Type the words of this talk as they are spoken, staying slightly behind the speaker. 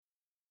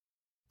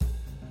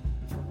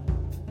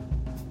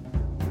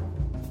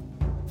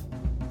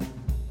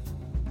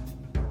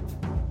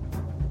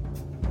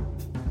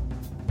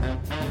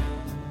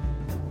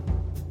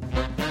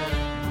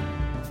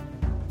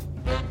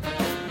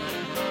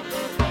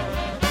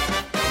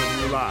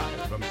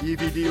live from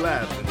EVD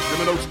Labs in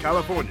Seven Oaks,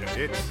 California.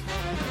 It's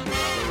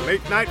the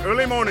Late Night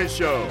Early Morning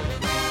Show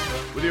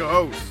with your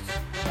host,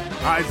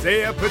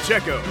 Isaiah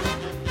Pacheco,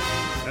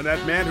 and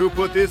that man who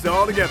put this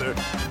all together,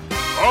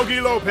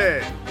 Augie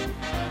Lopez.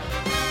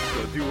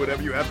 So do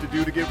whatever you have to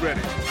do to get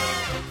ready.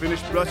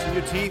 Finish brushing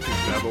your teeth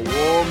and grab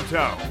a warm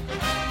towel.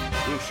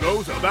 The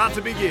show's about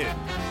to begin.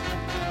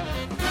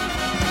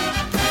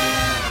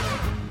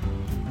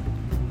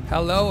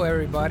 Hello,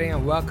 everybody,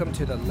 and welcome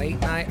to the Late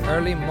Night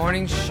Early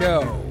Morning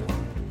Show.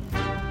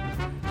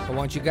 I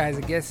want you guys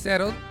to get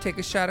settled, take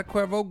a shot of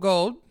Cuervo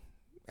Gold,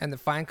 and the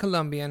fine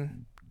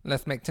Colombian.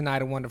 Let's make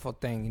tonight a wonderful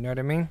thing. You know what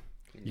I mean?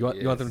 You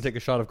want them to take a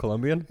shot of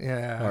Colombian?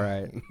 Yeah. All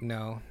right.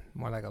 No,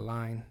 more like a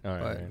line. All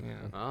right. But, you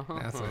know,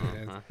 that's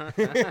what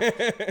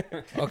it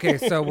is. Okay,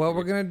 so what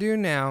we're going to do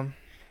now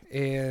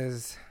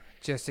is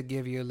just to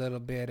give you a little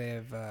bit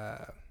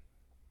of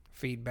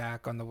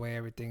feedback on the way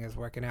everything is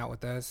working out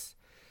with us.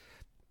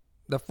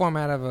 The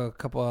format of a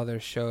couple other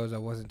shows I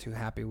wasn't too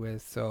happy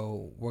with,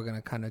 so we're going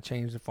to kind of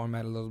change the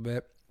format a little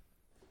bit.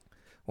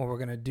 What we're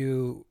going to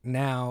do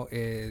now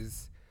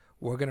is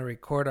we're going to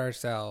record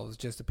ourselves,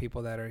 just the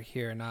people that are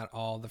here, not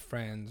all the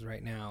friends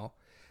right now.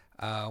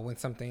 When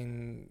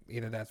something,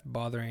 either that's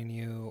bothering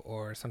you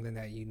or something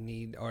that you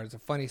need, or it's a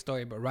funny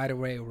story, but right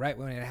away, right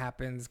when it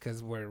happens,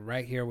 because we're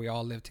right here, we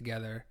all live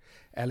together,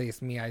 at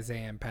least me,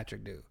 Isaiah, and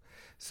Patrick do.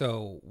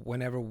 So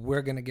whenever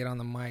we're going to get on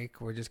the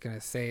mic, we're just going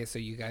to say it so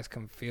you guys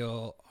can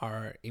feel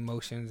our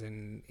emotions,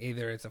 and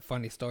either it's a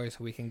funny story so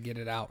we can get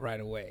it out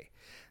right away.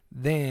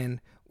 Then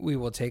we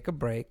will take a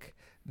break.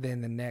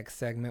 Then the next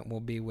segment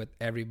will be with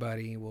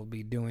everybody. We'll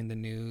be doing the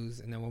news,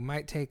 and then we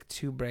might take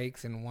two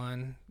breaks in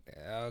one,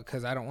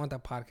 because I don't want the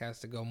podcast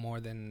to go more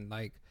than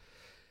like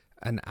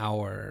an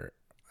hour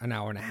and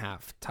a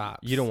half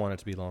tops. You don't want it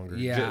to be longer.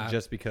 Yeah.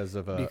 Just because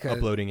of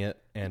uploading it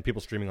and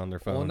people streaming on their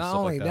phones. Well, not stuff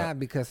only like that,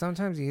 because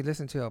sometimes you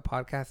listen to a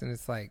podcast and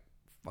it's like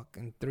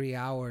fucking 3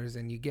 hours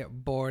and you get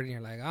bored and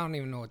you're like, I don't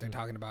even know what they're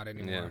talking about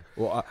anymore.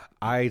 Yeah. Well,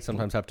 I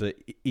sometimes have to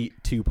eat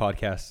two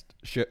podcast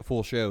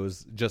full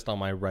shows just on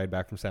my ride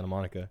back from Santa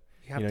Monica.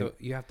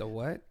 You have to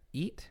what?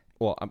 Eat?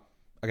 Well,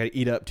 I got to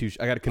eat up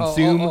I got to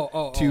consume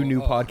two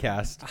new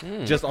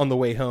podcasts just on the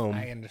way home.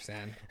 I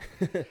understand.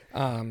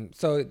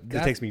 So it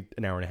takes me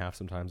an hour and a half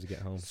sometimes to get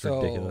home. It's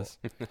ridiculous.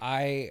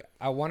 I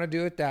want to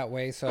do it that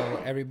way so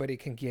everybody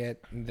can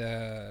get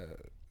the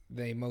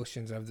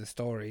emotions of the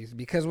stories.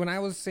 Because when I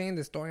was saying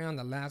the story on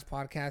the last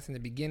podcast in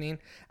the beginning,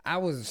 I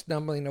was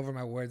stumbling over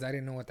my words. I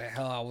didn't know what the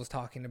hell I was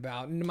talking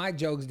about. And my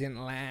jokes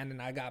didn't land, and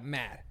I got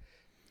mad.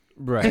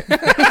 Right.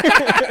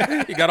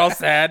 You got all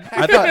sad.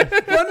 I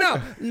thought.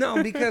 Well,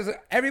 no, because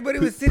everybody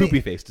was sitting.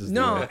 Poopy faced is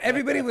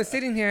everybody was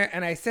sitting here,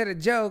 and I said a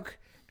joke,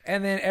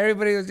 and then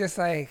everybody was just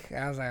like,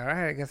 I was like, all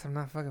right, I guess I'm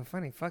not fucking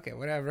funny. Fuck it,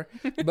 whatever.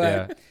 But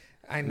yeah.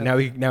 I know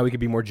Now we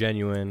could be more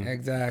genuine.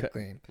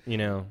 Exactly. You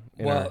know.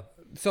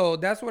 So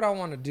that's what I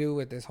want to do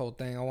with this whole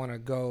thing. I want to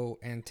go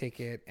and take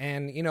it,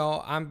 and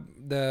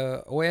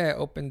the way I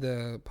opened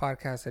the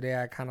podcast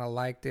today, I kind of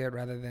liked it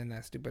rather than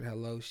that stupid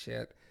hello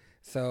shit.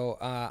 So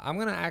I'm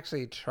going to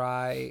actually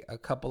try a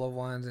couple of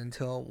ones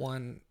until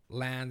one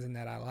lands and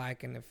that I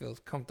like and it feels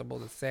comfortable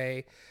to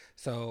say.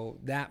 So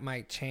that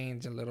might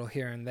change a little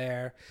here and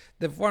there.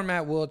 The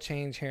format will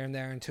change here and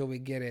there until we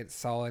get it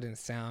solid and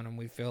sound and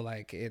we feel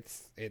like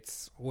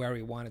it's where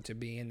we want it to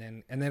be, and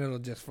then it'll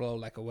just flow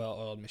like a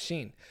well-oiled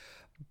machine.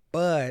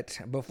 But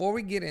before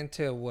we get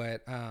into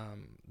what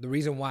the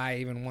reason why I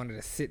even wanted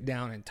to sit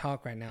down and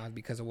talk right now is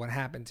because of what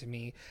happened to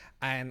me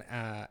and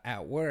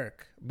at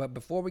work. But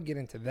before we get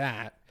into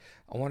that,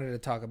 I wanted to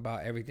talk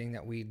about everything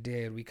that we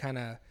did.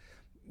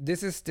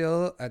 This is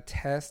still a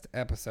test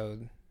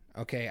episode.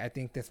 Okay, I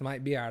think this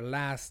might be our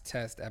last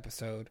test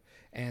episode,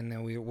 and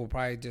then we'll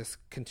probably just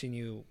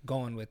continue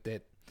going with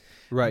it.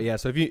 Right. Yeah.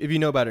 So if you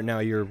know about it now,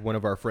 you're one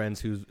of our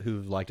friends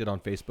who's liked it on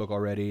Facebook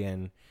already,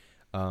 and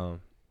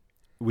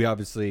we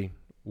obviously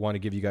want to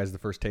give you guys the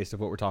first taste of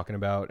what we're talking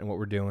about and what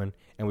we're doing,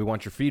 and we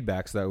want your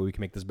feedback so that we can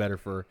make this better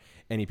for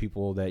any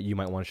people that you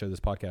might want to show this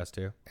podcast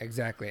to.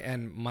 Exactly.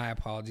 And my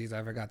apologies,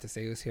 I forgot to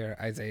say who's here.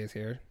 Isaiah's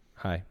here.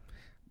 Hi.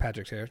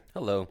 Patrick's here.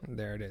 Hello.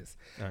 There it is.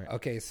 All right.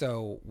 Okay,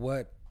 so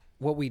what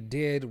we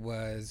did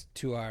was,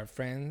 to our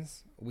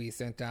friends, we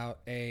sent out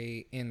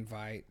a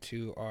invite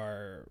to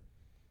our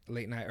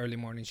Late Night Early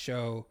Morning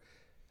Show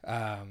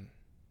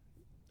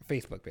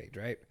Facebook page,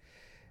 right?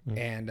 Mm-hmm.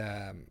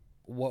 And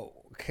what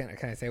can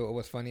I say what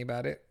was funny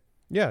about it?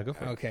 Yeah, go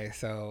for it. Okay,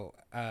 so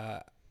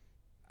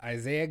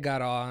Isaiah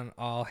got on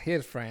all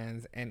his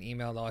friends and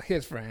emailed all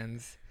his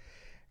friends.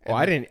 Well,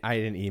 I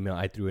didn't email.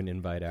 I threw an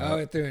invite out. Oh,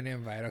 I threw an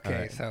invite.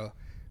 Okay, right. So,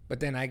 but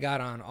then I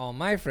got on all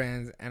my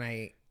friends and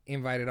I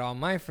invited all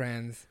my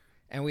friends,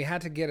 and we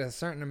had to get a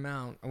certain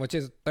amount, which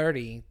is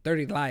 30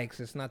 likes.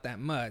 It's not that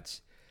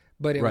much,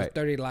 but it was Right.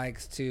 30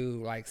 likes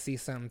to like see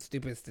some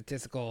stupid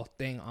statistical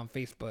thing on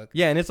Facebook.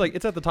 Yeah, and it's like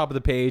it's at the top of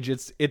the page.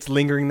 It's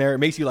lingering there. It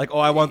makes you like, oh,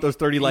 I want those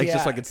 30 likes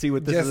just so I can see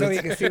what this just is. so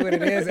you can see what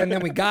it is. And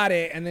then we got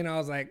it, and then I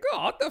was like,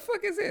 oh, what the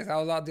fuck is this? I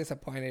was all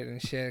disappointed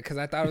and shit because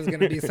I thought it was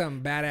gonna be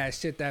some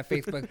badass shit that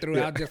Facebook threw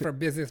out just for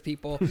business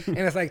people, and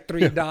it's like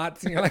 3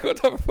 dots, and you're like,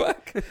 what the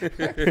fuck?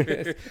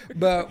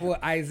 But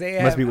what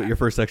Isaiah Must be what your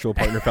first sexual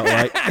partner felt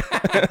like.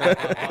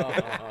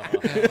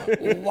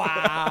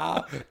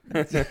 wow.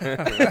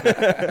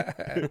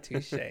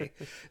 Touche.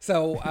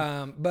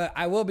 So, but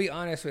I will be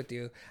honest with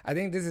you. I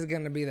think this is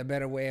going to be the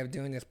better way of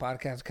doing this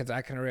podcast because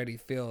I can already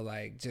feel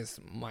like just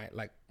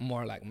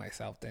more like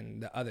myself than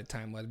the other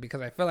time was,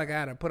 because I feel like I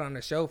had to put on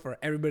a show for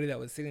everybody that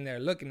was sitting there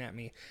looking at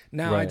me.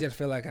 Now I Right. just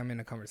feel like I'm in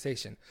a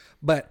conversation.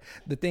 But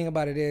the thing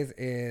about it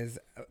is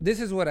this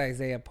is what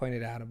Isaiah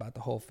pointed out about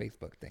the whole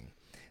Facebook thing.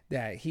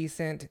 That he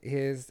sent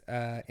his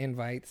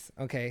invites.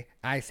 Okay,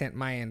 I sent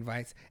my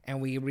invites, and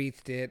we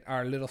reached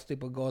our little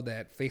stupid goal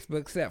that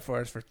Facebook set for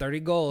us for 30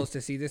 goals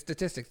to see the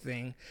statistics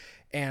thing,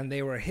 and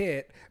they were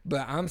hit.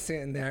 But I'm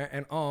sitting there,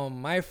 and all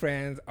my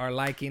friends are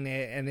liking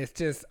it, and it's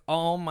just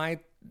all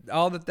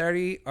the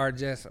 30 are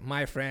just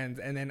my friends.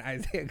 And then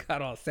Isaiah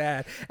got all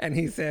sad, and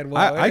he said,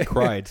 "Well, I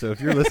cried. So if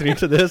you're listening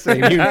to this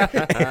and you,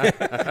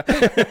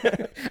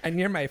 and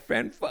you're my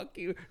friend, fuck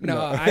you."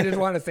 No, I just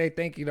want to say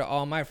thank you to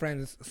all my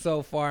friends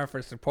so far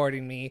for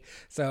supporting me.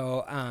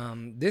 So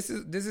this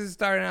is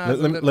starting out.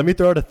 let me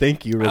throw out a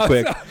thank you real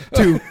quick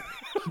to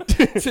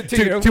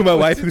to my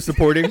wife who's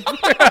supporting.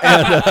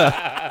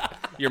 And,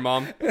 Your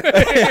mom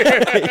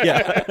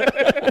yeah.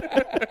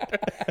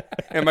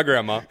 and my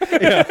grandma.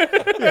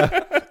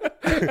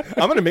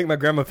 I'm gonna make my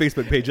grandma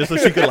Facebook page just so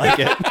she could like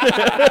it.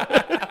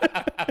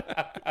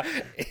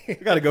 I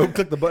gotta go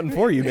click the button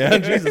for you,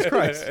 man. Jesus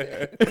Christ.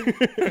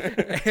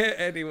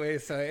 Anyway,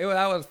 so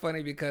that was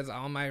funny because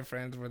all my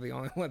friends were the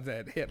only ones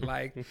that hit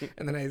like,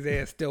 and then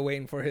Isaiah's still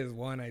waiting for his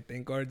one, I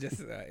think, or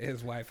just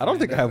his wife. I don't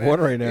think I have one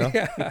right now.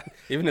 Yeah.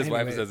 Even his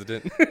wife is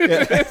Anyway.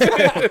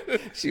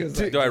 hesitant. She was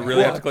like, Do I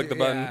really have to "Fuck, click the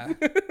button?"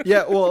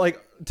 yeah." Yeah, well,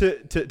 like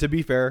to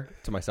be fair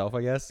to myself,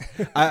 I guess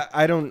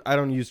I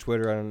don't use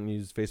Twitter. I don't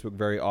use Facebook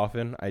very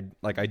often. I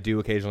do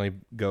occasionally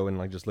go and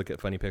like just look at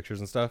funny pictures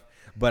and stuff.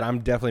 But I'm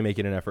definitely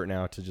making an effort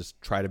now to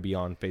just try to be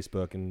on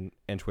Facebook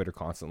and Twitter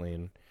constantly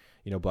and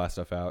blast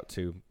stuff out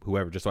to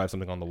whoever just so I have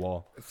something on the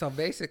wall. So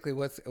basically,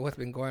 what's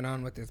been going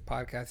on with this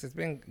podcast? It's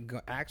been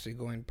actually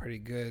going pretty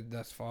good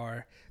thus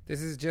far.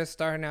 This is just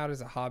starting out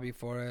as a hobby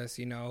for us.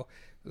 It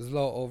was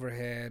low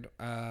overhead.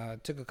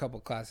 Took a couple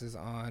classes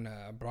on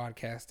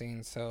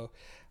broadcasting. So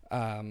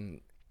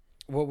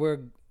what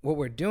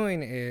we're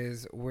doing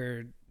is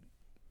we're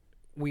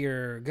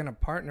gonna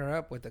partner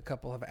up with a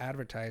couple of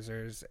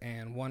advertisers,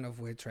 and one of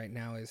which right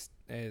now is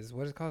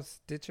what is it called,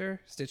 Stitcher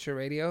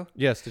Radio.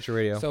 Yeah, Stitcher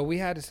Radio. So we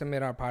had to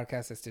submit our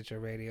podcast to Stitcher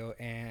Radio,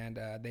 and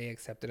they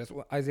accepted us.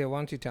 Well, Isaiah, why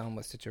don't you tell them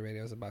what Stitcher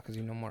Radio is about, because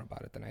you know more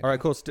about it than I do. All right,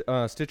 cool.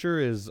 Stitcher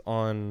is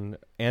on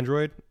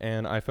Android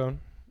and iPhone.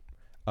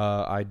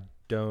 I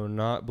do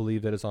not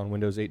believe that it's on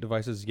Windows 8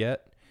 devices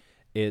yet.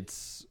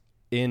 It's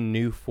in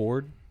new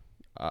Ford.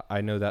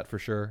 I know that for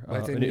sure.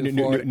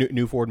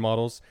 New Ford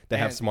models that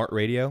have smart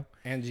radio.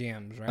 And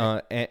GMs,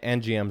 right?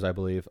 And GMs, I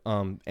believe.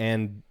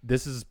 And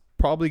this is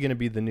probably going to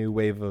be the new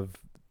wave of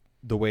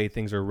the way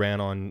things are ran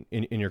on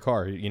in your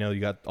car. You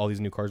got all these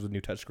new cars with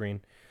new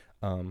touchscreen.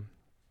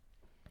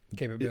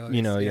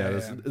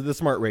 Capabilities. The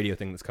smart radio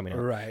thing that's coming out.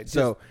 Right.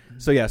 So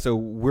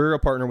we're a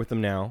partner with them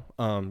now.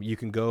 You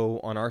can go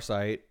on our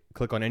site,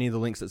 click on any of the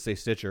links that say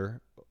Stitcher,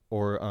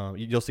 or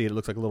you'll see it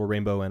looks like a little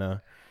rainbow and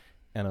a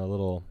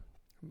little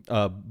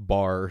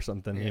bar or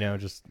something.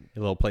 Just a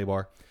little play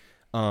bar.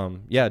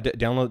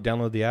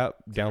 Download the app,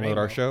 download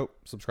our show,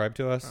 subscribe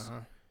to us.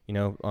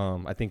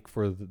 I think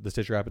for the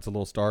Stitcher app, it's a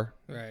little star,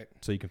 right?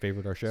 So you can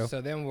favorite our show.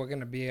 So then we're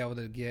gonna be able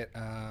to get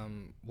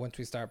once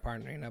we start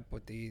partnering up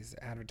with these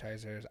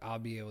advertisers, I'll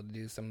be able to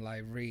do some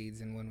live reads,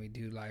 and when we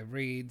do live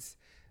reads,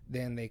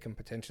 then they can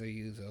potentially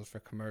use those for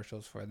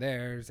commercials for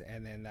theirs,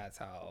 and then that's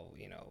how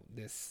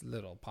this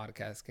little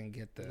podcast can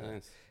get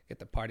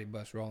the party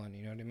bus rolling.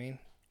 You know what I mean?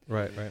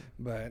 Right.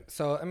 But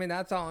so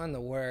that's all in the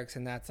works,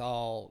 and that's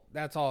all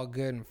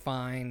good and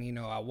fine.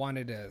 I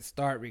wanted to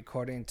start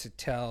recording to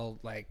tell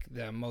like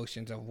the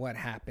emotions of what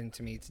happened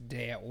to me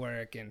today at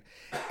work, and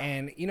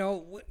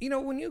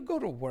when you go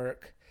to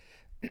work.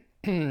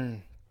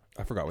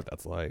 I forgot what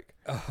that's like.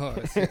 Oh,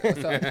 so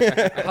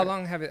how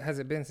long has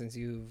it been since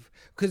you've?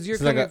 Because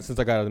since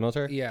I got out of the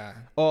military. Yeah.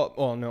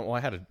 Oh no. Well,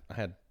 I've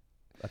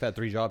had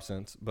 3 jobs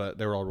since, but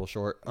they were all real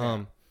short.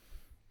 Yeah.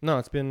 No,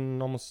 it's been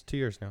almost 2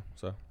 years now,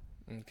 so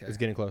it's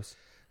getting close.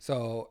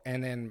 So,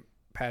 and then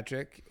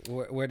Patrick,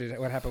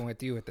 what happened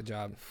with you with the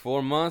job?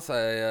 4 months.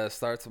 I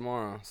start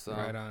tomorrow. So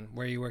right on.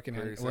 Where are you working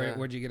at?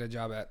 Where'd you get a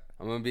job at?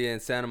 I'm gonna be in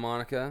Santa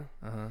Monica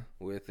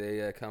with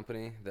a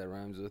company that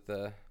rhymes with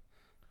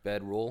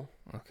bedroll.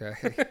 Okay.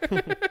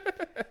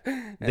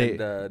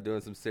 And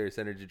doing some serious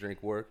energy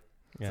drink work.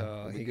 Yeah.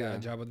 So he got a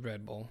job with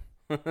Red Bull.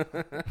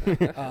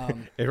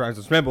 It rhymes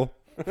with Smemble.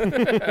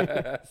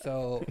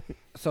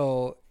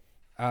 So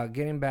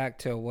getting back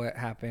to what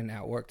happened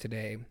at work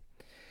today,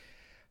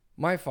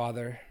 my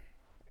father,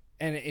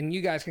 and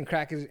you guys can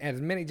crack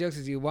as many jokes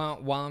as you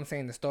want while I'm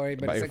saying the story.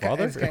 But about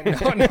it's your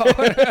father? No.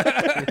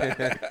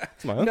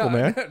 It's my uncle,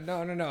 man.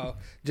 No.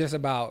 Just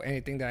about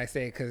anything that I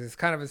say, because it's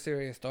kind of a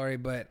serious story.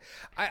 But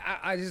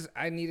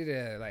I needed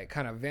to like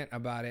kind of vent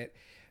about it.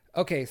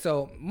 Okay,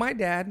 so my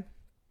dad,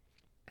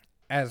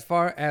 as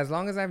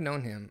long as I've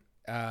known him,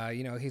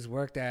 he's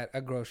worked at a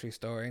grocery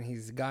store and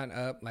he's gotten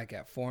up like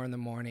at 4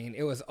 a.m.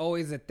 It was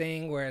always a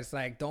thing where it's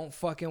like, don't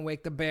fucking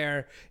wake the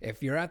bear.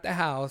 If you're at the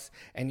house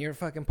and you're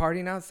fucking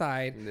partying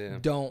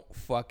outside, don't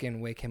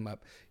fucking wake him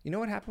up. You know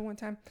what happened one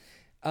time?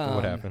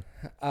 What happened?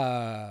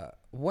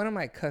 One of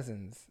my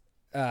cousins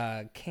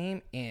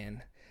came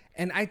in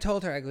and I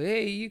told her, I go,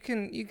 hey, you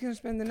can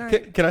spend the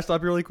night. Can I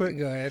stop you really quick?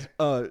 Go ahead.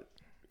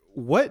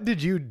 What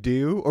did you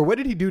do, or what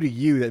did he do to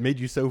you that made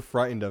you so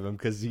frightened of him?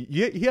 Because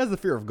he has the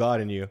fear of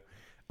God in you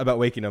about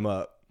waking him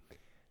up.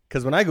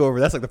 Because when I go over,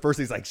 that's like the first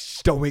thing. He's like,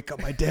 shh, don't wake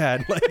up my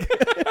dad. Like,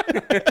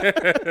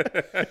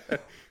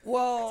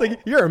 well, it's like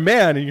you're a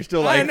man and you're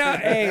still like, I know.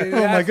 Hey,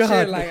 oh my God.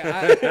 Shit. Like,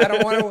 I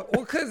don't want to. Well,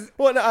 because.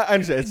 Well, no, I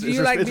understand. Do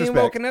you like being respect.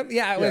 woken up?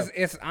 Yeah,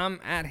 I'm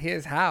at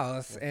his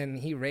house and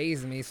he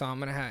raised me, so I'm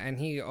gonna have, and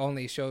he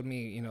only showed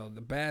me,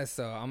 the best,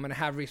 so I'm gonna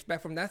have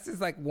respect from him. That's just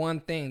like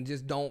one thing.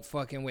 Just don't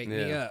fucking wake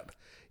me up.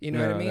 You know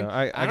what I mean? No,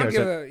 I don't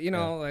give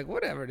a, like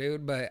whatever,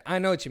 dude. But I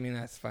know what you mean.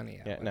 That's funny.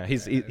 Yeah, no,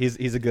 he's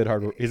a good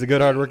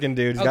hardworking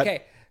dude.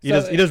 He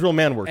does real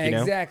man work.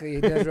 Exactly,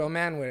 he does real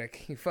man work.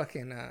 He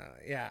fucking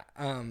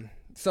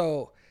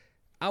So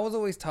I was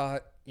always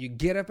taught, you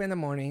get up in the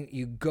morning,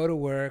 you go to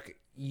work,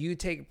 you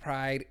take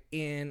pride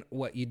in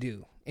what you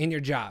do, in your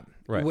job.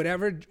 Right.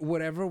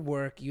 Whatever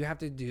work you have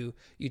to do,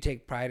 you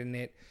take pride in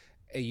it.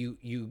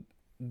 You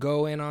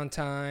go in on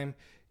time.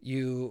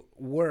 You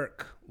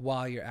work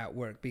while you're at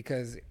work,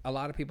 because a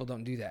lot of people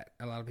don't do that.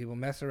 A lot of people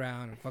mess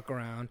around and fuck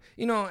around,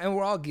 and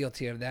we're all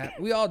guilty of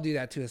that. We all do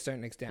that to a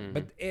certain extent. Mm-hmm.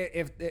 But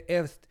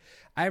if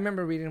I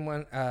remember reading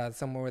one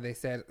somewhere where they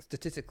said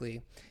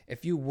statistically,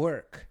 if you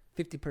work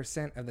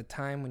 50% of the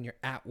time when you're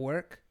at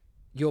work,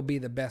 you'll be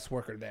the best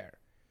worker there.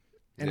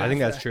 And I think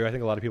that's true. I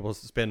think a lot of people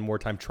spend more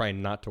time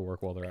trying not to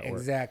work while they're at work.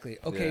 Exactly.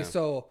 Okay,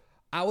 so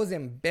I was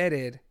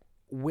embedded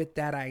with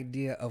that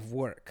idea of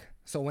work.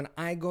 So when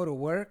I go to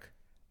work,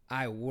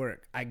 I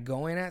work. I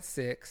go in at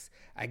 6.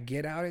 I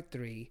get out at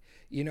 3.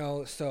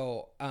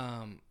 So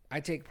I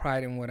take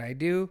pride in what I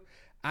do.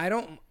 I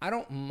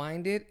don't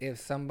mind it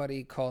if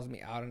somebody calls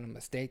me out on a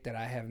mistake that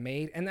I have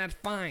made, and that's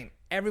fine.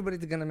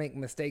 Everybody's gonna make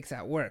mistakes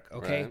at work,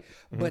 okay? Right.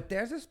 Mm-hmm. But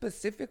there's a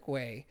specific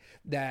way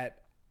that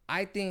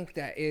I think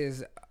that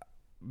is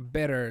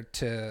better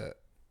to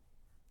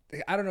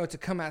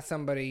come at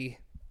somebody,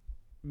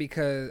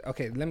 because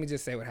let me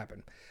just say what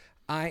happened.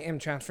 I am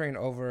transferring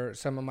over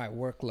some of my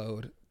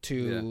workload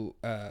to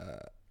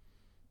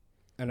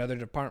another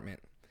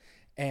department,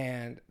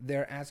 and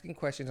they're asking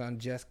questions on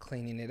just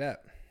cleaning it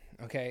up.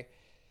 Okay,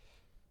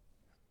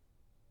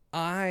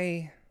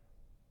 I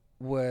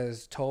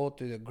was told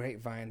through the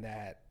grapevine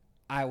that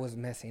I was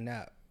messing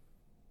up,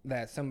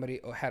 that somebody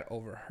had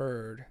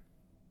overheard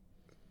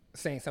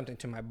saying something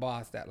to my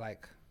boss that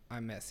like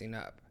I'm messing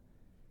up.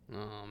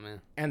 Oh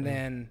man. And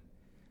then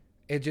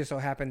it just so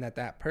happened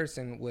that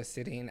person was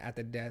sitting at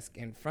the desk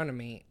in front of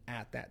me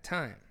at that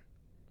time.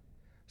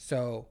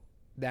 So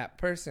that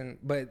person,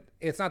 but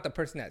it's not the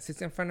person that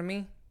sits in front of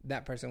me.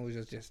 That person was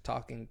just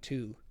talking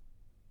to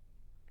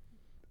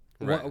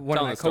one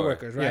of my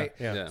coworkers, right?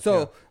 Yeah.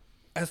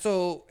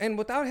 So, and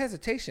without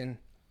hesitation,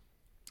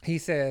 he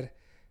said,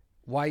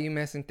 "Why are you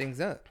messing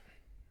things up?"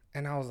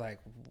 And I was like,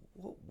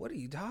 "What are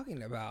you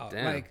talking about?"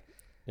 Damn. Like,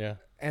 yeah.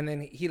 And then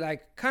he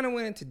like kind of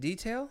went into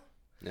detail.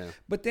 Yeah.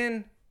 But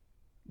then,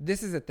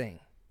 this is the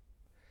thing.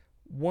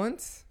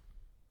 Once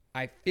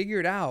I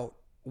figured out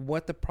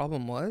what the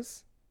problem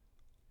was,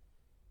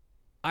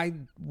 I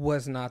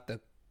was not the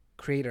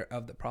creator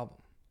of the problem.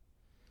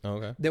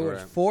 Okay. There were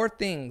 4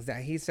 things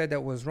that he said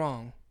that was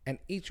wrong, and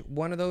each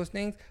one of those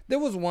things, there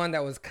was one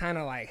that was kind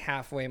of like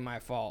halfway my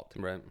fault.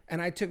 Right.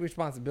 And I took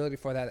responsibility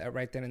for that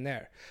right then and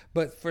there.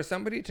 But for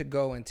somebody to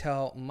go and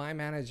tell my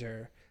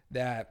manager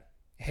that,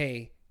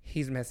 hey,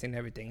 he's messing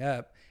everything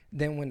up,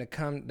 then when to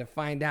come to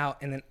find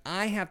out, and then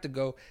I have to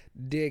go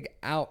dig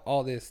out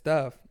all this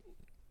stuff,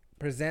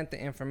 present the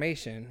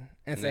information,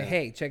 and say,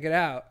 hey, check it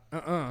out.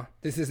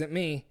 This isn't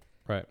me.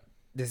 Right.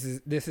 This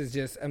is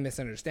just a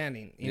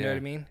misunderstanding. You know what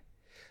I mean?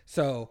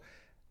 So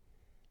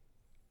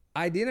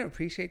I didn't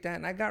appreciate that,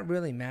 and I got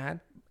really mad.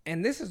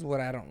 And this is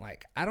what I don't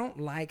like. I don't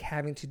like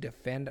having to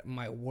defend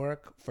my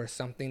work for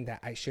something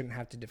that I shouldn't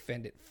have to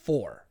defend it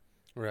for.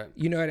 Right.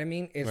 You know what I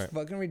mean? It's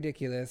fucking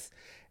ridiculous.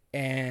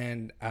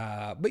 And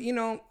but you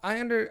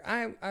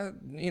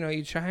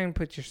try and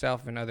put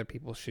yourself in other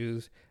people's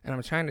shoes, and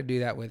I'm trying to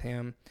do that with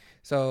him.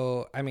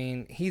 So I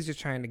mean, he's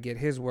just trying to get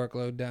his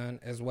workload done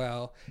as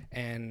well,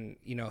 and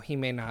he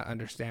may not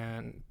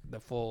understand the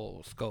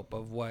full scope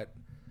of what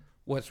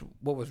was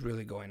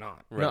really going on.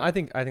 Right. No, I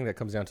think that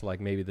comes down to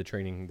like maybe the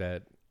training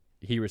that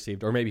he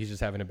received, or maybe he's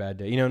just having a bad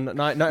day. You know,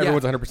 not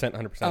everyone's 100% of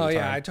the time. Oh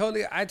yeah, I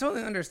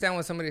totally understand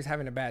when somebody's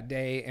having a bad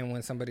day and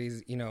when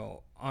somebody's, you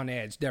know, on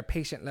edge. Their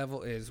patient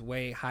level is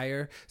way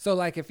higher. So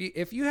like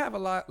if you have a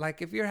lot,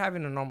 like if you're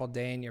having a normal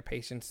day and your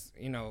patients,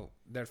 you know,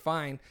 they're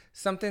fine,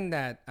 something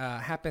that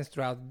happens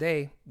throughout the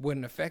day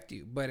wouldn't affect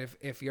you. But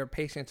if your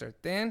patients are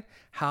thin,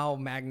 how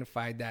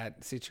magnified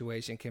that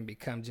situation can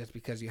become just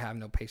because you have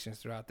no patients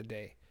throughout the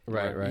day.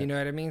 Right. You know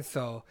what I mean?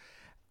 So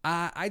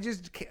I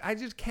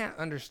just can't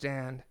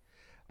understand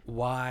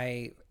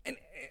why,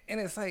 and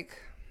it's like,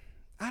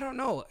 I don't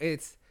know.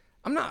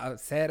 I'm not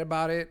upset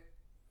about it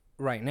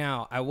right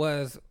now. I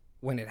was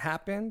when it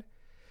happened,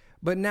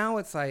 but now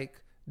it's like,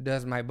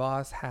 does my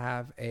boss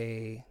have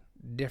a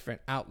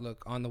different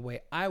outlook on the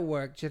way I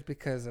work just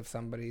because of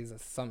somebody's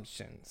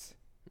assumptions?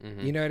 Mm-hmm.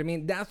 You know what I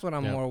mean? That's what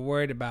I'm more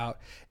worried about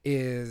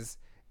is,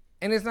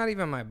 and it's not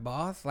even my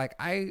boss. Like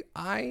I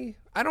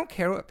don't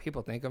care what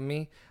people think of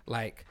me,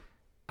 like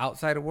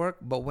outside of work,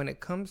 but when it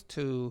comes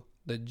to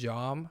the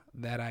job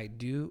that I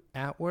do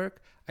at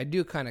work, I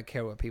do kind of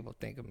care what people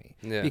think of me,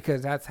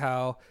 because that's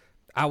how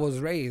I was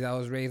raised. I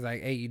was raised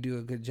like, hey, you do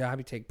a good job,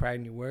 you take pride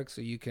in your work,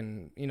 so you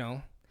can, you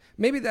know,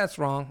 maybe that's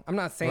wrong. I'm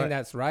not saying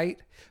that's right,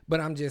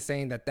 but I'm just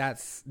saying that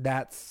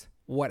that's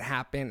what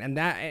happened,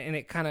 and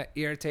it kind of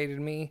irritated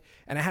me,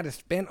 and I had to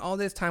spend all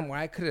this time where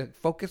I could have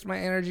focused my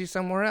energy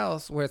somewhere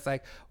else, where it's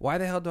like, why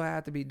the hell do I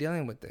have to be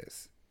dealing with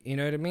this? You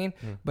know what I mean?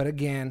 But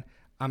again,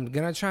 I'm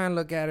gonna try and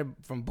look at it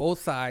from both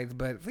sides,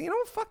 but you know,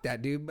 fuck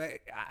that dude. But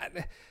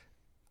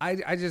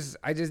I just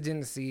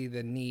didn't see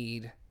the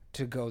need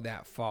to go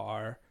that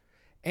far,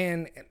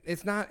 and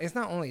it's not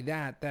only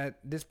that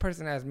this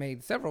person has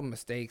made several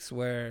mistakes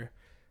where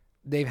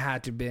they have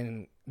had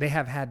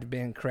to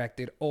been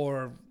corrected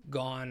or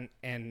gone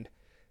and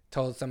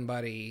told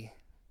somebody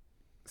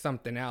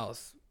something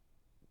else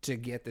to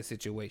get the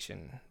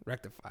situation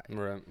rectified.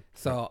 Right.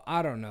 So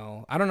I don't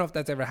know if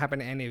that's ever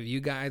happened to any of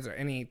you guys or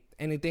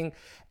anything.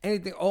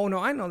 Oh no,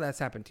 I know that's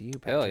happened to you,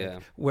 Patrick. Hell yeah.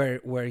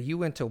 Where you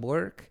went to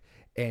work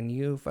and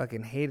you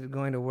fucking hated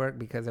going to work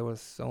because there was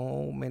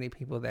so many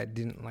people that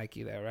didn't like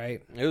you there,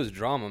 right? It was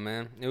drama,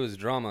 man. It was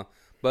drama.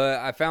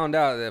 But I found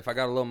out that if I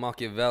got a little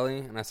Machiavelli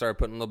and I started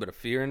putting a little bit of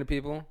fear into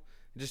people,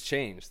 it just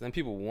changed. Then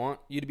people want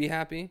you to be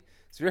happy.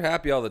 So if you're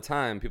happy all the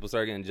time, people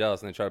start getting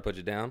jealous and they try to put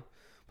you down.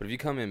 But if you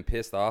come in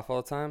pissed off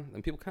all the time,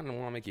 then people kind of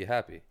want to make you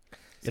happy.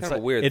 It's kind of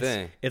a weird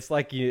thing. It's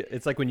like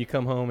when you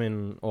come home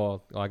and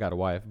I got a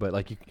wife, but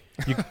like you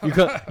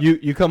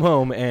come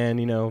home and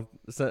you know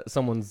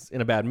someone's in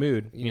a bad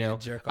mood. You know,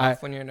 jerk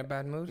off when you're in a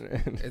bad mood.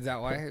 Is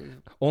that why?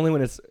 Only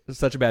when it's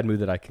such a bad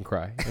mood that I can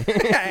cry.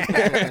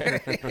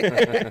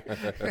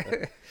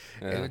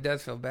 It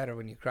does feel better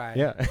when you cry.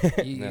 Yeah,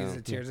 you use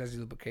the tears as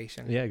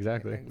lubrication. Yeah,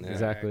 exactly.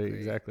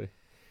 Yeah.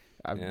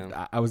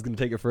 I was going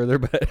to take it further,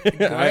 but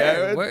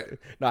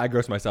I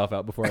grossed myself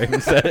out before I even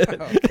said it.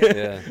 Okay.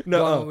 Yeah.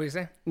 No, what were you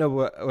saying? No,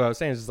 what I was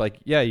saying is just like,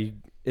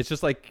 it's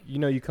just like, you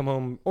know, you come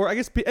home, or I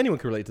guess anyone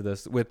can relate to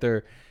this with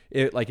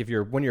like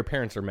when your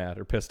parents are mad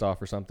or pissed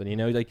off or something, you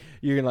know, like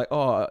you're gonna like,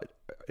 oh,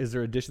 is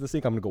there a dish in the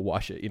sink? I'm gonna go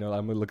wash it. You know,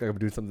 I'm gonna look like I'm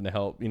doing something to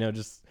help. You know,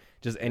 just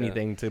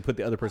anything to put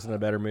the other person in a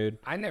better mood.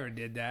 I never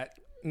did that.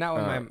 Not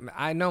when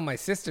I know my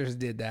sisters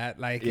did that.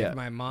 Like if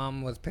my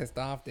mom was pissed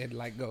off, they'd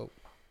like go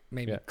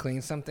maybe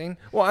clean something.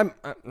 Well,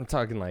 I'm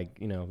talking like,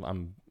 you know,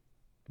 I'm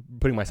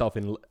putting myself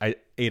in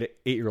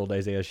 8-year-old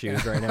Isaiah's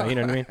shoes right now. You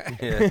know what I mean?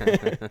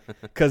 Yeah.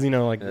 Because, you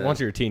know, like once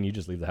you're a teen, you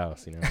just leave the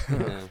house, you know.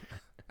 Yeah.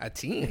 A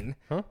teen?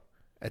 Huh?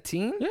 A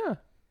teen? Yeah.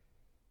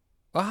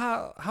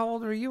 Well, how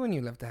old were you when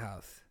you left the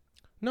house?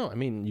 No, I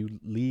mean you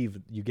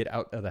get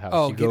out of the house.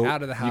 Oh, you get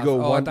out of the house. You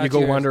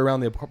go wander around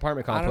the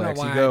apartment complex.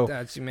 I don't know why you I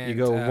thought you meant, you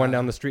go run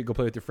down the street, go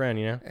play with your friend.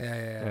 You know.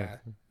 Yeah.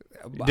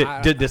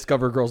 Did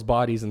discover girls'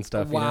 bodies and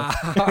stuff. Wow.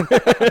 You know?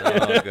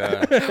 Oh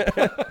god.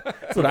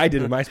 That's what I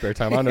did in my spare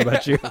time. I don't know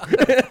about you.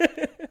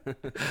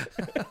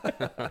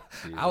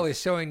 I was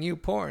showing you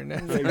porn.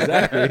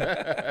 Exactly.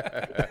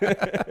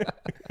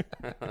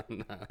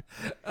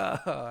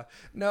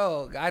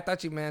 No, I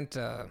thought you meant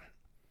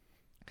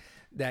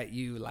that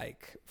you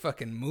like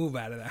fucking move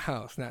out of the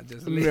house, not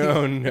just leave.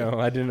 No,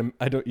 I didn't.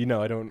 I don't. You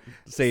know, I don't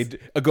say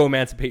go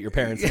emancipate your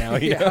parents now.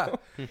 You know?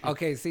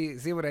 Okay.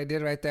 See what I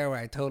did right there, where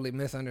I totally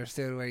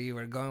misunderstood where you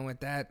were going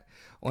with that.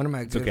 One of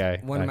my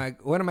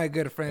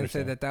good friends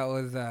said that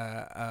was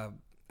a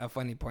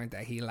funny point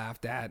that he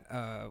laughed at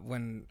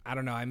when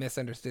I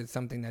misunderstood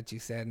something that you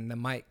said, and the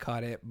mic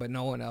caught it, but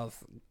no one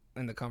else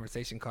in the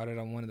conversation caught it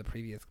on one of the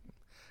previous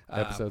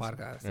episodes.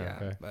 Podcast,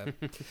 Okay. But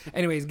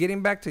anyways,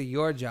 getting back to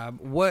your job,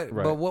 what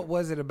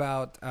was it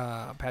about,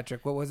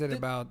 Patrick? What was it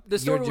about the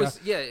story your job?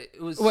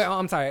 it was. Well,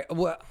 I'm sorry.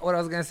 What I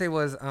was gonna say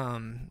was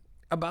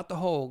about the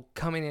whole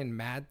coming in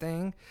mad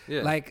thing.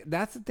 Yeah. Like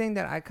that's the thing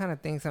that I kind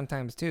of think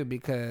sometimes too,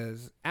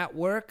 because at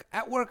work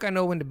I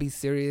know when to be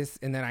serious,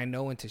 and then I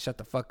know when to shut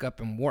the fuck up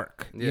and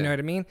work. Yeah. You know what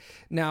I mean?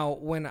 Now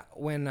when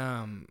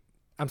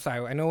I'm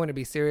sorry. I know when to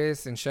be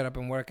serious and shut up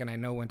and work, and I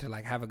know when to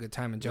like have a good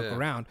time and joke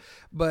around.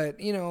 But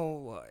you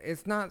know,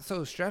 it's not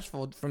so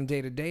stressful from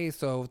day to day.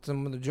 So the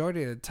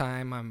majority of the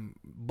time, I'm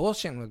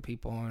bullshitting with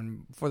people,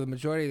 and for the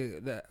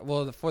majority,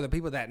 for the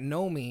people that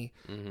know me,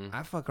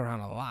 I fuck around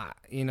a lot.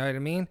 You know what I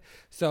mean?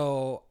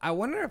 So I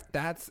wonder if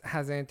that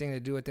has anything to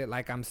do with it.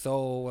 Like I'm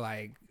so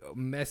like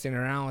messing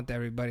around with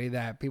everybody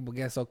that people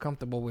get so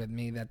comfortable with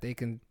me that they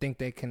can think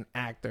they can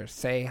act or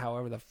say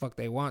however the fuck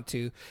they want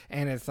to,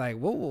 and it's like,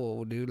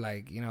 whoa, dude,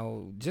 like, you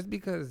know, just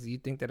because you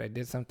think that I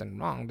did something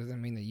wrong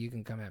doesn't mean that you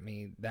can come at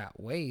me that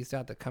way. You still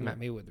have to come at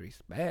me with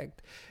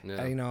respect.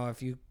 You know,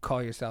 if you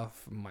call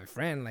yourself my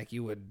friend, like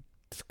you would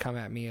come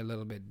at me a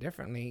little bit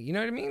differently. You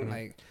know what I mean?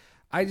 Like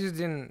I just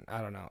didn't.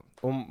 I don't know.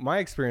 Well, my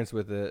experience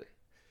with it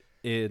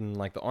in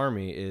like the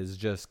Army is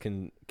just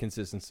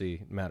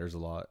consistency matters a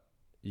lot.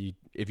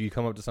 If you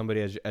come up to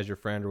somebody as your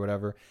friend or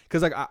whatever,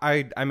 because like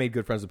I made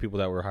good friends with people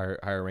that were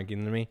higher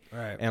ranking than me,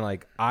 right? And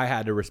like I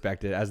had to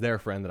respect it as their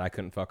friend that I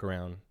couldn't fuck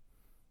around.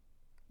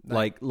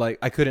 Like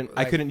I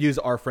couldn't use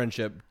our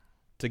friendship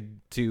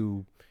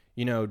to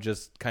you know,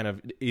 just kind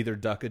of either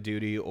duck a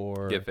duty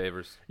or get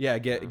favors. Yeah,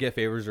 get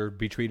favors or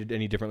be treated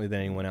any differently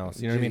than anyone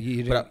else. You know what I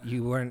mean?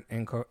 You weren't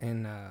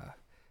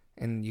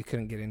and you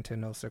couldn't get into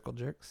no circle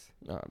jerks.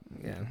 Yeah.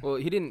 Well,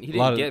 he didn't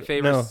get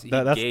favors.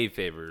 No, he gave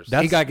favors.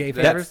 He got gay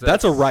favors.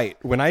 That's a right.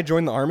 When I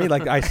joined the Army,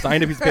 like I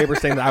signed a piece of paper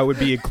saying that I would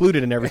be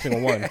included in every single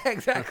one.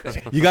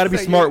 Exactly. You got to be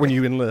smart when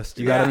you enlist.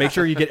 You got to make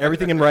sure you get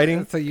everything in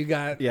writing. So you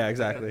got. Yeah,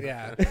 exactly.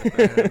 Yeah,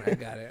 I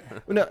got it.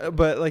 No,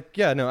 but like,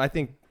 yeah, no, I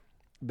think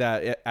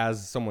that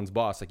as someone's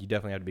boss, like you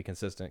definitely have to be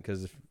consistent,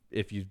 because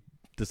if you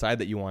decide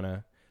that you want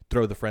to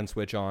throw the friend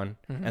switch on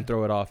and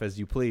throw it off as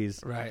you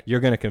please, right, you're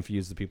going to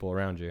confuse the people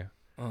around you.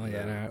 Oh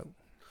yeah. No.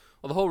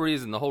 Well, the whole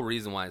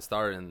reason why it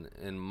started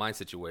in my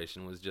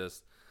situation was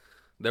just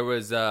I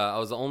was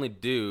the only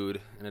dude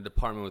in a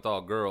department with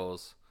all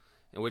girls,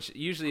 and which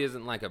usually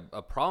isn't like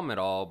a problem at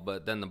all.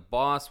 But then the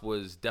boss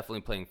was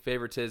definitely playing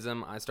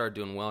favoritism. I started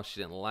doing well. She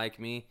didn't like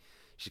me.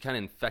 She kind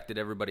of infected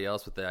everybody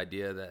else with the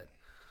idea that,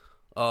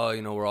 oh,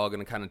 you know, we're all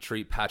going to kind of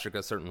treat Patrick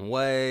a certain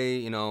way.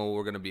 You know,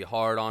 we're going to be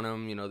hard on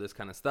him. You know, this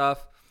kind of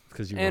stuff.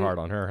 Because you were hard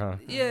on her, huh?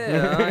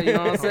 Yeah, you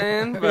know what I'm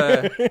saying?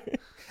 But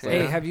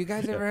hey, have you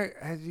guys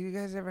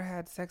ever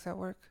had sex at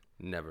work?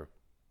 Never.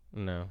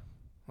 No.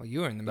 Well,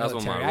 you were in the That's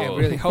military. what my I rule.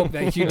 really hope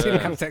that you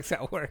didn't have sex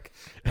at work.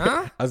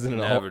 Huh? I was in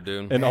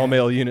an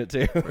all-male unit,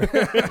 too.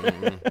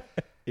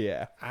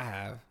 Yeah. I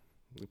have.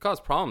 It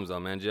caused problems, though,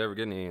 man. Did you ever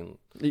get any?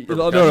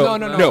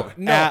 No.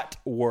 At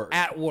work.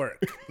 At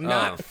work.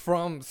 Not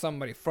from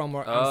somebody. From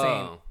work. I'm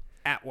saying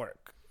at work.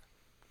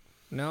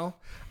 No?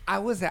 I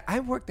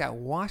worked at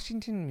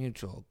Washington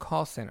Mutual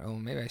call center. Oh,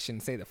 maybe I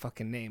shouldn't say the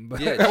fucking name, but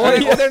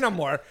they're no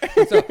more.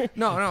 So,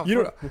 no.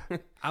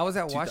 I was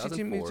at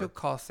Washington Mutual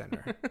call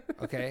center.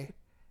 Okay,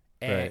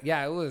 and right.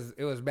 yeah, it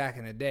was back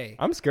in the day.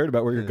 I'm scared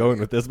about where you're going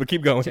with this, but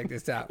keep going. Check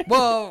this out.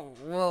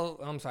 Well,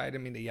 I'm sorry, I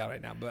didn't mean to yell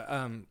right now, but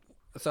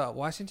so at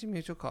Washington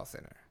Mutual call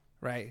center,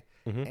 right?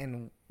 Mm-hmm.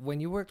 And when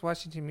you worked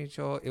Washington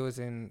Mutual, it was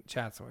in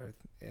Chatsworth.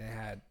 It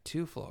had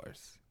 2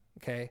 floors.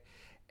 Okay.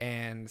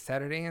 And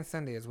Saturday and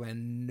Sunday is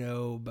when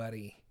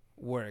nobody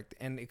worked,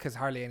 and because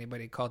hardly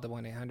anybody called the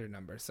 1-800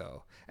 number.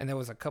 So, and there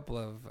was a couple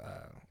of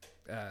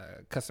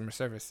customer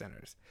service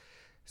centers,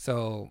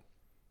 so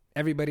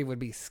everybody would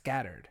be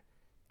scattered,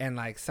 and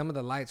like some of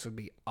the lights would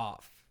be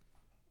off,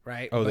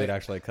 right? Oh, they'd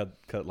actually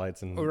cut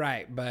lights in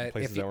but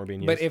places that weren't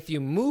being used. But if you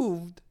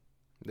moved,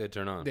 they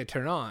turn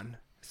on.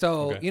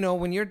 So, you know,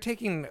 when you're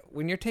taking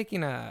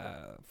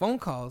phone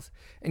calls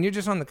and you're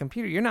just on the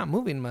computer, you're not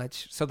moving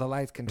much, so the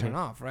lights can turn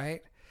off,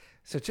 right?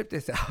 So check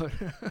this out.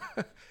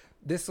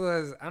 This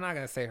was, I'm not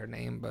going to say her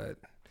name, but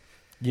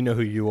you know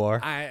who you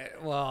are.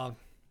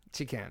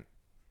 She can't.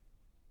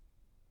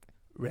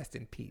 Rest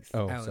in peace.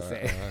 Oh, I would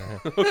sorry.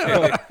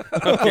 say.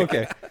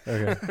 Okay.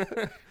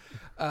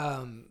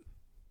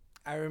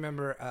 I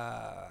remember,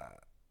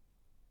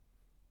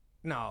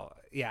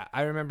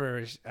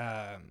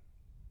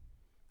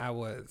 I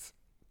was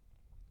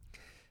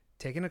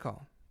taking a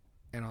call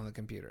and on the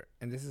computer.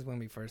 And this is when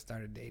we first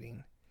started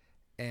dating.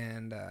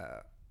 And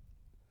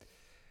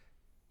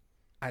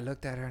I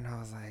looked at her and I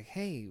was like,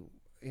 hey,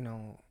 you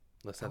know,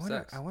 let's have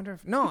sex. I wonder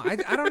if... No, I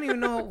don't even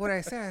know what I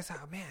said. I said,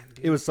 oh, man.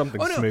 Dude. It was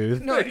something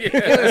smooth. No,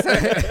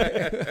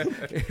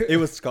 it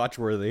was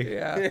Scotch-worthy.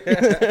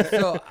 Yeah.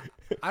 So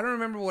I don't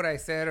remember what I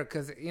said, or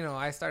because, you know,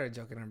 I started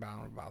joking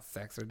about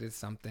sex or did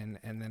something.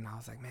 And then I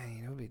was like, man,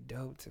 you know, it would be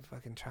dope to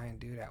fucking try and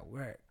do it at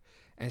work.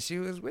 And she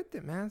was with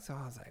it, man. So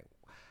I was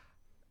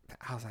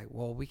like,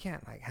 well, we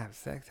can't like have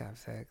sex.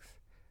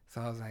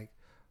 So I was like,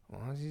 why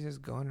don't you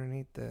just go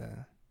underneath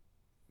the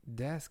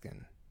desk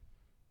and,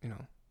 you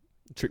know,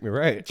 treat me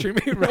right. Wow.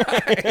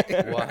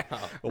 Right.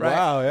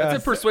 Wow. Yeah.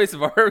 That's a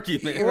persuasive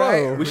argument.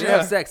 Right. We should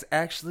have sex.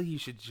 Actually, you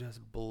should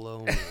just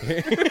blow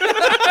me.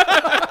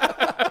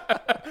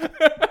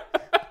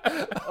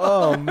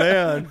 Oh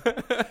man.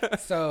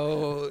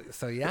 So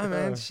yeah,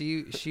 man.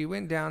 She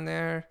went down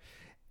there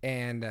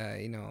and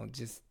you know,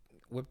 just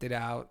whipped it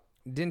out.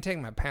 Didn't take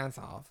my pants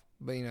off,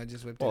 but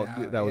just whipped Well, it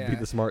out. that would be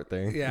the smart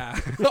thing. Yeah.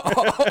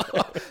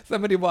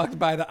 Somebody walks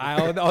by the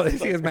aisle and all they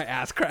see is my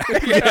ass crack.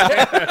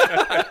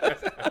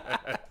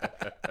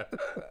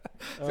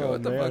 So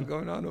what the fuck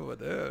going on over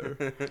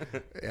there?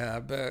 Yeah,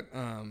 but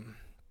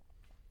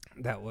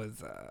that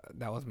was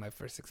my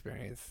first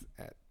experience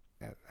at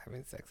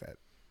having sex at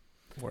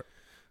work.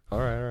 All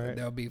right.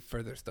 There'll be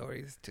further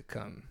stories to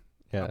come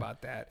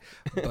about that.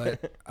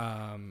 But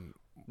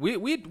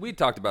we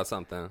talked about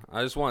something.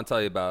 I just want to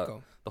tell you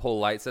about the whole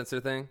light sensor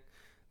thing.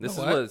 This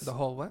is the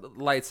whole what?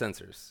 Light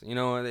sensors.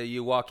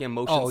 You walk in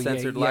motion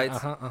censored lights.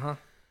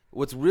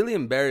 What's really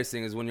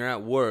embarrassing is when you're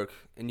at work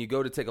and you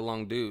go to take a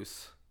long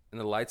deuce and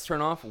the lights turn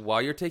off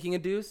while you're taking a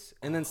deuce,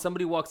 and then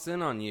somebody walks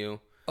in on you,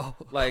 and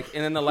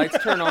then the lights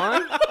turn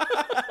on,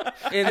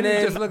 and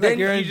then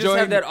you just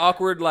have that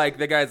awkward,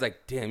 the guy's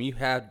like, "Damn, you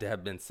had to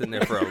have been sitting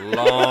there for a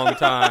long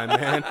time,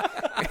 man."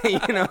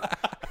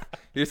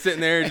 You're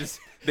sitting there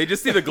they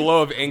just see the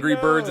glow of Angry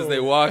Birds as they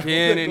walk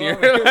in, and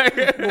you're like,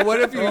 well,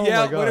 what if you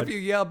yell? What if you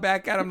yell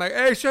back at them like,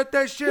 "Hey, shut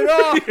that shit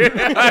off"?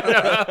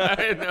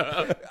 I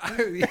know.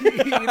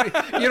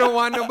 You don't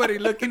want nobody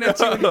looking at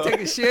you when you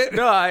take a shit.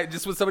 No,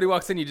 just when somebody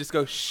walks in, you just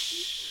go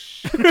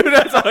shh.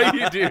 That's all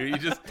you do. You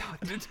just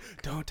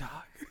don't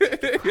talk. Turn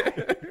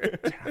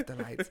off the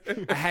lights.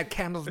 I had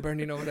candles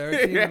burning over there.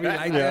 Can you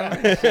relight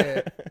them?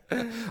 Shit.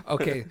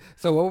 Okay,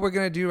 so what we're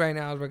gonna do right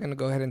now is we're gonna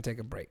go ahead and take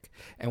a break,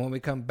 and when we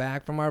come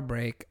back from our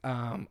break,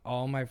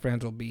 all my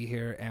friends will be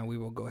here, and we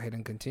will go ahead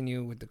and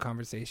continue with the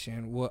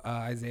conversation.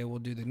 Isaiah will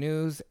do the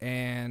news,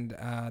 and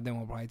then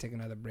we'll probably take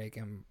another break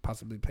and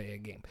possibly play a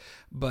game.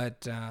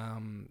 But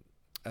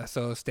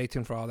so stay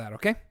tuned for all that.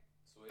 Okay.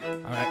 All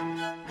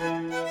right.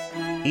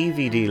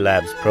 EVD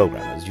Labs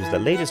programmers use the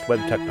latest web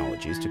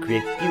technologies to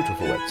create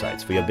beautiful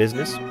websites for your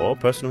business or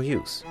personal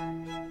use.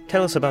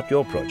 Tell us about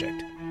your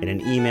project in an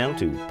email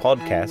to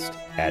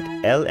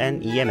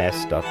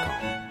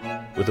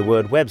podcast@lnems.com with the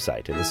word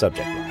website in the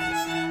subject line.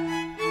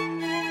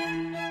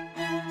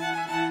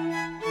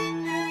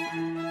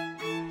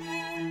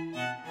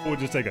 We'll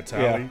just take a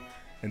tally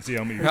and see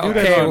how many.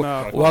 Okay,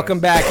 welcome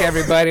back,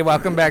 everybody.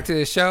 Welcome back to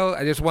the show.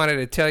 I just wanted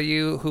to tell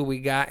you who we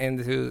got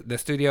into the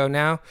studio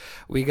now.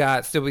 We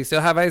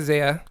still have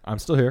Isaiah. I'm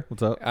still here.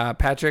 What's up?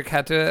 Patrick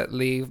had to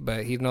leave,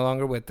 but he's no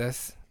longer with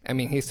us. I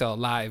mean, he's still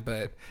alive,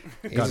 but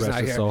he's God just rest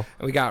not his here. soul.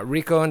 And we got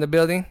Rico in the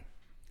building.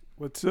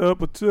 What's up?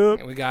 What's up?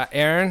 And we got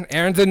Aaron.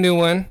 Aaron's a new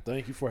one.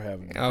 Thank you for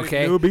having me.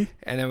 Okay. Newbie.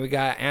 And then we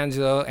got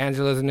Angelo.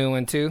 Angelo's a new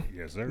one, too.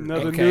 Yes, sir.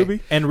 Another Okay. newbie.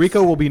 And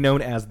Rico will be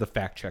known as the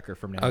fact checker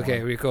from now on. Okay,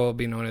 Rico will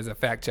be known as a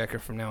fact checker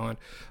from now on.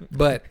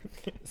 But,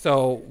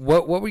 so,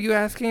 what were you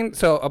asking?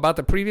 So, about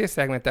the previous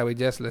segment that we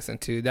just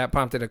listened to, that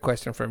prompted a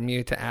question from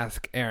you to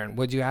ask Aaron.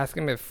 Would you ask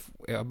him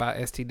about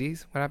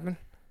STDs? What happened?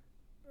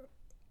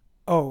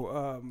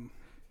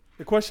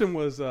 The question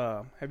was,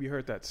 have you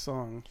heard that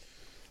song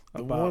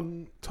about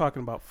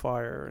talking about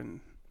fire and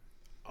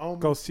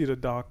go see the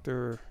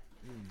doctor?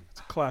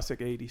 It's a classic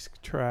 80s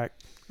track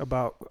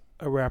about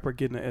a rapper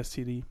getting an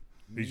STD.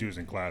 He's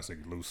using classic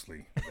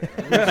loosely.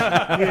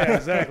 Yeah,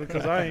 exactly.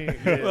 Because I ain't.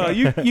 Yeah. Well,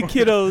 you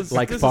kiddos,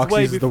 Like this Fox is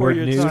way uses the before word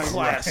your news. time.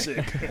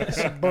 Classic.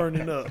 It's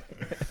burning up.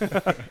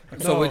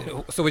 So,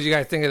 what you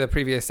guys think of the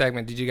previous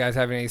segment? Did you guys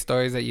have any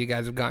stories that you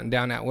guys have gotten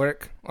down at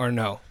work, or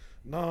no?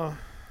 Nah.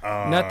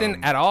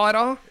 Nothing at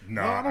all?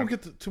 No, I don't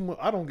get too much.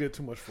 I don't get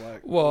too much flack.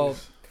 Well,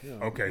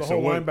 okay, the so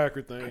whole what-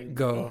 linebacker thing.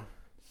 Go.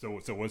 So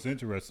what's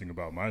interesting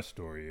about my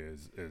story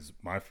is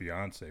my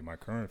fiance, my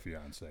current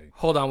fiance.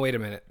 Hold on, wait a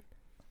minute.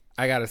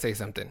 I gotta say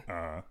something.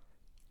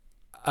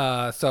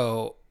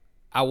 So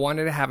I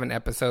wanted to have an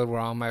episode where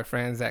all my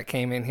friends that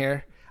came in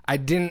here. I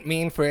didn't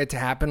mean for it to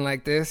happen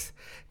like this,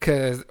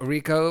 because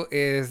Rico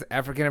is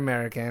African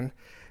American.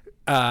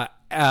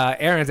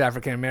 Aaron's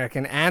African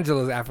American.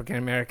 Angela's African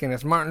American.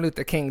 It's Martin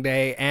Luther King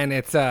Day, and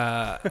it's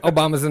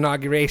Obama's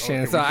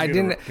inauguration. So I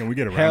didn't. Can we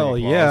get a round Hell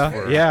of applause yeah.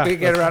 for- Yeah. We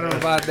get a round of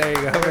applause. There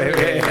you go, baby.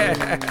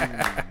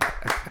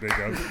 Big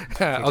up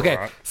for Okay,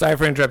 Barack. sorry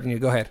for interrupting you.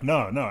 Go ahead.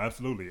 No,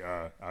 absolutely.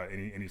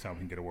 Anytime we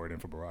can get a word in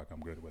for Barack, I'm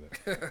good with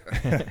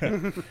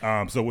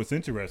it. So what's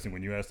interesting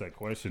when you ask that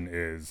question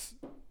is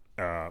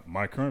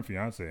my current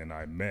fiance and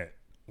I met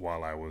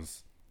while I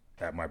was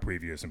at my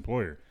previous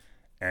employer.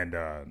 And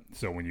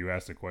so when you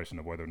ask the question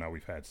of whether or not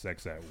we've had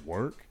sex at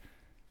work,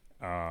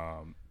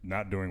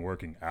 not during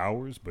working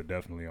hours, but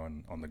definitely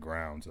on the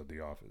grounds of the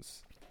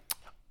office.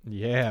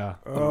 Yeah.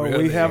 Oh,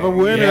 Really? we have a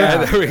winner.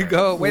 Yeah, there we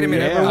go. Wait a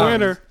minute. We have a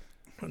winner.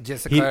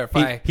 Just to He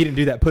clarify. didn't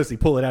do that pussy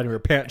pull it out of your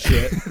pants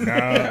shit.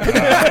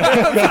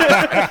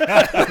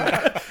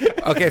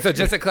 Okay, so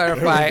just to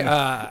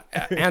clarify,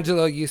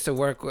 Angelo used to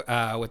work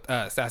with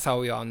us. That's how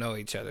we all know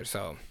each other.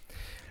 So,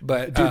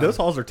 but Dude, those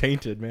halls are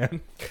tainted,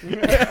 man.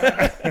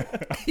 yeah,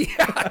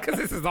 because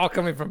this is all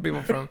coming from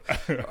people from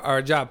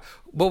our job.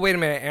 But wait a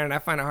minute, Aaron. I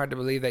find it hard to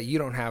believe that you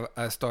don't have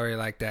a story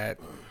like that,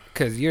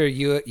 because you're a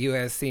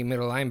USC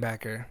middle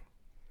linebacker.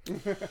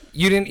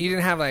 You didn't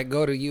have like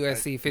go to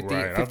USC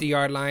 50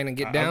 yard line and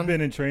get down. I've been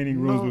in training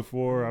rooms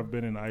before. I've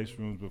been in ice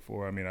rooms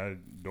before. I mean,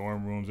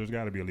 dorm rooms. There's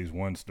got to be at least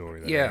one story.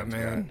 That Yeah, happens,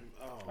 man.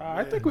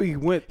 I think we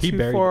went He too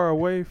buried far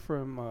away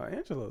from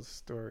Angela's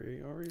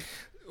story. Are we?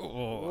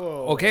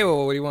 Okay,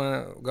 well, what do you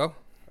want to go?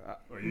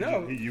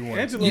 No, you want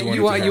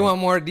Angela- You want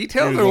more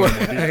details or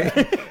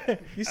what?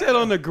 You said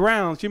on the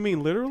grounds. You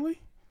mean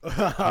literally?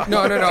 No.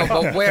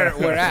 But where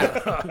we're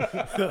at?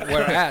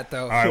 Where at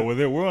though? All right, well,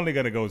 we're only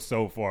going to go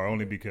so far,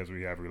 only because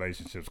we have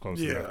relationships close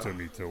enough to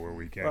me to where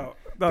we can Well,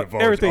 no,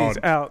 divulge everything's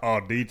out.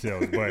 all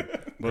details. But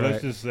Right.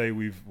 let's just say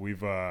we've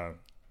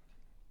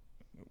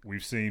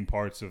seen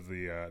parts of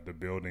the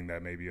building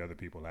that maybe other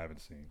people haven't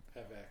seen.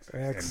 And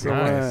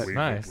Excellent.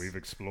 Nice. we've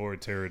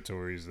explored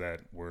territories that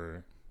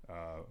were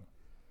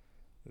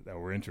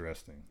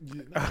interesting.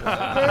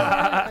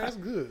 That's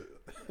good.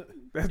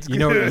 That's You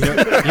know,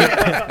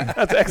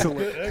 That's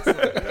excellent.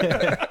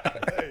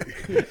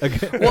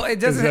 Well, it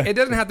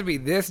doesn't have to be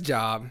this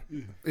job.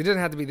 It doesn't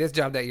have to be this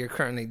job that you're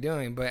currently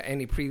doing. But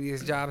any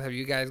previous jobs, have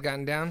you guys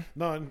gotten down?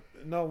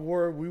 No,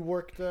 where we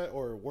worked at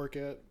or work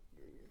at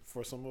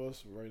for some of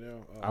us right now.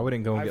 I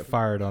wouldn't go and get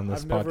fired on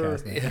this I've never-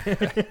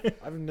 podcast.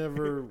 I've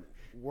never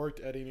worked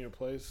at any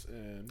place,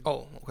 and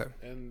Oh, okay.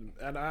 and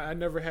I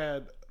never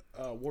had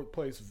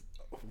workplace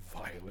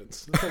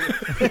violence.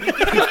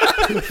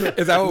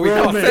 Is that what we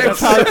call Romance.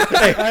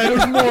 sex?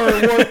 There's more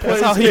workplace.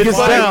 That's how he gets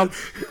down.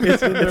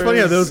 It's than funny how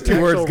there those is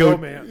two words actual go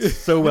romance.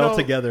 so well You know,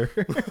 together.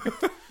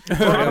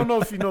 Well, I don't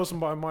know if you know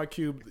somebody in my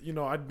cube. You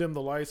know, I dim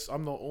the lights.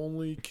 I'm the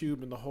only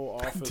cube in the whole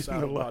office Dim out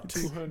the of about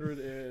lights.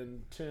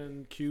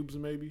 210 cubes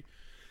maybe,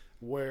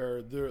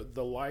 where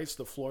the lights,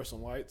 the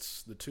fluorescent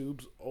lights, the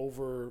tubes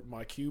over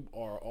my cube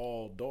are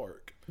all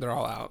dark. They're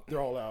all out.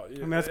 They're all out.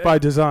 And that's by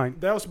design.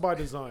 That was by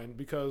design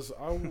because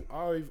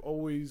I've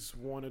always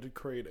wanted to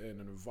create an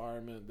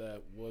environment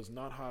that was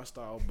not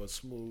hostile but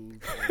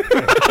smooth.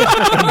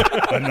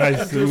 A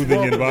nice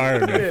soothing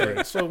environment.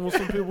 Yeah. So when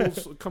some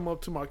people come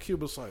up to my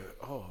cube, it's like,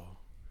 oh,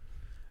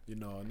 you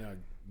know, and now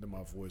then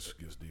my voice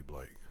gets deep,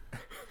 like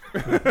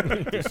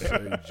this is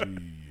AG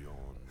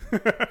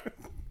on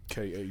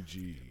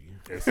KAG.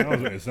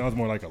 It sounds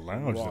more like a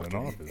lounge than an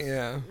office.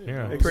 Yeah.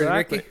 Yeah. Pretty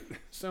Exactly. Ricky.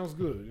 Sounds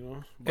good, you know.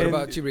 What And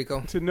about you,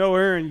 Rico? To know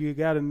Aaron, you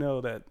got to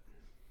know that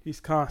he's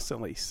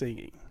constantly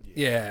singing.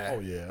 Yeah. Oh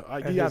yeah,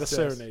 At you got to his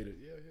desk. serenade it.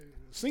 Yeah.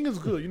 Singing's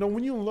good. You know,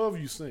 when you in love,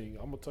 you sing.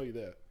 I'm gonna tell you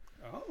that.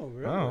 Oh,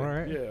 really? Oh, all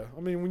right. Yeah, I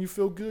mean, when you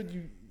feel good,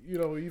 you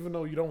know, even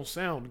though you don't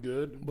sound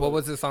good. But, What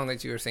was the song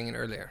that you were singing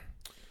earlier?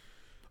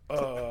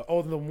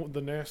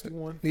 the nasty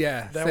one?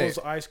 Yeah. That say was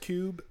it. Ice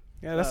Cube.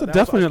 Yeah, that's a That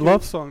was definite Ice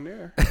love Cube. song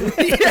there.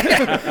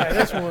 Yeah,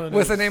 that's one.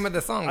 What's the name of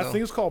the song, I though?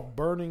 think it's called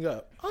 "Burning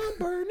Up." I'm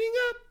burning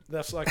up.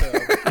 That's like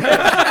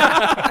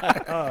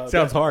a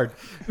Sounds hard.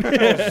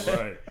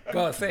 Right.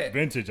 Go say it.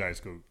 Vintage Ice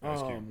Cube.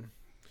 Ice Cube.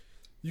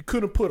 You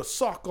couldn't put a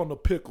sock on the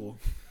pickle.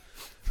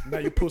 Now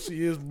your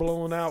pussy is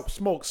blowing out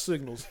smoke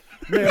signals.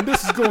 Man,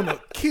 this is gonna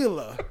kill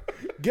her.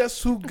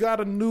 Guess who got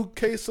a new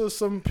case of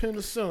some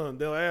penicillin?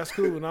 They'll ask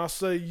who, and I'll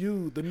say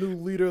you, the new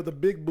leader of the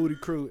big booty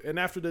crew. And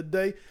after the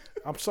day,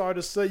 I'm sorry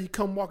to say, you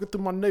come walking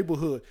through my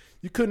neighborhood.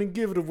 You couldn't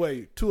give it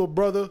away to a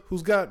brother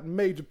who's got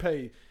major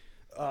pay.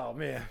 Oh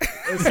man,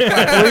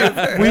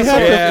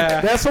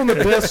 that's on the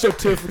death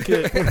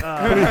certificate.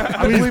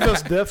 I believe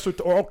that's death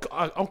certificate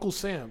or Uncle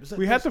Sam.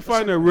 We had to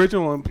find the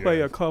original and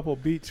play a couple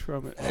beats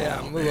from it.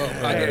 Yeah, move on.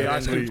 I'll get Hey, it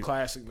Ice in there. Cube's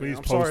classic. Man. Please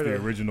I'm post sorry the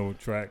to- original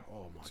track.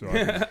 So I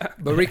can,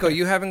 But Rico,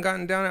 you haven't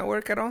gotten down at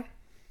work at all?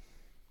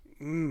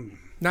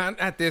 Not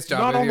at this job,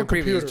 Not but on your the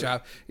previous computer.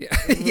 job. Yeah.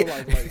 You know,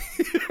 like,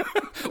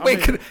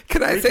 Wait,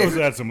 can I say? Rico's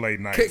had some late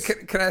nights.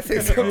 Can I say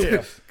something?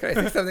 Yeah. Can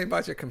I say something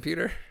about your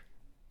computer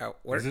at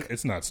work?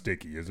 It's not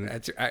sticky, is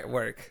it? At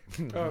work.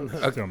 Tell me.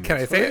 Can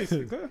I say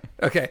it?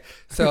 Okay.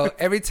 So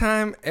every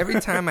time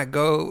I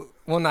go,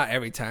 well, not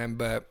every time,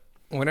 but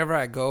whenever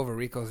I go over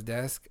Rico's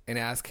desk and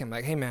ask him,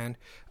 like, hey, man,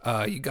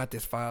 you got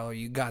this file,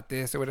 you got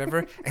this or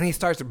whatever, and he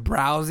starts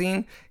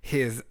browsing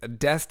his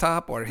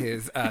desktop or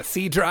his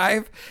C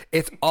drive,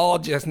 it's all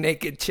just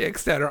naked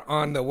chicks that are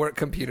on the work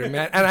computer,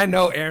 man. And I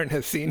know Aaron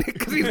has seen it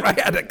because he's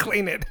probably had to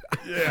clean it.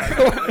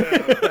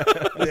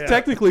 It's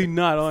technically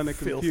not on the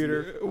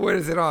computer. What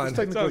is it on? It's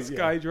on Technically,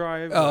 yeah.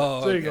 SkyDrive.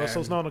 Oh, There you go. okay. So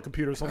it's not on the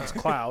computer. It's on this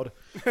cloud.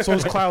 So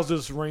this cloud's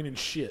just raining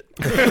shit,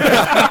 feces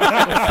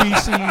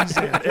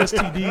and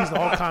STDs and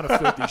all kind of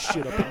filthy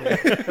shit up in there.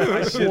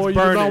 shit's Boy, you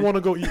burning. don't want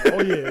to go.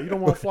 Oh yeah, you don't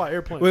want to fly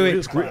airplane Wait, through wait.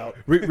 his cloud.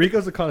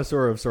 Rico's a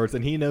connoisseur of sorts,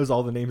 and he knows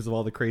all the names of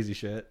all the crazy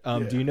shit.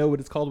 Do you know what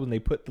it's called when they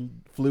put the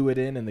fluid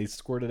in and they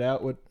squirt it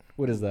out?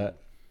 What is that?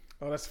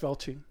 Oh, that's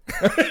felching.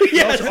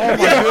 Yes. Oh my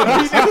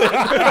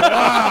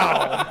goodness!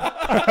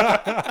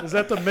 Wow. Is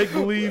that the make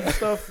believe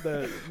stuff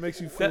that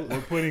makes you feel?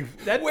 We're putting.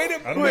 Wait I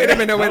a don't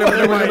minute, know. wait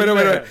a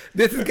minute.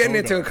 This is getting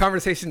Hold into on. a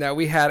conversation that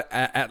we had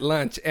at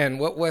lunch, and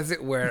what was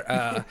it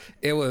where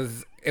it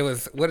was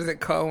what is it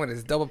called when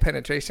it's double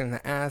penetration in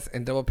the ass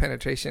and double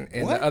penetration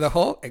in the other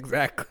hole?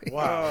 Exactly.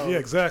 Wow. Yeah,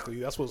 exactly.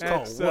 That's what it's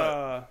called. That's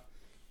What?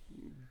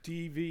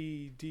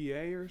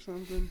 DVDA or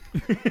something.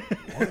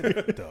 What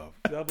the?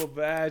 Double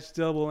vag,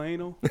 double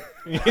anal.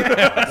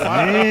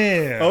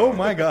 Damn. Oh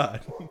my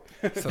god.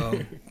 So,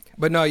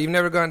 but no, you've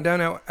never gone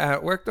down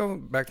at work though.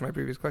 Back to my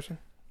previous question.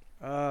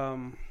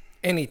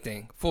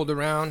 anything. Fooled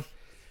around,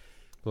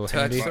 Little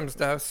touched handy. some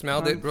stuff,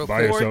 smelled it real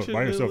By quick.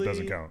 yourself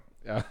doesn't count.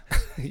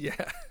 Yeah.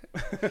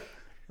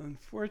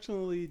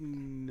 Unfortunately,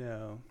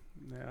 no.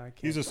 No, I can't.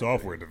 He's a think of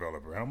software it.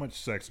 developer. How much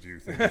sex do you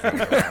think? He's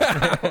running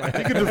around?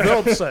 He can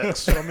develop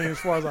sex. I mean, as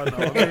far as I know,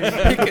 I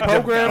mean, he can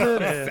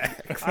program it.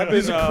 And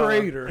he's a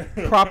creator.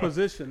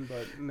 Proposition,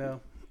 but no.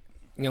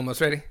 You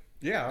almost ready?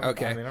 Yeah.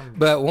 Okay. I mean,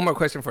 But one more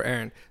question for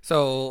Aaron.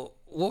 So,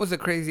 what was the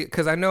crazy?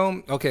 Because I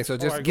know. Okay, so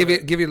just right, give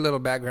go you a little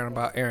background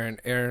about Aaron.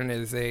 Aaron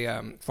is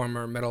a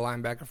former middle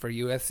linebacker for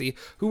USC.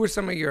 Who were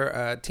some of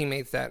your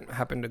teammates that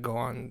happened to go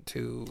on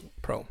to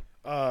pro?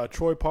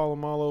 Troy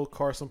Polamalu,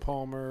 Carson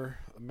Palmer,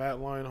 Matt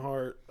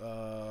Leinart,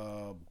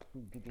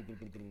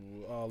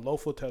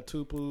 Lofa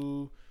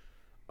Tatupu.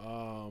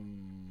 Oh,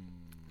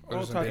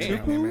 There's some big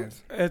Tatupu?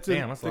 names. It's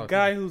Damn, that's a the lot of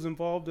guy who's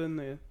involved in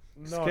the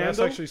No, scandal? that's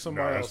actually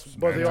somebody No, else. that's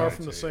But they are Beyonce.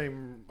 from the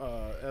same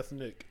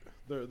ethnic.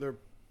 They're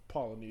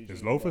Polynesian.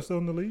 Is Lofa still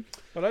in the league?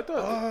 But I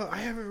thought, I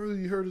haven't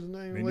really heard his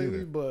name Me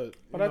lately, neither.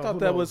 but I thought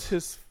that was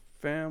his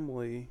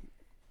family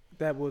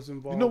that was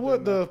involved. You know what?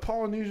 in The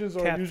Polynesians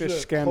are catfish usually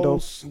a scandal.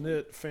 close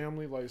knit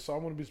family. Like, so I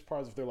wouldn't be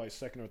surprised if they're like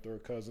second or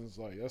third cousins.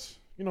 Like that's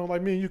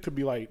like me and you could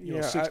be like Yeah,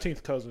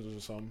 16th cousins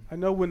or something. I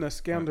know when the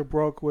scandal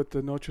broke with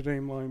the Notre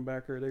Dame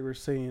linebacker, they were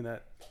saying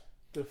that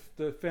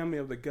the family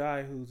of the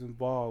guy who's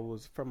involved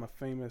was from a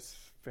famous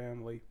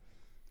family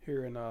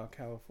here in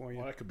California.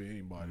 Well, that could be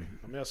anybody.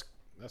 I mean,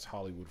 that's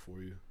Hollywood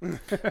for you.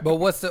 But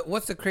what's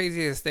the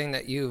craziest thing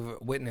that you've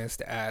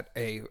witnessed at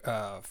a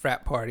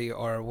frat party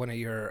or one of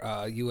your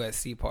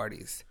USC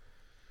parties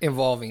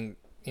involving?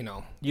 You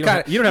don't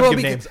have to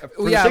give names. For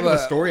the sake of the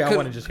story, I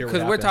want to just hear what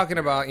happened. Because we're talking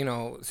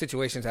about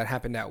situations that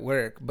happened at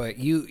work, but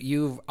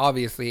you've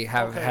obviously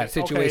have had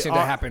situations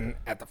that happen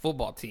at the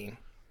football team.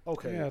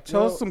 Okay. Yeah,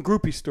 tell us some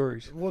groupie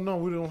stories. Well, no,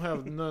 we don't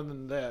have none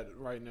of that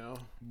right now.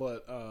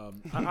 But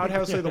I'd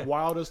have to say the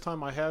wildest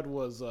time I had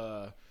was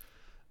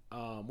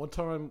one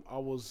time I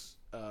was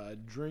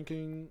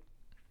drinking.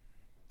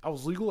 I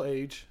was legal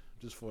age,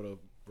 just for the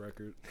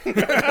record.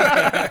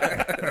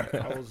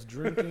 I was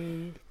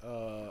drinking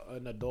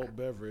an adult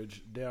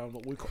beverage down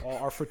what we call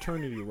our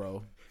fraternity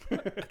row,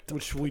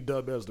 which we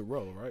dub as the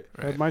row, right?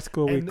 At my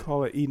school, we And-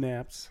 call it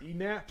ENAPs.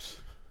 ENAPs.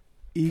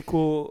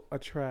 Equal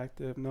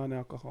attractive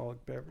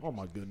non-alcoholic beverage. Oh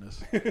my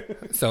goodness.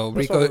 So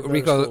That's why we're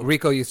very slow.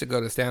 Rico used to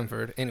go to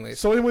Stanford. Anyways,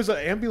 So, anyways, an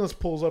ambulance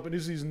pulls up, and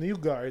there's these new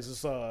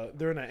guys.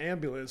 They're in an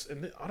ambulance,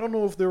 and I don't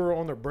know if they were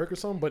on their break or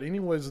something. But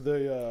anyways,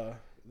 they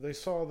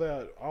saw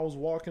that I was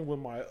walking with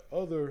my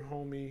other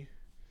homie,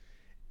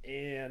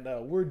 and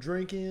we're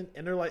drinking,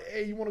 and they're like,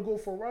 "Hey, you want to go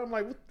for a ride?" I'm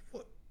like,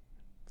 "What?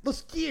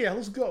 Let's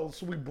go."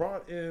 So we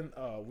brought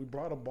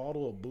a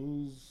bottle of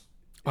booze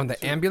on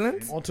the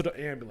ambulance. onto the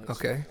ambulance.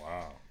 Okay.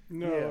 Wow.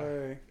 No Yeah.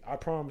 way. I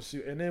promise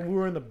you. And then we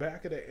were in the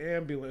back of the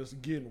ambulance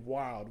getting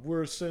wild.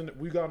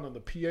 We got on the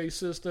PA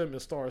system and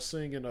started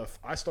singing.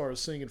 I started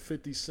singing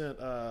 50 Cent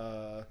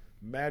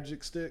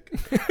Magic Stick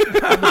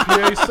on the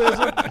PA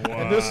system. Wow.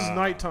 And this is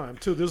nighttime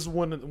too. This is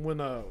when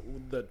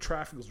the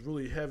traffic was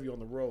really heavy on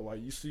the road.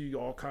 Like you see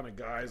all kind of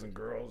guys and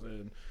girls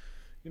and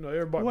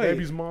everybody, Wait.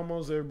 babies,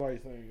 mamas, everybody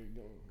thinking.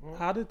 Huh?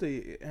 How did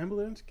the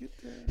ambulance get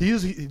there?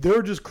 They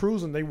were just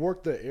cruising. They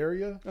worked the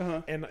area,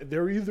 Uh-huh. and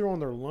they're either on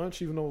their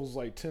lunch, even though it was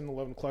like 10,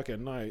 11 o'clock at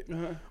night,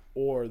 Uh-huh.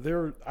 or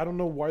I don't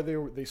know why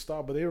they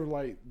stopped, but they were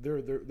like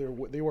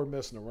they were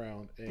messing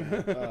around, and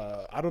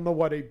I don't know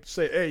why they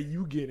say, "Hey,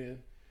 you get in,"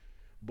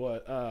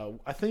 but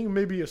I think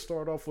maybe it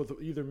started off with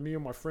either me or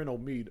my friend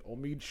Omid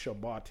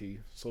Shabati.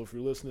 So if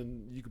you're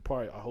listening, you could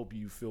probably, I hope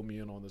you fill me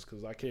in on this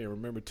because I can't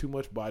remember too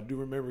much, but I do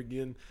remember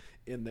getting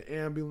in the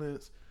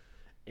ambulance.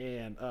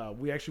 And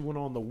we actually went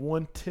on the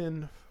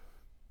 110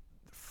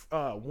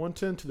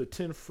 to the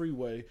 10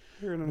 freeway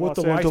Here in with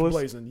Los the Angeles?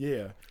 lights blazing.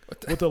 Yeah,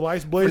 with the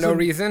lights blazing no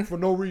reason? For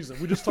no reason.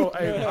 We just told.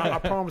 Hey, I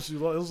promise you,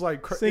 it was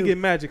like Singing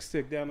Magic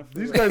Stick down the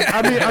These freeway.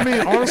 guys. I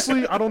mean,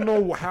 honestly, I don't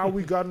know how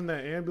we got in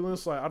that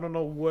ambulance. Like, I don't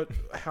know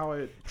how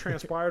it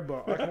transpired,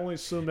 but I can only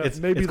assume that It's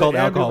maybe called the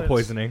alcohol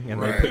ambulance- poisoning, and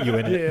Right. they put you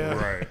in it. Yeah,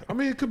 Right. I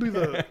mean, it could be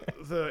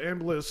the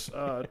ambulance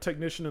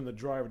technician and the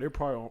driver. They're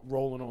probably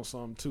rolling on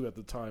something too at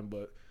the time,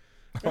 but.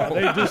 They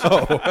just,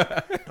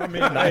 I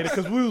mean,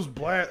 because we was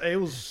black. It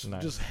was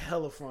Nice. just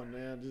hella fun,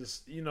 man.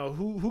 Just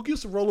who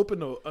gets to roll up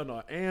in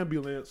an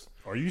ambulance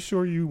Are you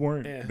sure you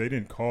weren't? Yeah. They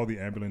didn't call the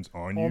ambulance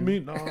on you. on me?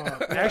 Nah,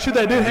 actually,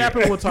 that did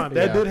happen one time.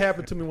 That Yeah. did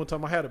happen to me one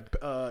time. I had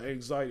an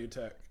anxiety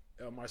attack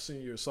my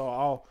senior year, so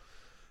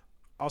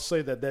I'll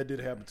say that did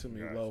happen to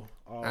me. Gotcha. Low,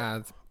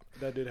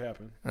 that did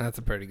happen. That's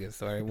a pretty good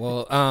story.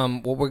 Well,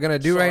 what we're gonna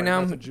do Sorry, right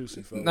now? nothing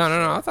juicy, fellas.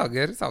 No, it's all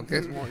good. It's all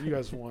good. You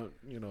guys want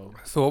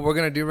So what we're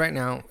gonna do right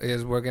now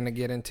is we're gonna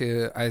get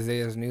into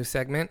Isaiah's new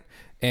segment,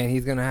 and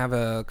he's gonna have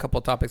a couple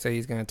topics that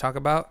he's gonna talk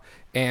about,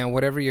 and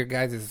whatever your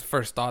guys'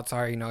 first thoughts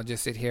are,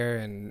 just sit here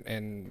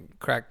and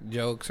crack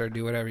jokes or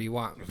do whatever you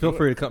want. Feel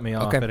free to cut me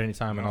off Okay. at any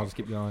time, and I'll just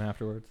keep going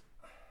afterwards.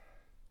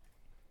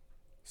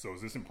 So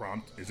is this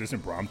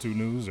impromptu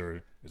news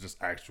or is this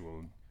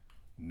actual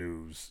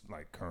news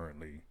like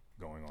currently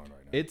going on right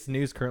now? It's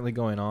news currently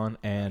going on,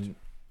 and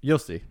you'll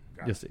see.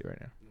 Got You'll it. see right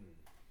now.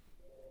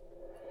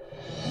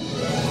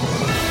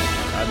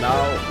 And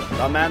now,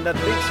 the man that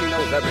thinks he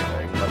knows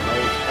everything, but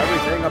knows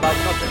everything about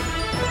nothing.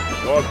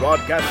 Your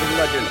broadcasting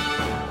legend,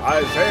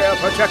 Isaiah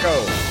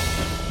Pacheco.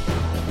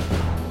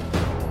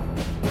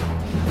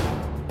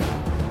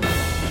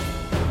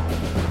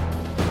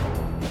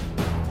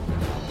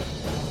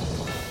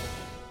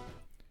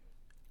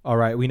 All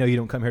right, we know you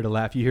don't come here to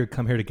laugh. You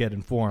come here to get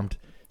informed.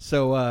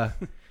 So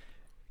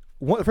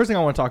the first thing I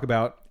want to talk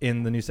about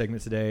in the new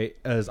segment today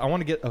is I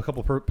want to get a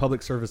couple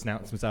public service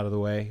announcements out of the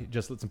way.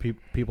 Just let some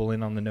people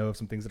in on the know of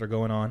some things that are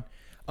going on.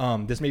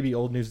 This may be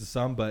old news to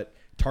some, but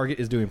Target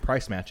is doing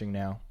price matching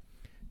now.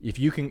 If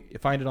you can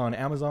find it on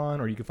Amazon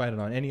or you can find it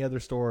on any other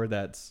store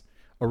that's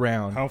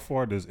around. How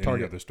far does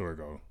any other store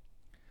go?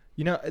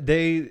 You know,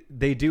 they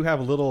do have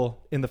a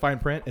little, in the fine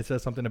print, it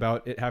says something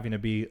about it having to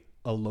be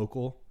a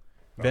local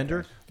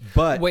vendor,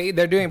 but wait,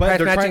 they're doing price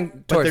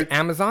matching towards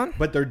Amazon,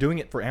 but they're doing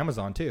it for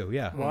Amazon too.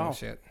 Yeah, wow,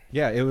 shit.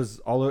 Yeah, it was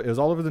all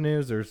over the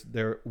news.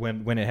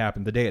 When it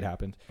happened, the day it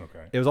happened.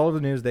 Okay, it was all over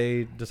the news.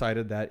 They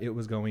decided that it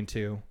was going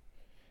to.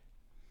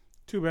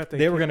 Too bad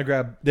they were going to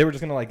grab. They were just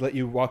going to like let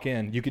you walk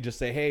in. You could just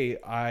say, "Hey,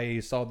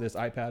 I saw this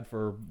iPad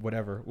for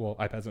whatever." Well,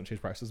 iPads don't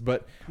change prices,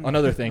 but on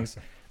other things,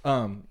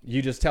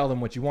 you just tell them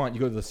what you want.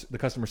 You go to the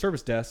customer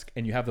service desk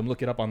and you have them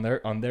look it up on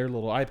their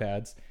little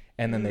iPads.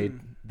 And then they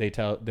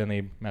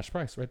match the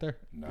price right there.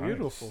 Nice.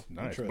 Beautiful.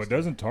 Nice. But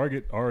doesn't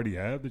Target already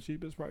have the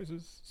cheapest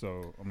prices?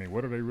 So, I mean,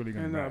 what are they really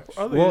going to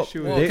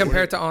match?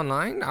 Compared to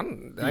online, I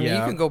mean, you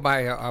can go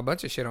buy a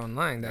bunch of shit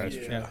online. That's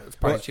it's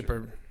probably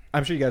cheaper.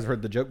 I'm sure you guys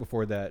heard the joke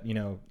before that,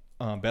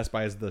 Best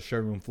Buy is the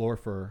showroom floor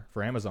for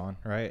Amazon,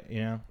 right?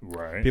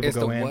 Right. People it's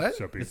go the in. What?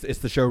 It's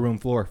the showroom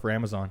floor for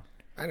Amazon.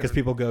 Because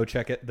people go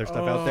check their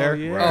stuff out there.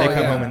 Yeah. They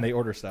come home and they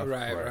order stuff.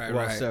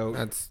 Right. So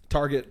that's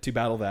Target, to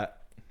battle that,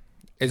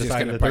 it's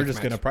decided that they're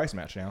just going to price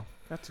match now.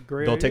 That's a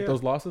great. They'll idea. take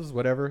those losses,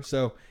 whatever.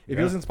 So if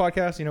you listen to this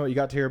podcast, you know what you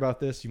got to hear about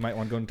this. You might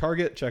want to go to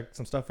Target, check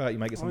some stuff out. You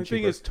might get something cheaper.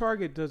 The only thing is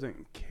Target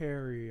doesn't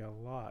carry a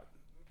lot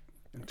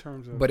in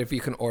terms of. But if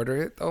you can order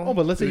it though. Oh,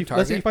 but let's say you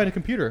find a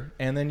computer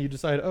and then you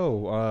decide,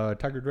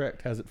 Tiger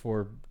Direct has it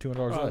for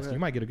 $200 less. You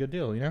might get a good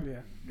deal.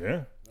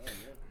 Yeah.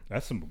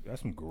 That's some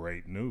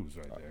great news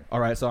right there. All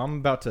right, so I'm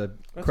about to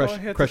crush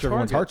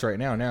everyone's hearts right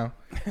now.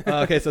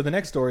 Okay, so the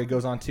next story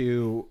goes on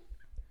to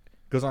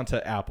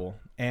Apple,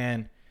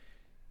 and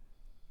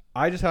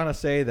I just want to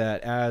say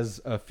that as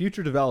a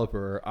future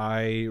developer,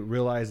 I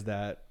realize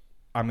that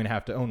I'm going to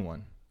have to own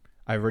one.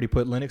 I've already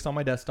put Linux on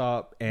my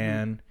desktop,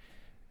 and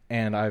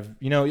I've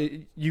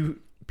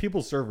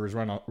people's servers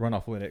run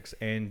off Linux,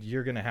 and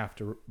you're going to have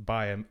to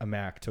buy a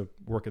Mac to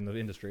work in the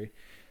industry.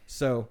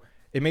 So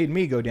it made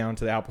me go down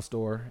to the Apple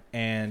Store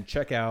and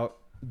check out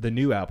the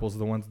new Apples,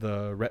 the ones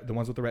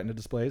with the Retina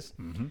displays,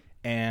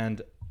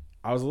 and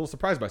I was a little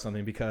surprised by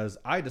something because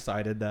I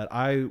decided that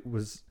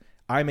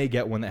I may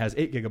get one that has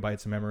 8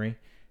 gigabytes of memory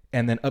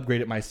and then upgrade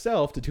it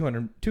myself to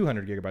 200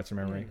 gigabytes of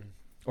memory.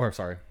 Or,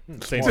 sorry,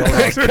 same 16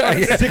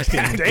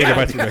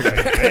 gigabytes of memory.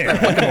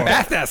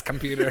 Fast ass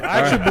computer. I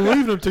actually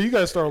believed him until you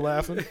guys started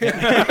laughing.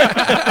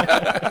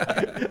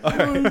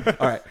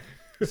 All right.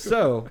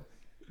 So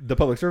the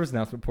public service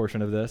announcement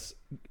portion of this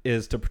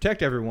is to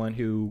protect everyone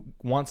who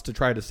wants to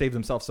try to save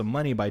themselves some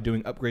money by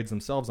doing upgrades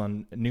themselves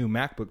on new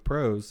MacBook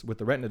Pros with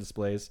the Retina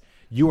displays.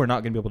 You are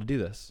not going to be able to do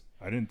this.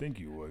 I didn't think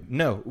you would.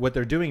 No, what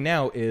they're doing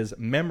now is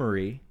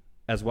memory,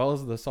 as well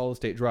as the solid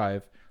state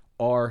drive,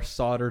 are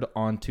soldered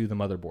onto the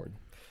motherboard.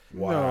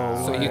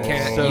 Wow. So you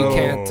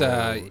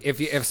can't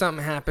if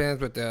something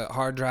happens with the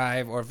hard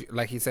drive, or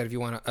like he said, if you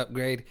want to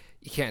upgrade,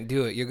 you can't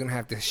do it. You're gonna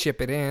have to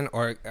ship it in,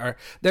 or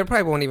they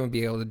probably won't even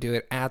be able to do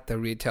it at the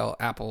retail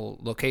Apple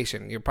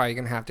location. You're probably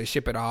gonna have to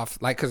ship it off,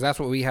 because that's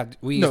what we have.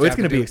 It's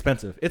gonna be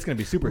expensive. It's gonna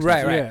be super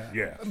expensive. Right.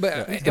 Yeah.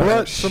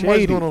 But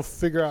somebody's gonna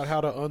figure out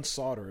how to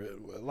unsolder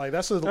it. Like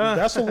that's a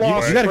lost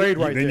trade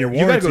right there.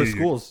 You gotta go to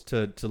schools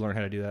to learn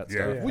how to do that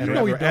stuff.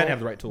 Well, and have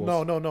the right tools.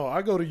 No.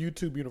 I go to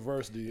YouTube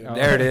University.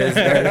 There it is.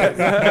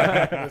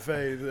 If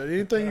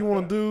anything you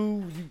want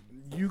to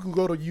do, you can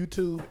go to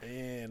YouTube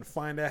and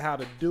find out how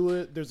to do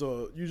it. There's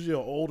usually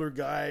an older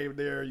guy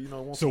there.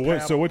 So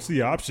what's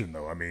the option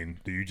though? I mean,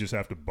 do you just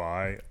have to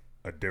buy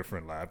a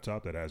different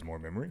laptop that has more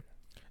memory?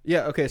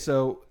 Yeah. Okay.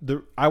 So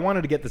I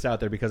wanted to get this out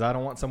there because I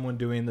don't want someone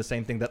doing the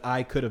same thing that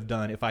I could have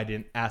done if I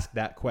didn't ask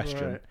that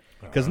question.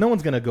 Because no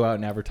one's going to go out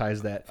and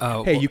advertise that,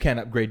 you can't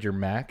upgrade your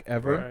Mac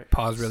ever. Right.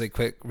 Pause really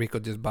quick. Rico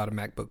just bought a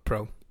MacBook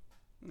Pro.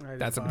 Did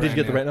you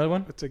get the Retina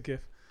one? It's a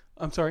gift.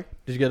 I'm sorry?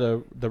 Did you get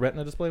the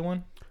Retina display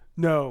one?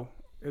 No.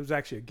 It was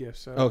actually a gift.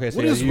 So. Okay, so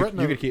what is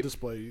Retina you could keep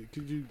display?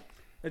 Could you?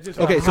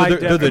 So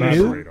they're the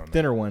new,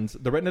 thinner ones.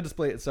 The Retina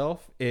display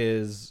itself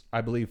is,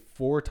 I believe,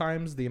 4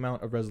 times the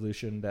amount of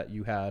resolution that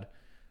you had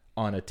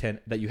on a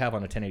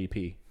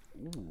 1080p.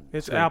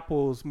 It's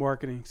Apple's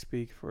marketing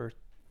speak for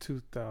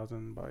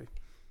 2000 by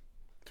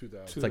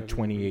 2000. It's like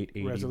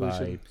 2880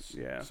 resolution.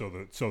 by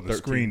So the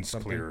screen's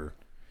clearer.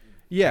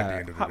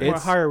 Yeah,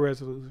 it's higher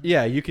resolution.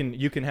 Yeah, you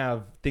can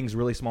have things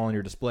really small on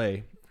your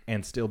display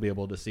and still be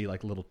able to see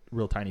like a little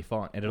real tiny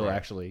font, and it'll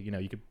actually,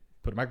 you could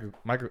put a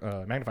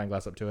magnifying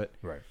glass up to it,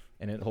 right,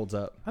 and it holds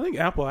up. I think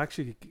Apple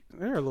actually,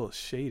 they're a little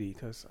shady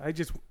because I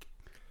just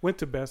went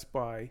to Best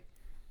Buy,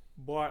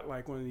 bought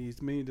like one of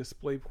these mini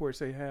display ports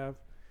they have,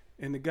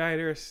 and the guy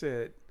there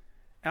said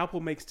Apple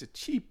makes the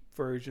cheap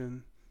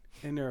version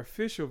and their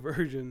official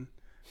version,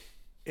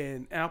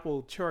 and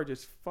Apple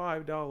charges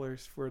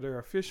 $5 for their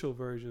official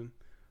version,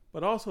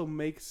 but also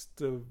makes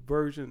the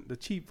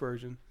cheap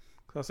version,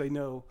 because they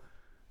know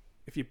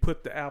if you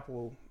put the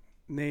Apple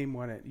name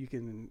on it, you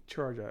can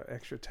charge an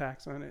extra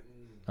tax on it.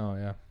 Oh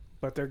yeah,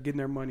 But they're getting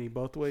their money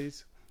both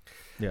ways.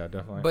 yeah,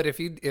 definitely. But if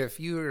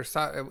you're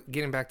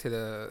getting back to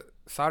the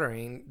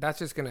soldering, that's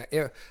just gonna.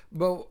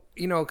 But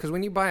because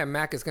when you buy a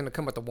Mac, it's gonna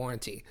come with a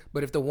warranty.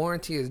 But if the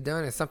warranty is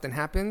done and something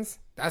happens,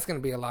 that's gonna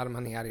be a lot of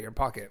money out of your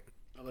pocket.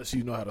 Unless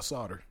you know how to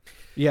solder.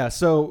 yeah,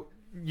 so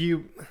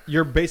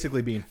you're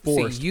basically being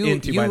forced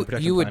into buying the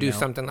protection you would plan do now.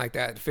 something like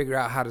that, figure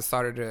out how to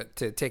solder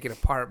to take it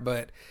apart.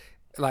 But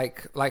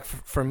like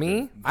for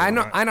me, I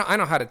know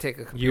how to take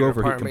a computer You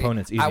overheat apart.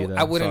 components easy though.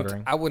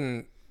 Soldering. I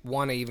wouldn't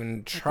want to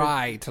even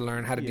try to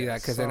learn how to do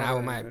that, because then I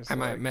soldering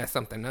might mess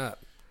something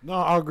up. No,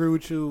 I agree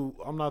with you.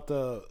 I'm not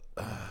the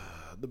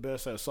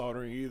best at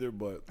soldering either,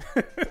 but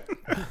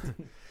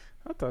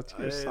I thought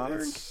you were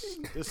soldering.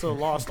 it's a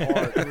lost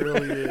art. It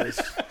really is.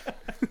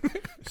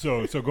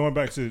 So going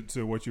back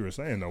to what you were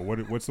saying though,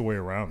 what's the way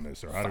around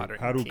this, or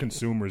how do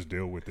consumers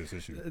deal with this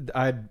issue?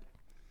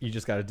 You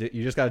just got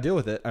to deal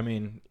with it. I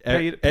mean,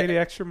 Pay the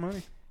extra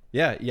money.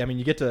 Yeah. I mean,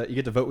 you get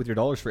to vote with your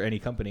dollars for any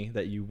company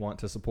that you want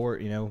to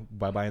support,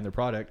 by buying their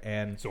product,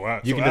 and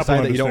you can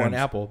decide that you don't want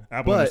Apple.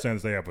 Apple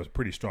understands they have a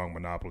pretty strong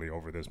monopoly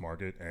over this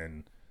market,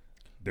 and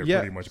they're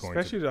pretty much going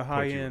especially to the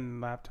high-end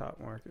laptop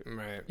market.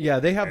 Right. Yeah,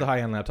 they have the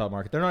high-end laptop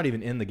market. They're not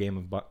even in the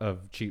game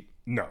of cheap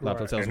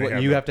laptop sales.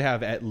 And You have to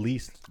have at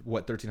least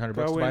 $1,300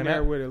 Go to buy in a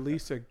there Mac. with at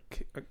least a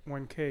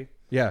 1K.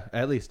 Yeah,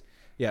 at least.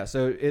 Yeah,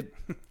 so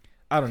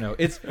I don't know.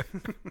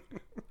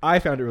 I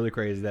found it really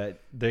crazy that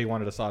they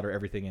wanted to solder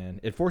everything in.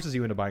 It forces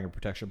you into buying a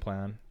protection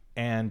plan,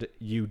 and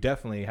you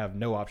definitely have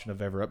no option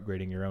of ever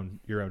upgrading your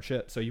own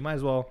shit. So you might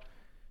as well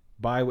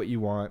buy what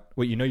you want,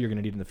 what you know you're going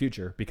to need in the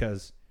future,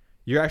 because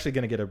you're actually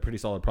going to get a pretty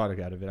solid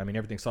product out of it. I mean,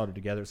 everything's soldered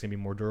together. It's going to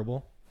be more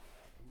durable.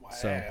 Wow.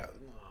 So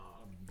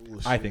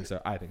Bullshit. I think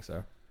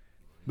so.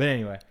 But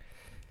anyway,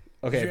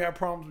 okay. Did you have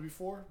problems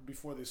before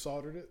they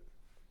soldered it?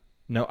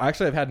 No,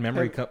 actually, I've had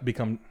memory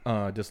become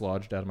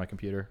dislodged out of my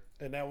computer.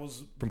 And that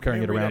was From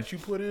carrying it memory around. that you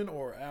put in,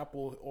 or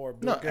Apple, or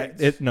Bill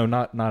Gates?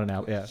 Not an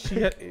Apple. Yeah,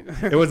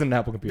 it wasn't an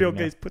Apple computer. Bill no.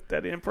 Gates put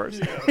that in first.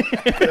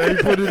 Yeah, he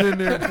put it in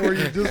there for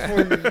you, just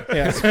for you.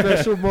 Yeah.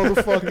 Special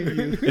motherfucking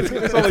you.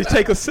 It's only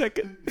take a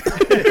second.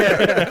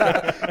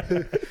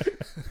 Yeah.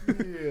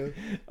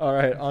 All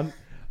right,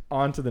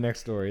 on to the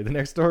next story. The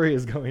next story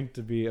is going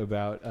to be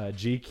about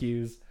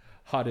GQ's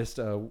hottest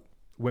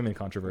women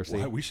controversy.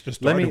 Well, we should have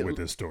started with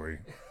this story.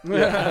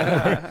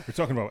 We're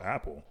talking about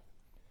Apple.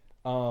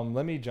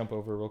 Let me jump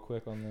over real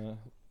quick on the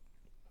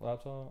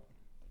laptop.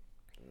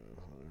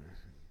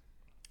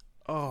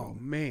 Oh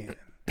man,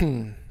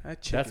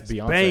 that chick That's is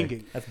Beyonce.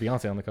 banging. That's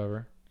Beyonce on the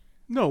cover.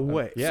 No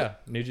way. Yeah,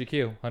 new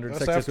GQ. 100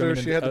 That's sexiest after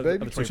women she had the of the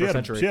baby? 21st She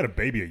century. had a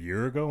baby a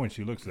year ago, and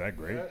she looks that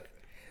great.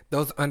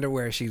 Those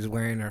underwear she's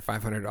wearing are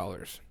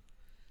 $500.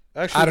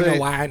 Actually, I don't know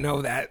why I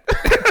know that.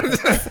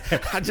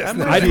 I just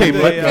know. I'd pay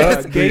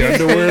The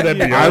underwear that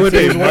Beyonce I would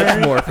pay is much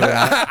wearing? more for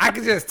that. I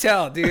could just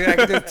tell, dude. I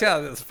could just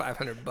tell it was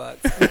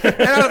 $500.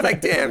 And I was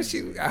like, damn,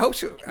 I hope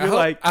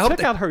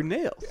Check out her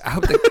nails. I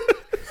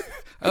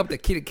hope the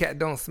kitty cat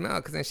don't smell,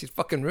 because then she's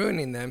fucking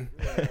ruining them.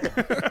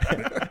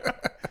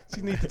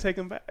 She needs to take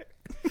them back.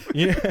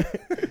 Yeah.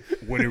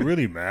 Would it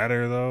really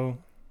matter though?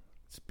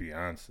 It's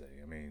Beyonce.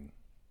 I mean,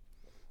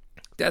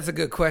 That's a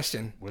good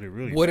question. would it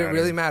really? Would it matter?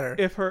 really matter?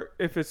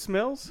 If it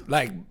smells,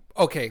 Like,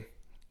 okay,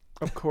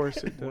 of course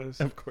it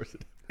does. Of course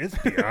it It's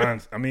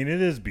Beyonce. I mean,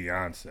 it is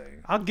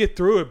Beyonce, I'll get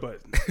through it,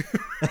 but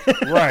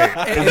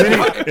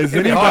right? Is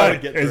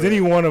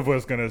any one of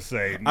us gonna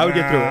say? I would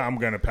get through it. I'm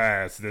gonna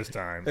pass this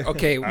time.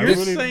 okay. I you're this-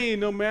 really- saying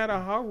no matter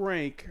how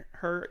rank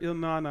her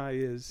Ilnana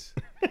is,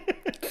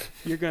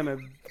 you're gonna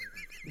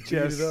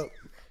just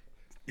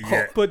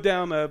Yeah, put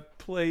down a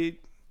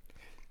plate.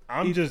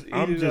 I'm eat just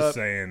it up.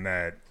 saying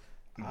that.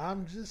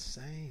 I'm just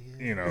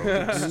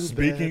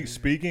saying.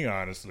 Speaking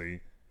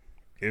honestly,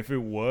 if it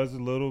was a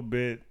little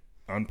bit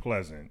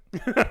unpleasant,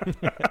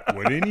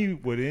 would any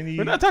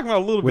We're not talking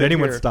about a little Would bit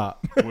anyone here.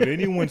 stop? would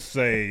anyone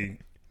say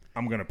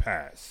I'm gonna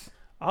pass?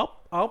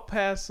 I'll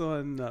pass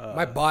on.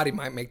 My body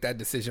might make that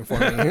decision for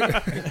me.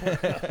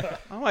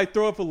 I might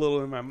throw up a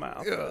little in my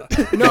mouth.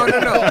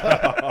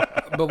 No.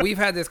 But we've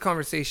had this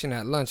conversation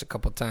at lunch a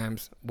couple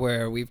times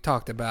where we've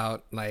talked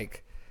about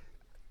like,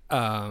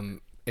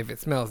 if it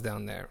smells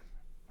down there,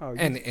 Oh,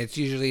 and it's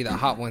usually the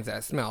hot ones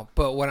that smell.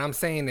 But what I'm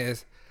saying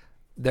is,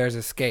 there's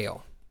a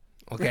scale.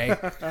 Okay,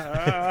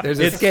 there's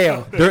a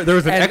scale. There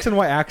was an And- X and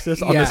Y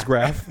axis on yeah. this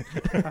graph.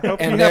 I hope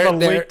And you have a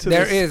link to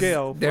there the is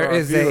scale. there for our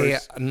is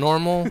viewers. a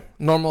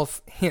normal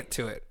hint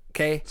to it.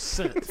 Okay,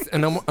 Scent. a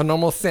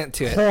normal scent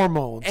to it.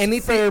 Hormones.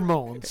 Anything-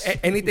 Pheromones.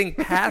 Anything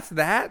past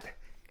that,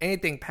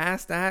 Anything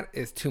past that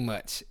is too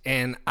much,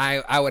 and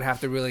I would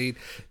have to really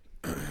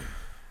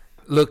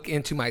look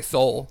into my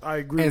soul. I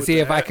agree and with see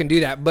if that. I can do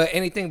that. But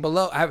anything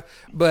below,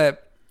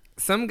 but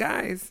some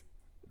guys,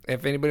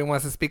 if anybody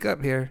wants to speak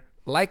up here,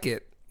 like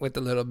it with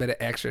a little bit of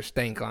extra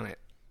stank on it.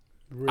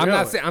 Really?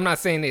 I'm not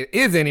saying it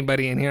is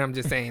anybody in here. I'm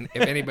just saying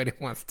if anybody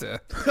wants to.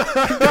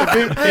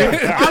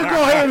 I'll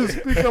go ahead and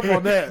speak up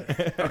on that.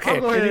 Okay.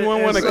 I'll go ahead Anyone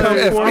and wanna say come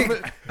that.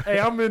 forward?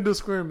 I'm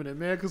indiscriminate,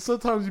 man, because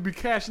sometimes you be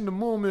catching the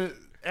moment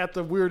at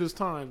the weirdest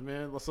times,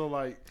 man. So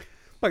like,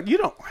 you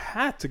don't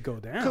have to go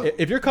down.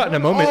 If you're caught in a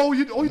moment,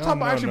 you talking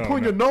about actually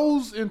putting your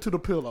nose into the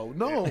pillow?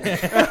 No,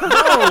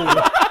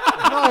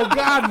 no,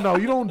 God, no,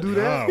 you don't do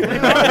that.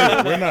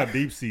 No, we're not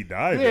deep sea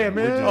diving. Yeah, We're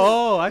man.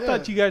 Oh, I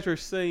thought you guys were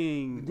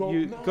saying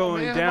going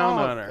man, down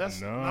no, on her.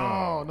 that's-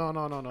 No.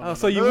 No.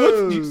 So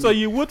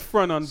you would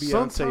front on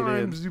Beyonce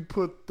Sometimes then. you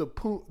put the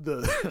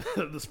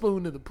the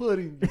spoon in the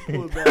pudding, you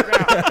pull it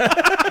back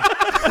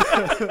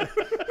out.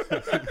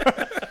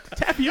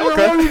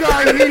 Tapioca. You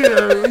got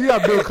here. You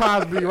got Bill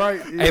Cosby,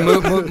 right? Yeah. Hey,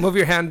 move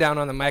your hand down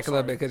on the mic a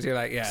little bit because you're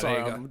like, Sorry,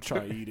 there you go. I'm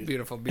trying to eat it.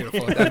 Beautiful. That's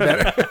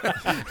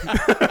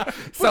better.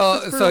 so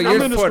I'm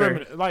you're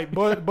indiscriminate. Like,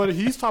 but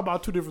he's talking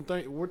about two different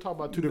things. We're talking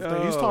about two different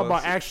things. He's talking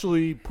about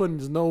actually putting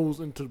his nose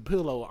into the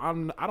pillow. I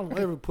don't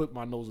ever put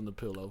my nose in the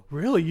pillow.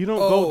 Really? You don't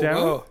go down?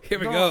 Oh, here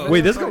we No, go. man.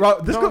 wait, this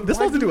Like,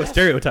 falls into a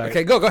stereotype.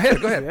 Okay, go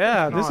ahead.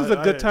 Yeah, this No, is a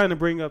good I- time to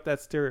bring up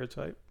that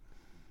stereotype.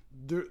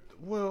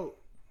 Well,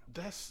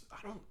 that's I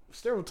don't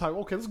stereotype.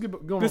 Okay, let's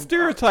get going. The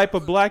stereotype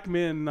of black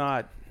men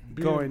not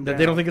going That down.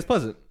 they don't think it's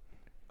pleasant.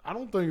 I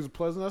don't think it's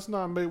pleasant. That's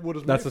not made what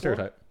it's That's made the for.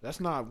 stereotype. That's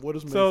not what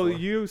it's made So for.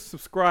 you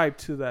subscribe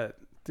to that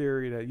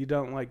theory that you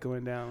don't like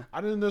going down. I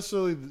didn't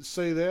necessarily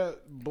say that,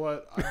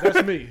 but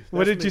that's me.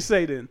 What That's did you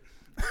say then?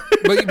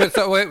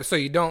 but so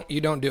you don't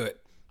do it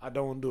I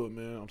don't do it,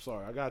 man. I'm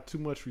sorry. I got too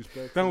much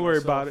respect. Don't for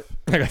worry myself. about it.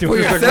 I got too for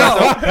much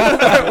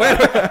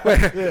respect yourself.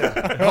 wait.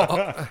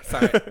 Yeah.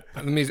 Sorry,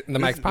 the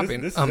mic's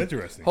popping. This is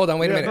interesting. Hold on,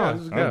 wait a Yeah, minute. no,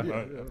 this is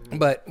good. Yeah.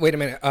 But wait a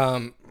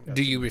minute.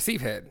 Do you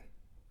receive head?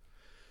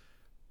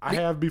 I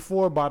have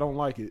before, but I don't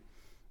like it.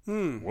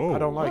 Whoa. I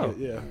don't like it.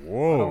 Yeah.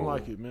 Whoa. I don't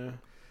like it, man.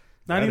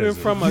 Not That even is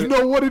from You a.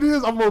 know what it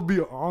is? I'm gonna be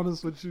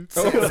honest with you.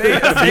 Say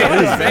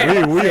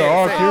it. We are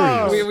all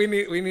curious. We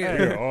need. We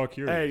are all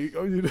curious. Hey,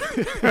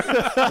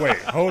 Wait,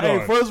 hold hey.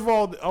 on. First of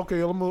all, okay,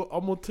 I'm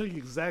gonna tell you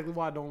exactly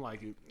why I don't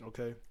like it.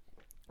 Okay.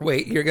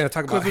 Wait, you're gonna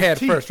talk about 'Cause it's head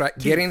teeth. first, right?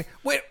 Teeth. Getting.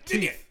 Wait.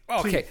 Teeth.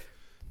 Okay.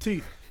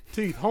 Teeth,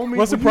 homie.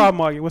 What's the when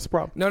problem, Augie? What's the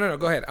problem? No.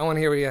 Go ahead. I want to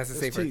hear what he has to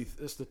say It's first. teeth.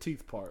 It's the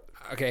teeth part.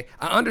 Okay,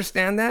 I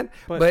understand that,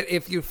 but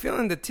if you're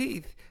feeling the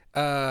teeth, the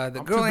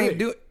I'm girl too ain't big.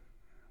 do it.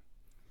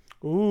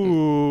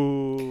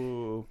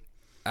 Ooh.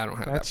 I don't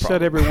have That that shut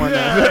problem. everyone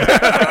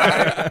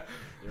down.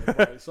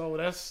 Everybody. So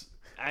that's.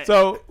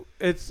 So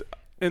it's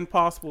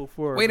impossible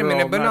for a Wait a girl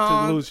minute, but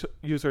not no. to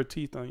use her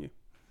teeth on you.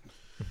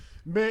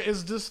 Man,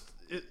 it's just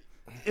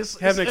it's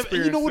Haven't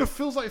you know what it experienced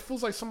feels like? It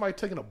feels like somebody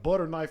taking a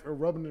butter knife and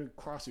rubbing it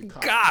across your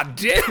cock. God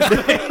damn.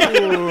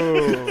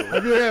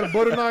 Have you ever had a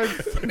butter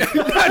knife?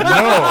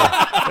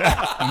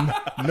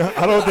 No,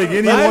 I don't think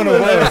any one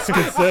of us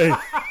can say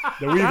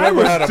that we've I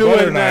ever had a was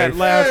butter doing that knife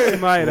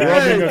last night.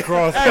 rubbing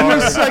across Hey, you're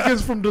our.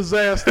 seconds from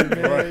disaster,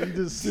 man. Right. You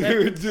just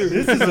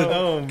This is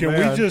a. Can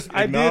we just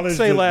I acknowledge did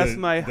say the- last the-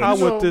 night, the- how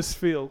So- would this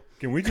feel?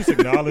 Can we just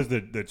acknowledge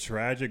the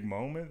tragic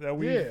moment that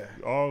we Yeah.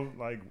 all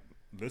like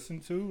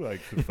listened to? Like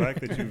the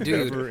fact that you've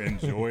Dude. never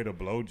enjoyed a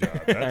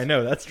blowjob. That's, I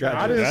know that's I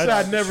tragic. didn't say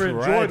That's I never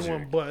enjoyed tragic.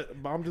 one, but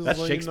I'm just That's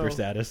letting Shakespeare you know.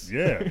 status.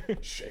 Yeah,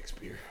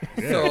 Shakespeare.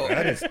 yeah, So-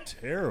 that is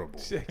terrible.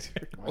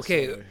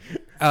 Okay,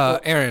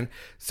 Aaron.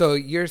 So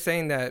you're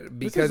saying that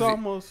This because is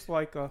almost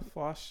like a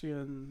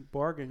Faustian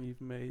bargain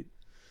you've made.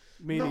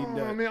 Meaning No,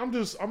 that I mean, I'm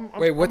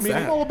Wait, what's I'm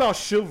that? all about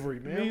chivalry,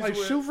 man. Means Like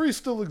what- chivalry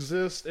still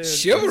exists. And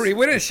chivalry.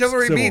 Wouldn't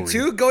chivalry be Chivalry.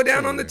 too? Go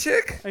down on the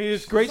chick. I mean,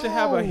 it's great to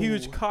have a No.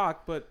 huge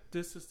cock, but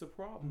this is the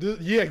problem.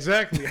 Yeah,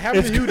 exactly.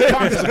 Having a huge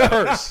cock is a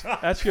curse.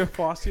 That's your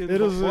Faustian It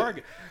is a-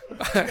 bargain.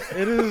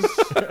 It is,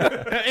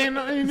 and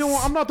you know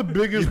what? I'm not the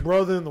biggest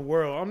brother in the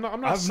world. I'm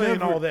not I've saying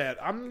never- all that.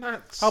 I'm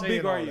not. How saying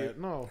big are all you? that.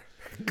 No.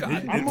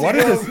 What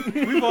is this?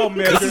 We've all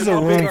measured. This is a how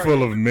big room are full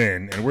you? of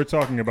men, and we're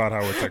talking about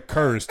how it's a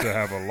curse to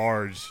have a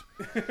large.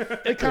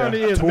 It kind of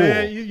is, Tool.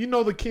 man. You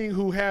know the king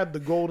who had the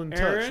golden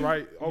touch, Aaron,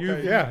 right? Okay. You,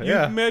 Yeah, you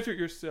yeah. measured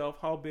yourself.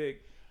 How big?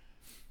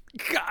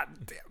 God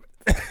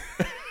damn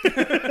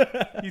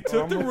it. You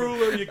took the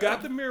ruler. You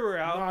got the mirror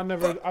No, out.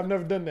 I've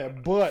never done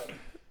that, but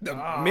The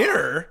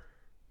mirror.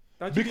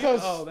 Don't you because-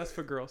 oh, that's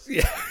for girls.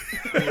 Yeah.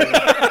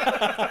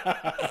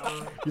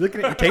 You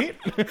looking at your Tate?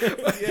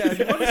 Yeah,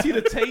 you want to see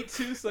the Tate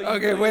too? So you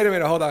Okay, wait a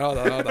minute. Hold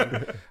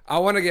on. I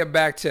want to get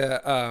back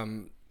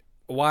to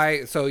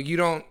why. So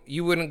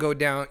you wouldn't go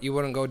down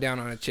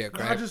on a chick,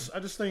 right? I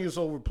just think it's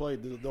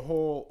overplayed. The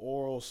whole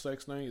oral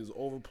sex thing is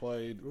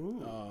overplayed.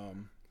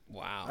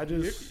 Wow. I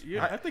just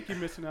I think you're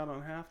missing out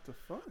on half the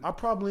fun. I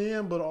probably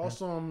am, but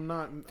also I'm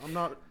not.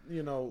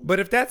 You know. But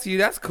if that's you,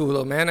 that's cool,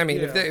 though, man. I mean,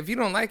 Yeah. if you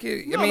don't like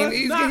it, No, I mean, that's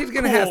he's not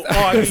gonna have. cool. Oh,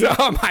 I mean-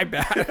 Oh, my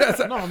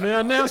bad. No,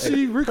 man. Now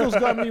see, Rico's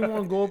got me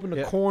want to go up in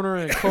the corner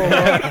and curl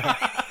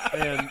up.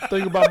 and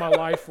think about my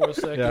life for a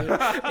second.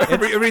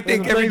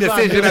 Rethink every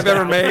decision I've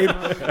ever made.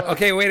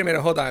 Okay, wait a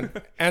minute. Hold on.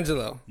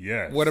 Angelo.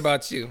 Yes. What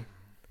about you?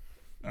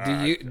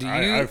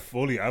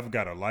 I've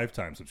got a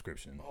lifetime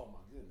subscription. Oh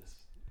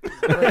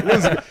my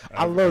goodness.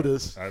 I love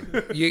this.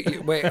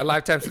 You wait, a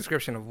lifetime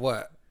subscription of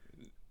what?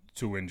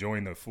 To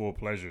enjoying the full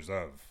pleasures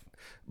of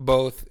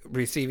Both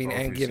receiving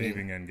and giving.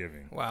 Receiving and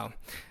giving. Wow.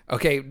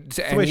 Okay.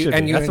 So,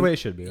 That's the way it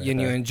should be. Right?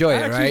 And you enjoy I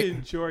it, actually right?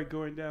 enjoy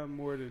going down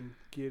more than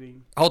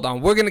getting. Hold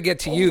on. We're gonna get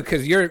to you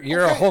because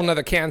you're a whole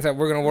nother can that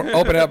we're gonna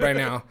open up right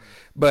now.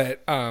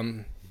 But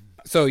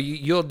so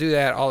you'll do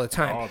that all the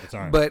time. All the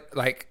time. But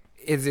like,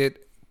 is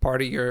it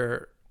part of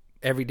your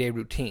everyday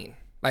routine?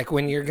 Like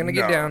when you're gonna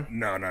get down?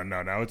 No.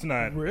 It's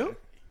not. Really?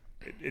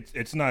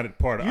 It's not a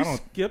part of. You I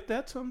don't. skip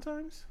that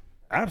sometimes?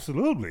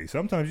 Absolutely.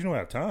 Sometimes you don't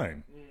have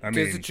time. I mean,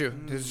 This is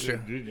true.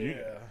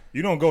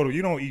 You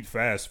don't eat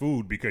fast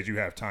food because you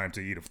have time to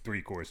eat a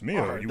 3-course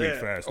meal. You eat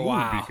fast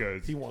food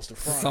because He wants to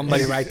fry.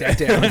 Somebody write that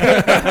down.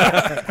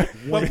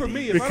 Well, for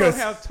me, if I don't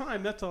have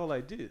time, that's all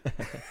I do.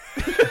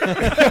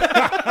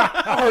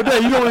 Oh, no,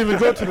 you don't even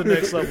go to the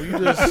next level. You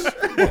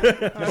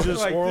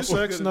just like, oral this is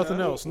sex, good nothing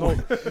enough. else. No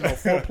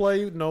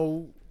foreplay,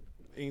 no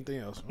anything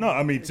else. No,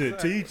 I mean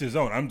to each his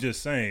own. I'm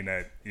just saying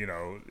that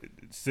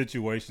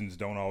situations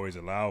don't always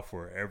allow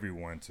for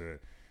everyone to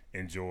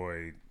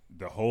enjoy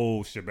the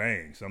whole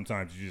shebang.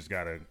 Sometimes you just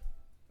gotta,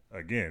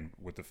 again,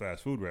 with the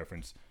fast food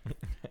reference,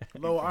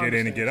 get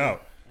in and get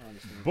out.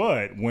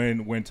 But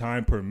when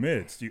time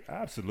permits, you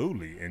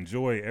absolutely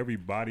enjoy every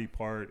body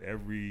part,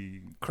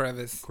 every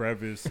Crevice,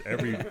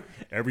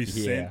 every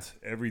scent,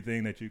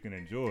 everything that you can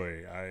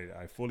enjoy.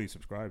 I fully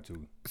subscribe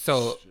to.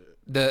 So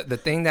the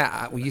thing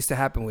that used to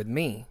happen with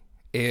me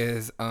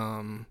is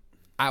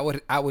I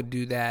would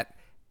do that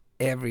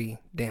every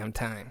damn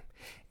time.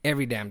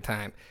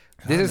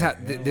 This is how.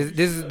 This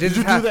Did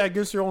you do that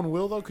against your own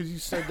will though? Because you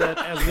said that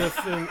as if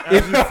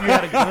you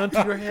had a gun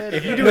to your head.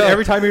 If you do it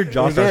every time your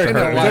jaw starts to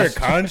hurt. Is there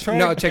a contract?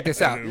 No, check this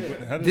out.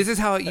 This is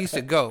how it used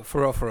to go.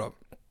 For real.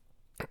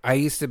 I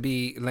used to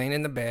be laying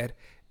in the bed,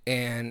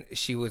 and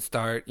she would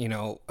start,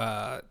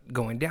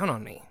 going down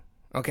on me.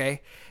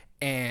 Okay,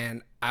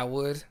 and I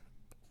would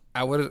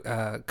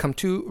come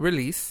to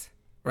release,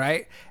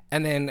 right,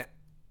 and then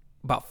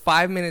about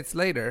 5 minutes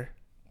later,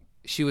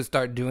 she would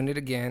start doing it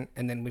again,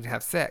 and then we'd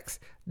have sex.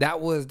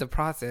 That was the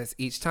process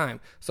each time.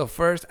 So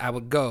first I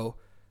would go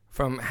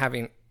from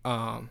having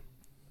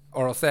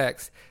oral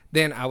sex,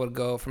 then I would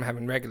go from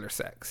having regular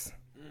sex.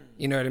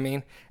 You know what I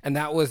mean? And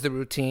that was the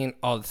routine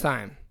all the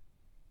time.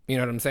 You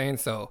know what I'm saying?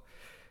 So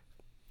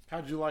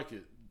How'd you like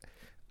it?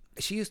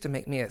 she used to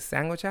make me a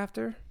sandwich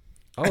after.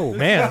 Oh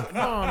man,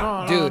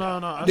 No. Dude,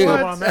 That's dude,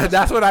 not what I'm asking.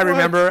 that's what I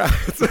remember.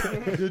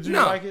 Did you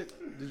No. like it?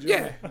 Did you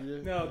Yeah.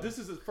 No, this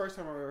is the first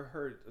time I ever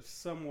heard of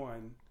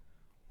someone.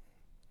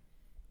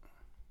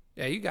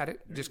 Yeah, you got it.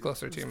 Just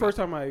closer to It's the your first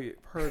time I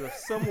heard of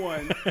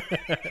someone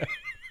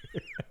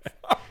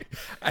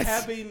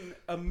having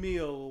a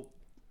meal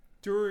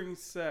during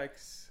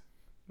sex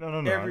No.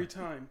 every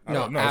time.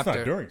 No, No, after. it's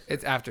not during.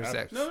 It's after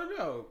sex.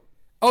 No.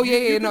 Oh yeah,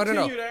 You no.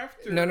 continued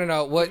after No.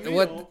 the What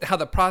meal. how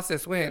the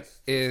process went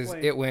Yes, is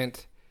explain. it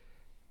went.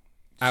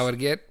 I would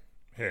get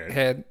Head.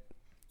 head,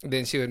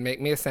 then she would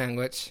make me a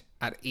sandwich.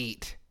 I'd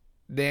eat,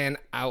 then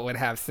I would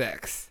have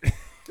sex.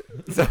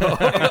 So,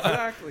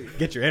 Exactly.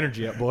 get your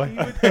energy up, boy.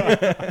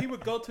 He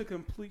would go to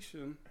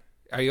completion.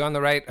 are you on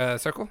the right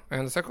circle? Are you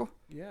on the circle?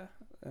 Yeah.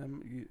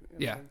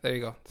 Yeah, there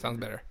you go. Sounds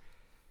better.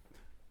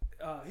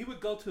 He would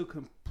go to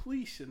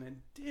completion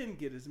and then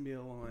get his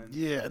meal on.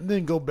 Yeah, and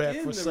then go back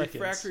Then for the seconds.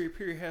 refractory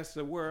period has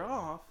to wear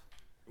off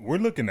We're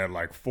looking at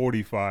like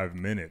 45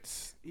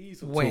 minutes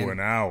easily. When? to an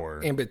hour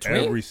In between?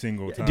 every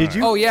single time. Did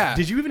you? Oh, yeah.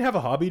 Did you even have a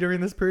hobby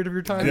during this period of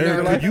your time?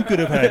 You could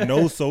have had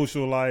no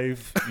social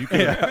life. You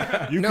could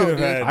have No, dude.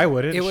 had. I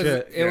wouldn't. It was-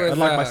 Shit. it was, I'd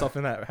lock uh, myself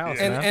in that house.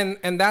 man.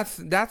 And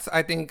that's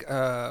I think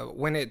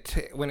when it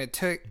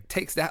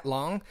takes that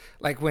long,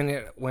 like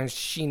when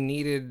she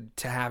needed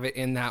to have it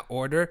in that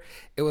order,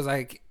 it was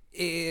like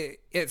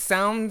it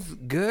sounds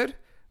good,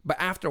 but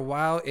after a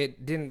while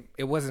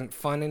it wasn't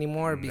fun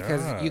anymore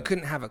because Nah. you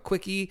couldn't have a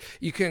quickie.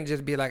 You couldn't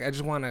just be like, I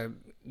just want to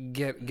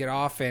get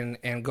off and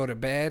go to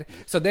bed.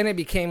 So then it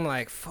became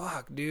like,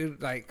 fuck,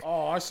 dude, like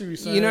Oh, I see what you're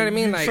saying. You know what I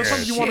mean? Like,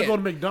 sometimes you want to shit. go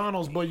to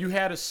McDonald's, but you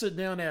had to sit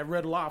down at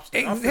Red Lobster.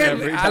 I feel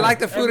exactly. that. I like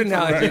the food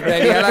analogy,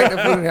 baby. I like the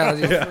food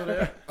analogy.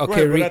 Okay, Right, but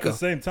at Rico. the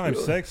same time,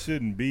 sex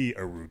shouldn't be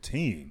a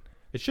routine.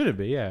 It shouldn't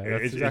be. Yeah,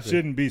 that's It exactly.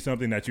 shouldn't be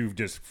something that you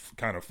just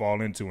kind of fall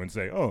into and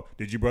say, "Oh,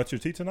 did you brush your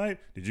teeth tonight?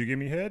 Did you give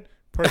me head?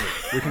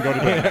 Perfect. We can go to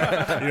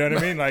bed." You know what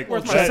I mean? Like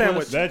Where's my that,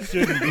 sandwich? That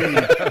shouldn't be.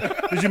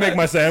 Did you make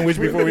my sandwich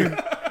before we?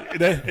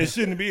 It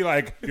shouldn't be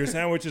like your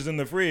sandwich is in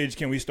the fridge.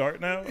 Can we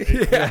start now?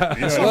 Yeah.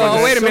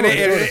 Well, wait a minute.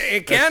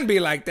 It can be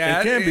like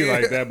that. It can be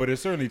like that, but it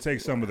certainly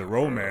takes some of the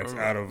romance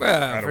out of for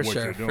what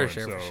sure, you're for doing.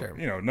 sure, So, for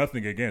sure.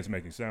 nothing against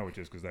making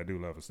sandwiches because I do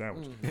love a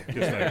sandwich.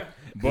 Just like,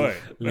 but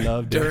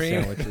Love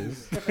During-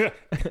 sandwiches.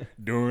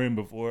 during,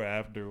 before,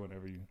 after,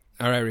 whenever you.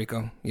 All right,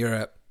 Rico, you're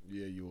up.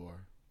 Yeah, you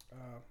are.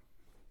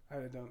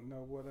 I don't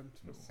know what I'm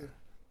supposed to.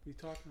 you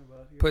talking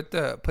about here?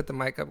 Put the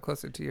mic up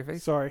closer to your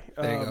face. Sorry.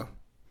 There you go.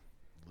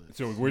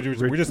 So we're just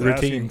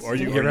routines. asking, are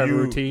Do you you ever have a you-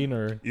 routine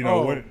or? You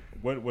know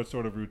what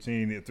sort of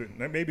routine?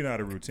 Maybe not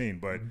a routine,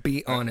 but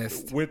Be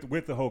honest.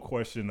 with the whole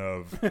question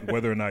of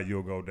whether or not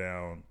you'll go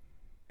down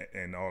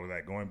and all of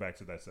that. Going back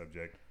to that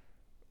subject,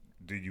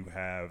 do you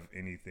have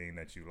anything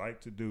that you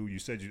like to do?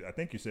 I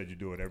think you said you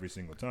do it every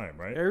single time,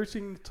 right? Every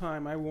single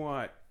time I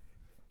want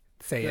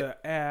Say it.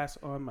 the ass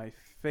on my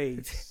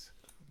face.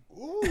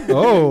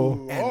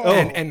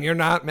 And you're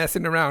not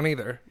messing around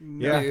either.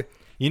 Yeah.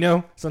 You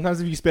know,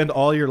 sometimes if you spend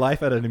all your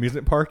life at an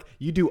amusement park,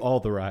 you do all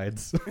the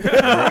rides.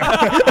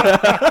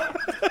 I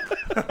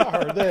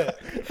heard that.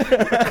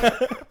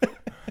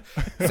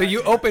 So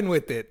you open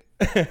with it.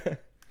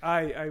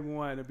 I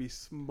want to be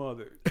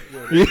smothered.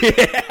 With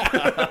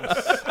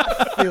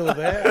Feel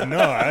that. No,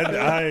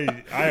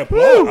 I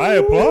applaud. I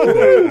applaud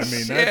that. I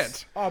mean,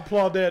 Shit. I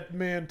applaud that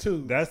man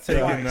too. that's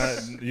taking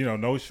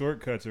no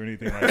shortcuts or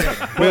anything like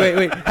that.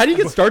 Wait. How do you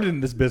get started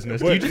in this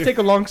business? Do you just take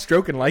a long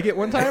stroke and like it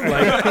one time?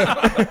 Like,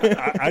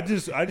 I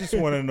just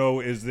want to know: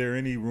 is there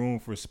any room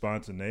for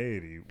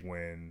spontaneity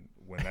when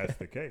that's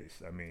the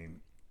case? I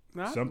mean,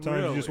 Not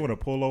sometimes you just really. want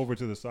to pull over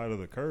to the side of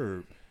the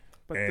curb.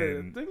 But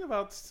and the thing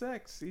about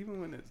sex,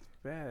 even when it's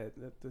bad,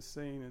 that the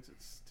saying is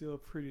it's still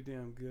pretty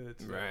damn good.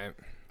 So. Right.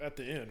 At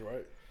the end,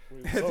 right?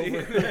 When At the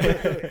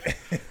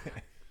it's over.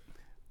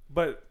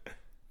 But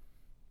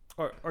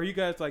are you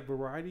guys like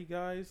variety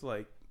guys?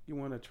 Like you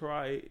want to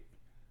try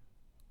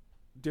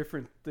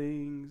different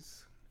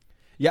things?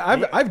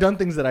 yeah, I've done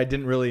things that I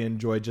didn't really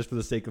enjoy just for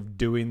the sake of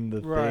doing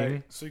the Right.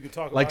 thing, So you can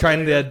talk like about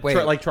trying that.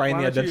 the trying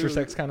Why the don't adventure you-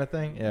 sex kind of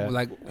thing. Yeah.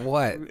 Like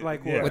what?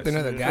 Like Yeah. what? With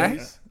another guy?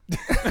 Face?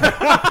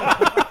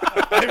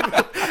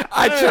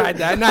 I tried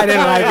that and I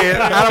didn't like it.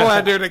 I don't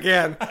want to do it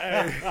again.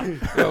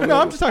 No,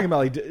 I'm just talking about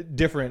like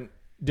different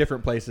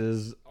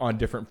places on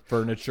different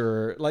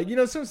furniture. Like, you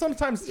know,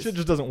 sometimes shit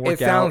just doesn't work It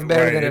sounds out.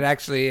 better Right. than it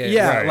actually is.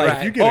 Yeah, Right. like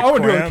If you get a I want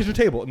to do it on the cramp- kitchen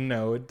table.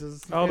 No, it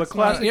does. Oh, the it's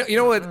classic. You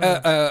know what?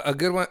 A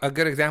good one. A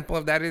good example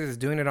of that is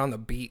doing it on the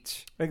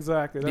beach.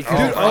 Exactly. That's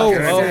Because- what-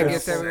 sand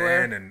gets sand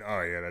everywhere. and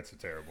that's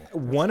terrible.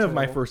 One of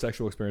my first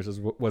sexual experiences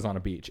was on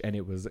a beach, and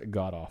it was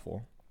god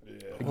awful.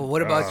 Well,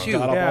 what about you?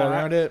 God awful Yeah, all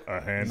around it. A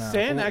hand.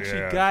 Sand actually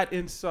Yeah. got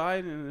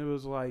inside, and it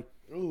was like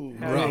Ooh,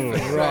 having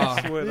Raw.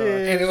 sex with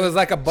And it was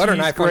like a butter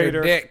Cheese knife on your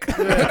grater. dick.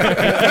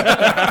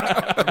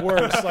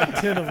 worse,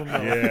 like 10 of them.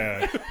 Though.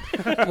 Yeah.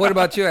 What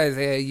about you,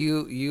 Isaiah?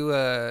 You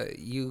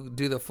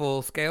do the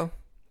full scale?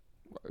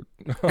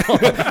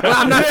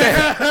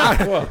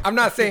 Well, I'm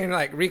not saying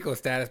like Rico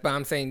status, but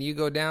I'm saying you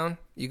go downtown.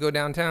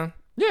 Yeah,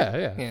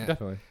 Yeah.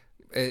 definitely.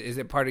 Is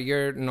it part of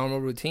your normal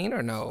routine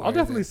or no? I'll Or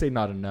definitely is say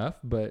not enough,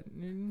 but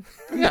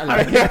yeah,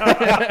 like,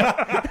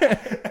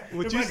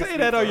 Would you say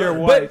that on your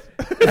wife?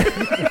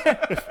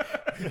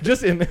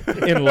 just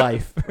in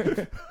life.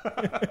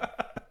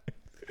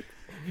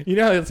 You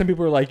know how some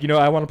people are like,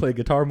 I want to play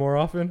guitar more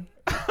often.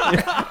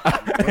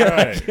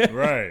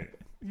 Right.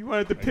 You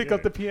wanted to pick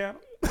up the piano?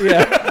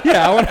 Yeah.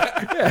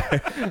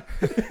 I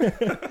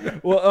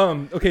want.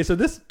 Well, okay, so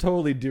this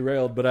totally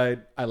derailed, but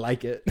I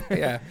like it.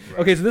 Yeah.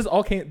 Okay, so this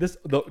all came just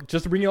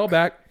to bring you all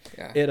back.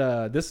 Yeah.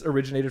 It this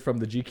originated from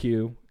the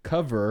GQ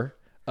cover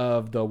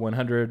of the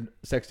 100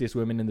 Sexiest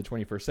Women in the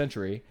 21st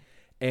Century,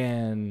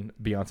 and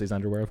Beyonce's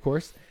underwear, of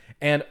course.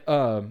 And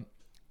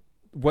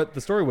what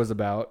the story was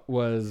about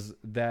was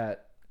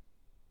that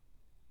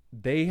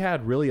they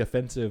had really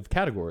offensive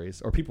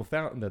categories, or people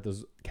found that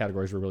those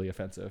categories were really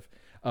offensive.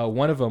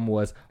 One of them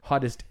was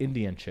hottest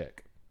Indian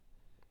chick,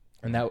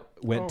 and that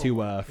went to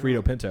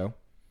Frito Pinto.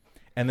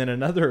 And then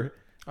another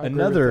I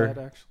agree with that,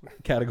 actually.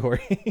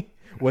 category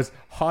was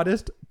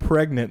hottest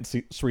pregnant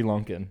Sri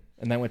Lankan,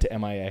 and that went to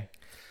MIA.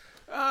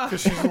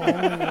 Because she's the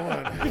only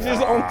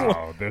one.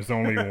 Wow, there's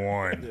only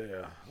one.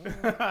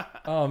 Yeah.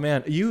 Oh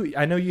man,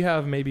 I know you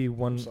have maybe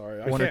one Sorry.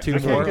 or two I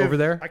can't more give- over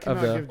there I of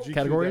cannot the give GQ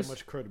categories. that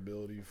much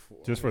credibility.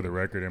 Just for the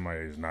record,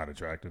 MIA is not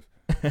attractive.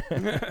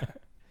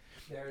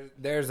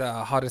 There's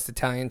a hottest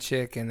Italian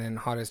chick and then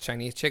hottest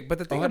Chinese chick. But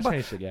the thing hottest about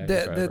Chinese chick, yeah,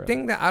 that's the right.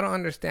 thing that I don't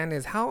understand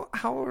is how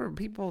are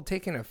people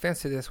taking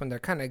offense to this when they're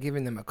kind of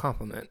giving them a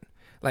compliment?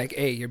 Like,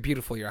 hey, you're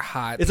beautiful, you're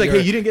hot. It's like, you're-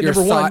 hey, you didn't get you're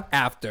number one. sought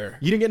after.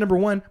 You didn't get number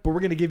one, but we're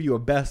going to give you a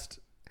best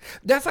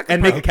That's like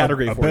and make a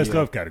category A for best you.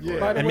 of category.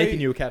 Yeah. And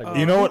making you a category.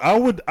 You know what?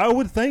 I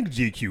would thank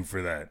GQ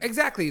for that.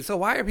 exactly. So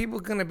why are people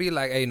gonna be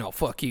like, hey, no,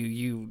 fuck you,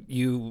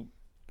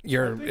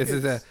 you're this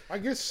is a I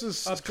guess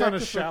it's kind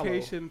of shallow.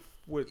 Objectification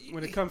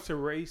when it comes to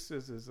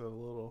races is a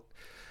little.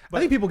 I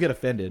think people get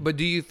offended. But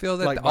do you feel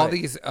that Like all by-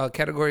 these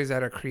categories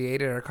that are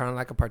created are kind of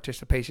like a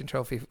participation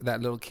trophy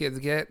that little kids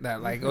get?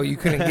 That like, oh, you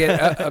couldn't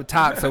get up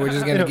top, so we're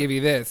just gonna give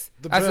you this.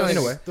 The That's the best,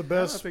 only way. the I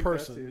best think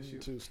that's the person issue.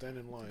 to stand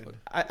in line.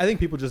 I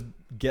think people just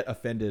get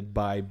offended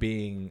by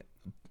being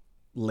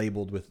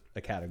labeled with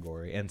a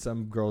category, and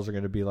some girls are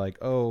going to be like,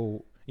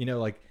 "Oh,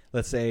 like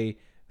let's say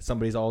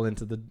somebody's all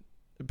into the."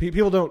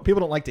 People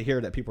don't like to hear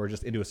that people are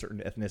just into a certain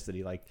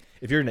ethnicity. Like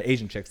if you're into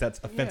Asian chicks, that's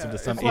offensive Yeah, to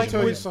some I'll Asian tell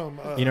you women.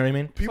 something. You know what I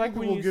mean? People like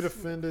when will you get s-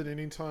 offended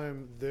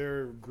anytime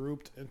they're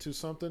grouped into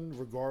something,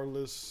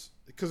 regardless.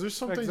 Because there's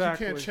some things you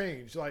can't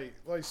change. Like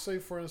say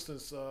for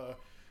instance,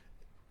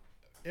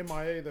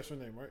 MIA. That's her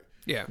name, right?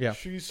 Yeah.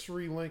 She's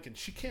Sri Lankan.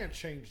 She can't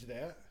change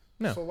that.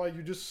 No. So like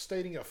you're just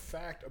stating a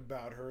fact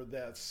about her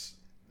that's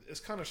it's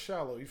kind of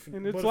shallow.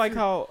 And it's like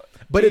how,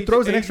 but it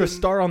throws an extra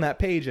star on that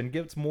page and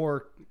gives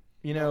more,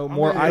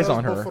 more eyes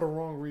on her. For the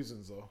wrong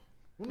reasons, though.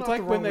 Well, it's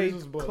like when they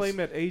claim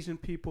that Asian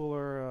people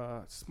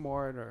are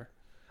smart,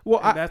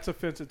 that's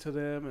offensive to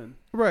them, and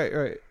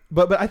right.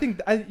 But I think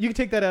you can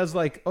take that as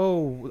like,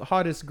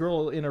 hottest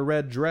girl in a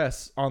red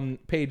dress on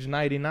page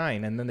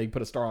 99, and then they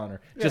put a star on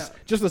her. Yeah. Just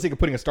for the sake of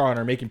putting a star on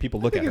her, making people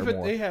look at her more.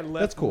 If they had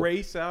left cool.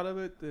 race out of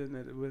it, then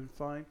it would have been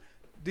fine.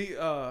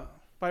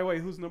 By the way,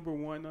 who's number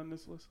one on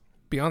this list?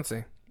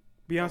 Beyonce.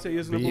 Beyonce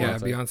is number Yeah,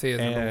 one. Beyonce is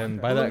number one.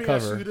 And by Let that me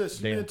cover, ask you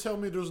this: you didn't tell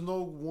me there's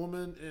no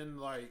woman in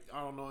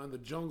in the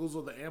jungles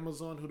of the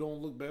Amazon who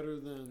don't look better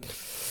than,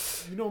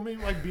 you know what I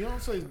mean? Like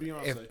Beyonce is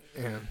Beyonce.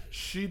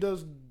 She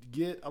does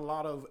get a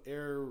lot of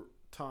air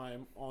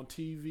time on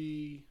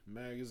TV,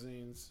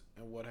 magazines,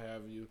 and what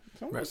have you.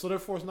 Right. So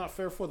therefore, it's not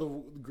fair for the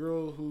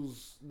girl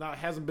who's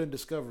hasn't been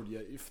discovered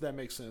yet, if that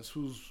makes sense.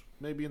 Who's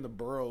maybe in the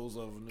boroughs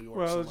of New York.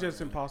 Well, it's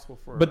just impossible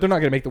for her. But they're not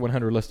going to make the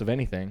 100 list of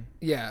anything.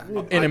 Yeah.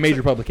 In a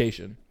major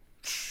publication.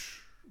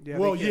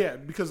 Yeah,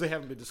 because they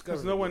haven't been discovered.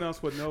 Because no one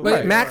else would know.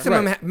 But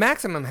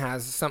Maximum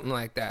has something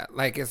like that.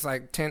 Like it's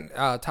like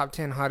top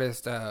 10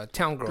 hottest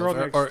town girls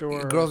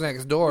or Girls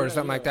Next Door or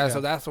something like that. Yeah.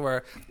 So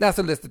that's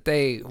a list that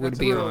they would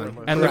be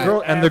on.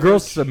 And the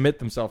girls submit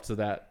themselves to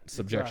that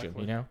subjection.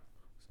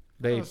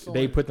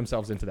 They put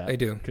themselves into that. They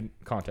do.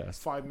 –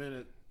 Contest. 5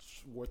 minutes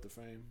worth of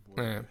fame,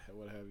 what have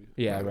you.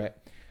 Yeah, right.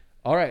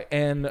 All right,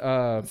 and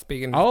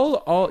speaking of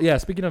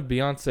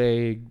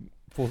Beyonce,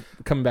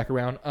 coming back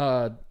around.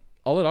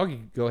 I'll let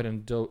Augie go ahead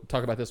and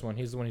talk about this one.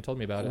 He's the one who told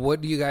me about it.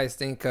 What do you guys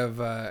think of?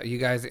 You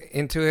guys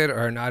into it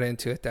or not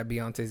into it that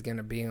Beyonce's going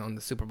to be on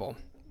the Super Bowl?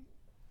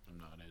 I'm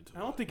not into it.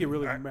 I don't think it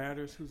really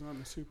matters who's on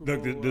the Super Bowl.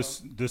 Look,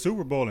 the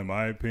Super Bowl, in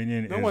my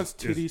opinion, no one's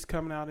titties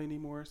coming out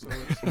anymore. So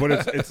but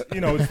it's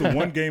it's the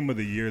one game of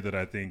the year that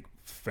I think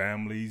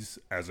families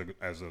as a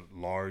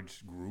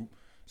large group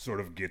sort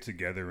of get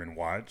together and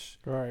watch.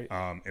 Right.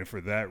 And for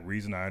that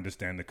reason, I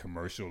understand the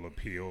commercial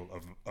appeal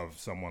of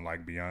someone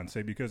like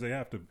Beyonce, because they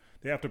have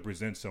to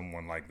present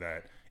someone like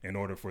that in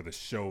order for the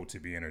show to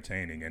be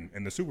entertaining.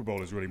 And the Super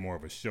Bowl is really more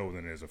of a show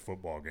than it is a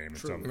football game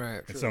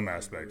in some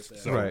aspects.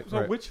 So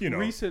which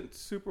recent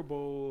Super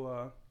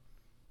Bowl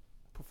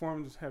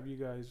performance have you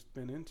guys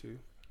been into?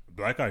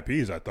 Black Eyed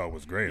Peas I thought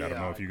was great. I don't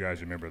know if you guys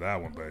remember that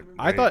one, but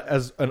I thought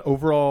as an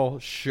overall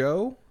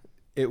show,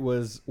 it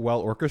was well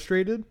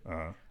orchestrated,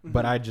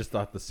 but I just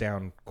thought the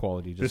sound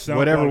quality,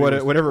 whatever it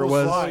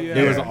was,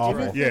 it was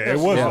awful. Yeah, it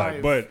was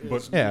live,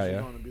 but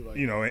yeah.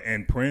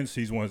 And Prince,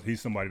 he's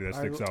somebody that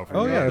sticks out.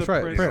 Oh yeah, that's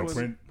right. Prince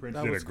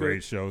did a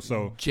great show.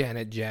 So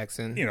Janet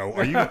Jackson,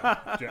 are you? That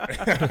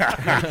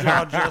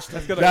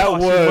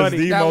was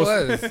the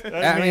most.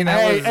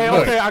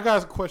 Okay, I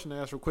got a question to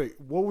ask real quick.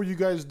 What were you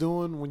guys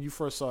doing when you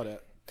first saw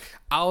that?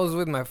 I was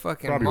with my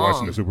fucking Probably mom.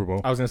 watching the Super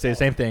Bowl. I was gonna say the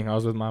same thing. I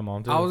was with my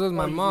mom too. I was with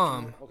my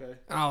mom. Okay.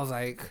 And I was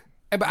like,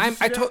 but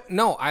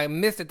I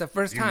missed it the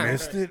first time.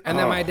 Missed it? And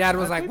then my dad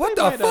was like, "What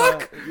the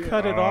fuck?"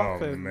 Cut it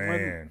off in man.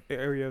 one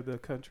area of the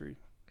country.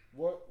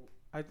 What?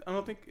 I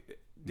don't think.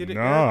 Did it?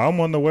 No, air I'm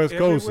on the West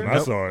Coast and I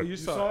everywhere? saw it. You You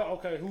saw saw it. it?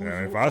 Okay. Who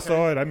If I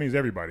saw it, that means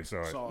everybody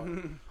saw it.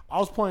 I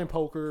was playing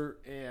poker,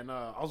 and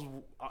I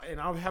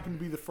happened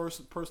to be the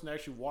first person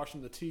actually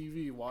watching the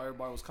TV while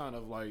everybody was kind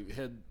of like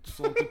head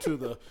slumped into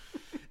the.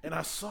 And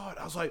I saw it.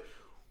 I was like,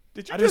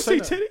 Did you just see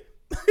titty?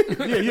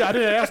 yeah. I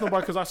didn't ask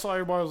nobody because I saw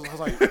everybody.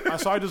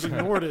 I just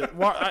ignored it.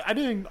 Well, I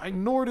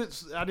ignored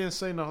it. I didn't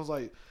say nothing. I was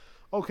like,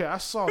 okay, I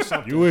saw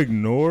something. You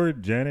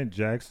ignored Janet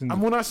Jackson.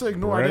 When I say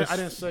ignore, I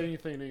didn't say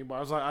anything to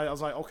anybody. I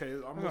was like, okay,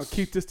 I'm gonna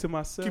keep this to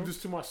myself. Keep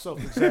this to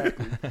myself,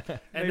 exactly. And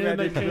Maybe then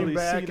they didn't came really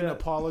back see and that.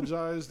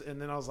 apologized,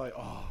 and then I was like,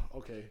 oh,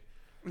 okay.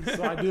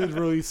 So I did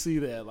really see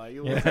that. Like,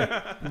 it was,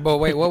 But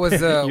wait, what was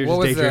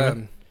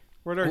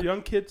Were there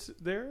young kids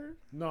there?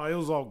 no, it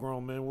was all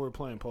grown men. We were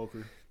playing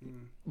poker.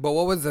 But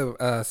what was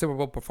the Super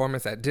Bowl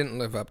performance that didn't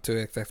live up to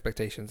its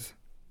expectations?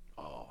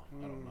 Oh,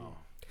 I don't know.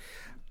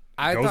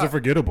 Those are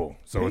forgettable,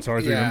 so it's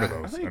hard to Yeah.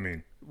 remember those. I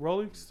mean,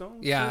 Rolling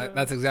Stones. Yeah,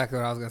 that's exactly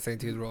what I was gonna say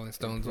too. The Rolling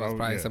Stones was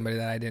probably yeah. somebody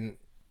that I didn't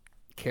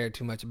care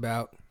too much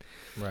about.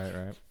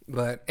 Right.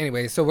 But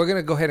anyway, so we're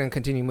gonna go ahead and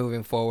continue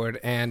moving forward,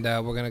 and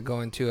we're gonna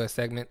go into a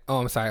segment. Oh,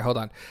 I'm sorry. Hold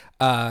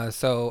on.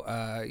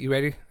 So you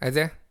ready,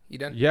 Isaiah? You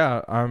done?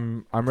 Yeah,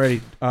 I'm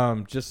ready.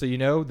 Just so you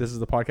know, this is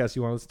the podcast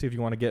you want to listen to if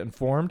you want to get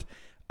informed.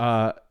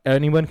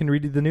 Anyone can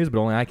read the news, but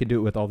only I can do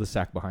it with all the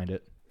sack behind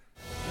it.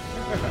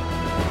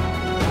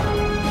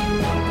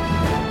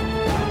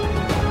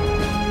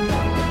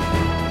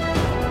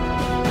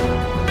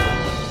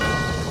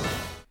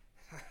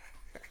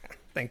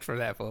 Thanks for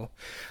that, fool.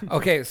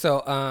 Okay,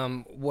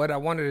 so what I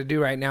wanted to do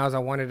right now is I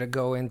wanted to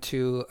go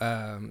into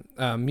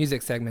a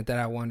music segment that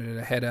I wanted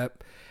to head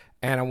up,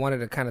 and I wanted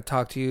to kind of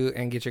talk to you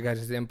and get your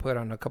guys' input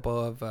on a couple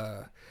of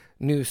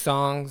new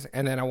songs,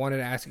 and then I wanted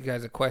to ask you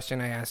guys a question.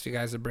 I asked you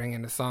guys to bring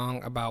in a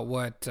song about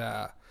what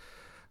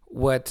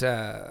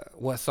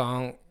what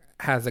song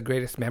has the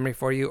greatest memory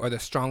for you or the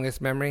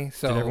strongest memory.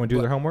 So Did everyone do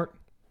their homework?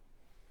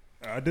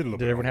 I did a little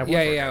Did bit. everyone have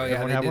Yeah, one? yeah,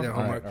 Everyone they have did one? their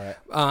homework.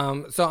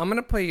 All right. So I'm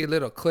gonna play you a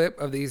little clip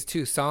of these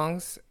two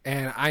songs,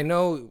 and I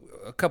know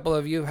a couple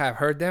of you have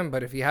heard them,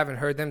 but if you haven't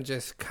heard them,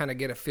 just kind of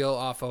get a feel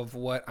off of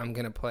what I'm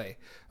gonna play.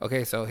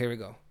 Okay, so here we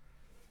go.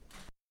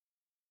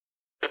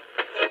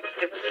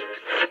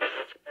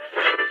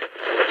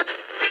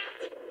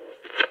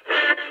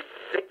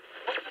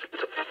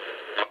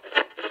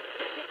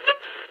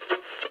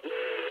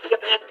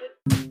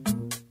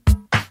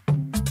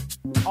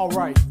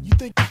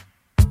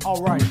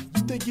 Alright,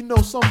 you think you know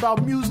something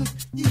about music?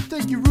 You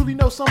think you really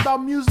know something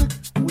about music?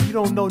 Well, you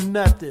don't know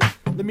nothing.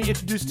 Let me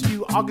introduce to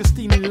you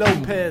Augustine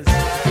Lopez,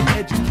 the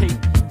educate you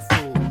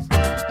fools.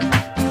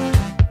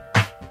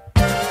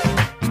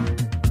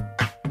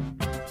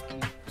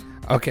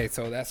 Okay,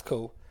 so that's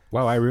cool.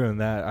 Wow, I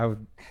ruined that.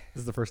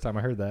 This is the first time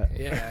I heard that.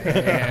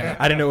 Yeah.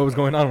 I didn't know what was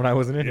going on when I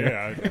wasn't in here.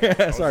 Yeah,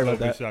 I was Sorry about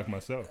slightly that. shocked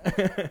myself.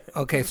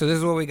 Okay, so this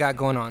is what we got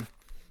going on.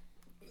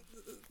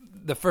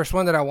 The first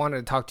one that I wanted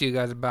to talk to you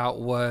guys about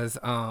was,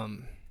 I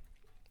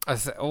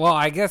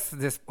guess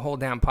this whole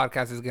damn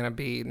podcast is going to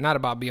be not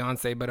about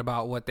Beyonce, but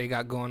about what they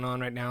got going on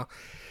right now.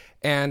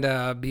 And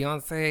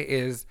Beyonce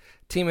is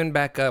teaming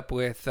back up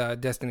with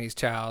Destiny's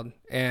Child.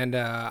 And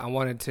I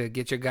wanted to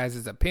get your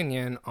guys'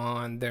 opinion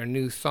on their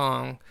new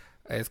song.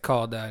 It's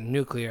called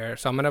Nuclear.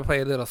 So I'm going to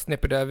play a little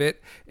snippet of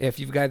it. If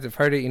you guys have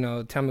heard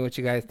it, tell me what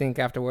you guys think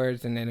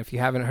afterwards. And then if you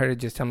haven't heard it,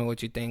 just tell me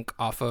what you think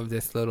off of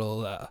this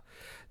little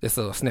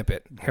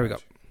snippet. Here we go.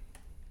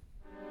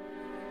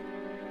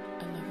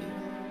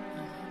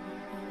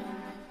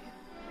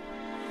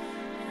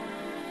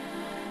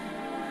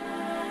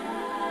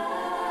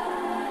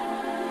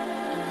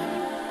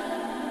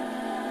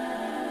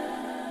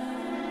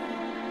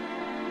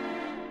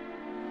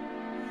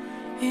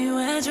 You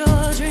had your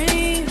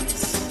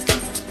dreams,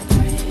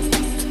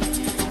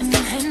 and I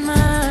had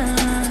mine.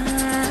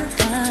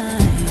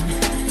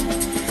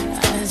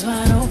 Eyes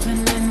wide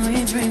open and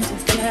we dream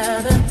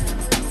together.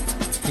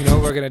 You know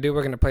what we're going to do?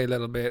 We're going to play a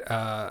little bit.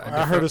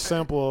 I heard a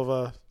sample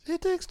of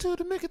It Takes Two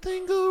to Make a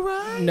Thing Go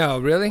Right. No,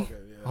 really? Okay,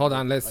 yeah. Hold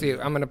on. Let's see.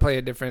 I'm going to play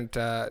a different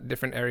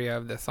area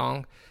of the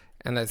song,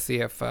 and let's see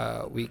if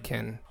we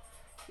can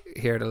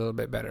hear it a little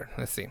bit better.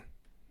 Let's see.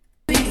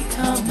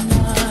 Become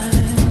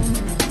one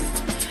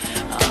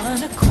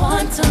on a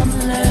quantum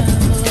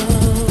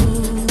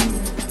level.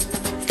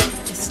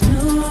 It's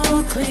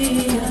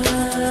nuclear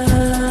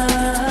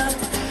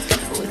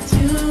with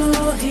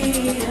you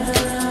here.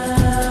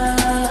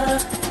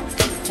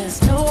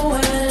 There's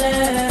nowhere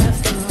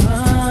left to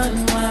run.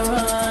 Why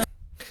run?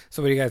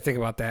 So what do you guys think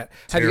about that?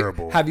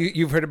 Terrible.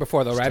 You've heard it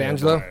before though, right,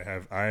 Terrible.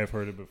 Angelo? I have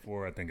heard it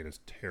before. I think it is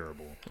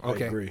terrible.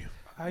 Okay. I agree.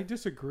 I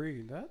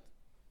disagree. That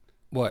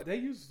What? they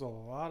used a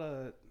lot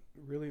of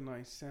really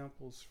nice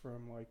samples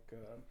from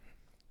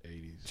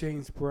 80s.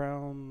 James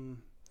Brown.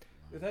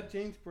 Is that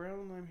James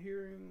Brown I'm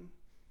hearing?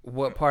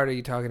 What part are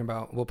you talking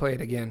about? We'll play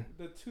it again.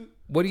 The two.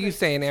 What are you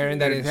saying, Aaron?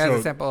 That it has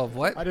a sample of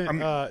what? I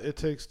didn't. It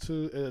Takes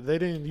Two. They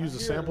didn't use I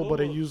the hear a sample, but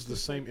they little- used the it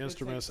same takes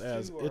instruments two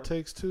as or- It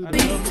Takes Two. I to-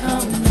 don't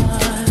know.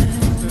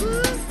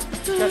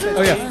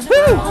 Oh, yeah.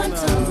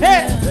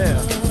 Yeah.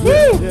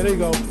 Yeah, there you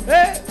go.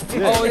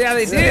 Oh yeah,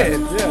 they did.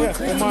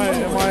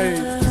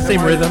 Yeah.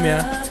 Same rhythm,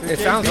 yeah. It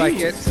sounds like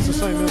it. It's the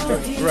same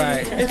instrument.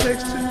 Right. It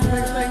Takes Two to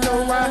Make a Thing Go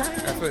Right.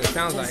 That's what it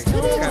sounds like.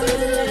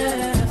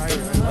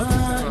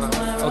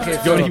 Okay,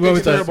 Yo, you so went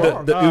with the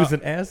terrible. oohs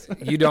and ahs?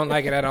 you don't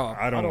like it at all.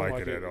 I don't don't like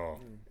like it it. at all.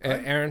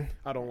 Aaron?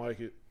 I don't like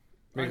it.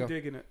 Here you I'm go.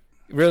 digging it.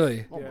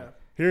 Really? Yeah.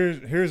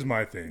 Here's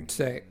my thing.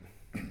 Say.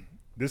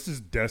 This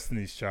is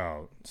Destiny's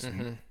Child.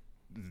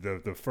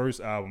 The first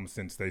album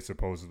since they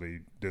supposedly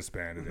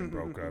disbanded and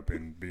broke up,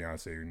 and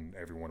Beyonce and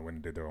everyone went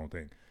and did their own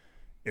thing.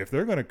 If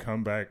they're gonna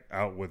come back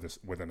out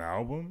with an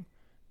album,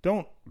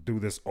 don't do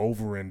this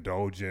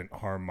overindulgent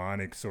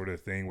harmonic sort of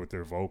thing with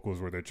their vocals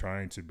where they're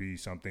trying to be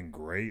something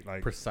great.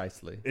 Like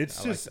Precisely. it's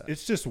I like just that.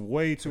 it's just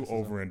way too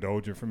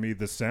overindulgent for me.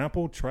 The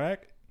sample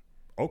track,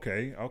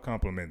 okay, I'll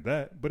compliment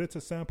that, but it's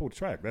a sample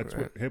track. That's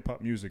what hip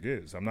hop music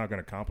is. I'm not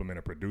going to compliment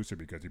a producer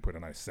because he put a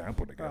nice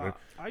sample together.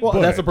 Well,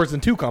 But- that's a person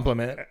to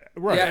compliment.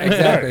 Right, Yeah,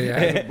 exactly,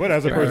 right. yeah. But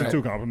as a person Right.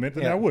 to compliment,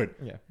 then Yeah. I would.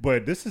 Yeah.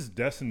 But this is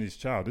Destiny's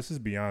Child. This is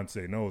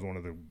Beyonce knows one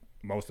of the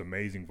most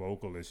amazing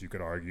vocalists you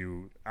could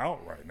argue out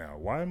right now.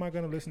 Why am I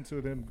going to listen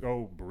to them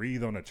go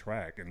breathe on a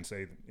track and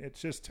say it's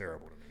just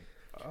terrible to me?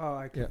 Oh,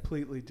 I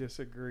completely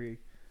disagree.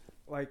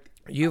 Like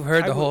You've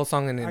heard I the would- whole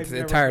song in I've its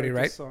never entirety, heard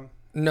right? this song.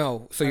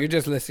 No. So you're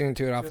just listening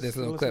to it off Just this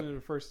little listening clip. to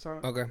the first time.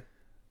 Okay.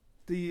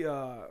 The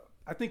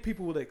I think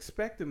people would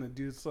expect him to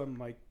do some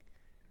like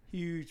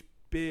huge,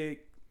 big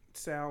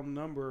sound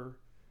number,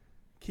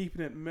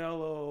 keeping it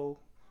mellow,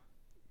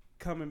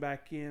 coming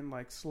back in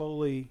like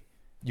slowly.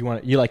 You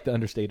like the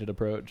understated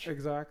approach.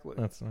 Exactly.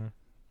 That's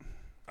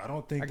I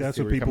don't think I can that's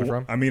see what where you're people coming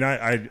want. I mean,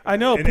 I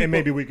know and people-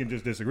 maybe we can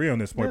just disagree on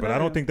this point, Yeah, but no, I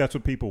don't yeah. think that's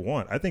what people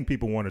want. I think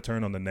people want to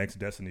turn on the next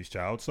Destiny's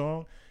Child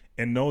song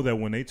and know that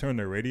when they turn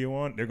their radio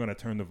on, they're going to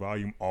turn the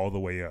volume all the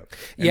way up.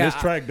 And Yeah, this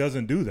track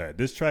doesn't do that.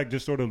 This track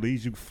just sort of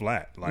leaves you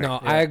flat. Like, No,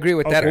 I agree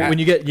with that. Okay. When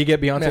you get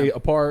Beyonce Yeah.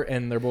 apart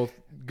and they're both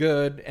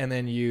good, and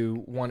then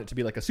you want it to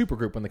be like a super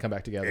group when they come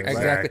back together. right?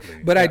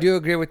 Exactly. But I do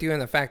agree with you in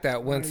the fact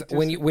that when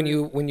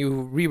you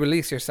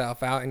re-release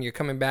yourself out and you're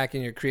coming back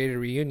and you're creating a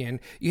reunion,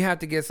 you have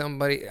to get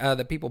somebody,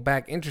 the people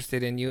back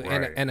interested in you,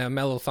 Right. and a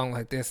mellow song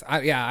like this.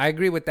 I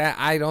agree with that.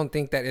 I don't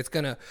think that it's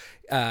gonna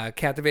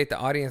captivate the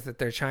audience that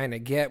they're trying to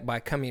get by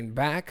coming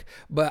back.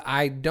 But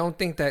I don't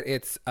think that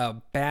it's a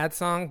bad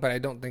song. But I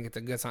don't think it's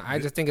a good song. I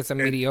just think it's a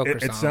mediocre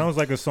song. It sounds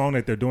like a song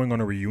that they're doing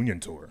on a reunion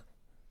tour.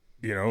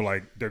 You know,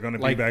 like they're going to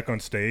be Like- back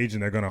on stage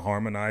and they're going to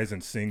harmonize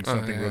and sing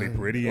something really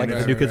pretty. Like and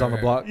the New Kids on the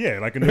Block. Yeah,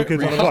 like a New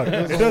Kids on the Block.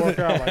 It doesn't work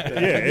out like that. Yeah,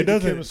 They it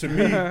get the doesn't. To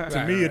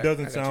chemistry. me, it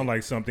doesn't I got sound you.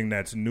 like something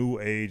that's new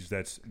age,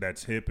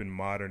 that's hip and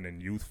modern and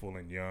youthful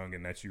and young,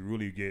 and that you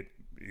really get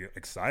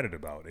excited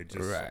about. It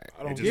just, Right.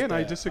 I don't it get Again, I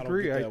that.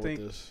 disagree. don't I get that with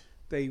think this.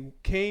 they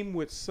came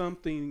with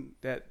something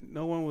that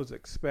no one was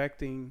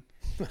expecting.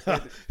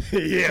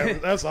 Yeah,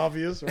 that's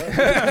obvious, right?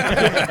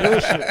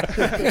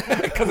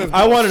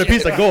 I wanted a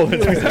piece of gold.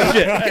 It's a piece of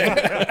shit.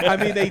 I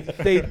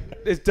mean,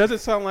 it doesn't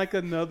sound like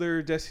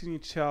another Destiny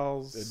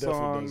Child's It definitely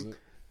song. doesn't.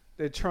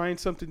 They're trying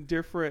something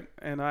different,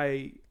 and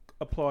I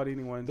applaud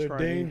anyone They're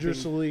trying anything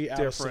dangerously out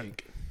of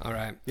different. sync. All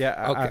right.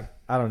 Yeah, Okay.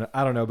 I don't know.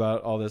 I don't know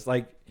about all this.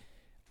 Like,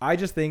 I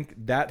just think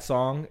that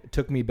song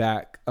took me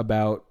back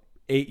about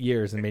 8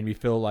 years and made me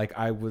feel like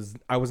I was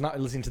not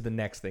listening to the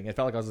next thing. It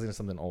felt like I was listening to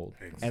something old,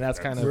 and that's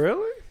kind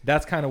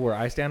of where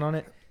I stand on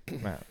it.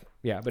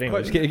 Yeah, but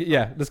anyway,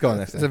 let's go on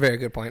next. That's a very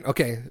good point.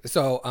 Okay,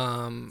 so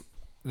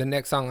the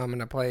next song I'm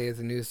gonna play is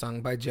a new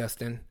song by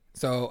Justin.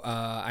 So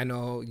I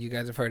know you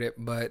guys have heard it,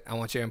 but I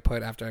want your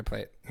input after I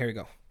play it. Here we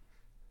go.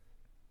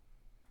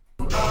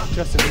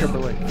 Justin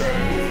Timberlake.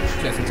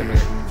 Justin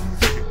Timberlake.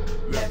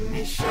 Let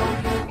me show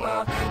you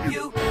what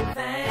you think.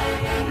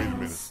 Wait a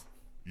minute.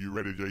 You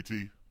ready,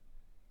 JT?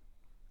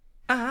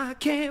 I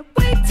can't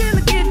wait till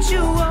I get you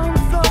on the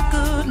floor,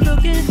 good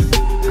looking.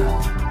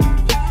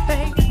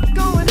 Hey,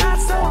 going hot,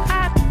 so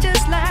hot,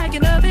 just like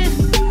an oven.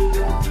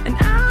 And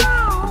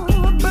I'll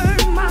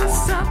burn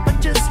myself, I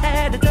just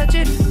had to touch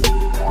it.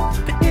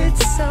 But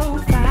it's so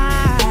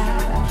fine,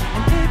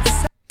 and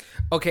it's so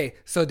Okay,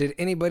 so did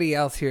anybody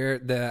else hear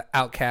the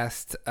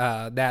Outcast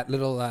that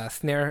little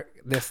snare?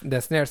 The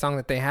snare song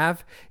that they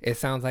have. It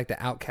sounds like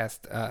the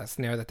Outcast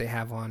snare that they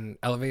have on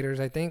Elevators.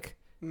 I think.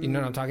 You know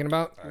what I'm talking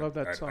about? I love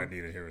that song. I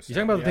need to hear it. You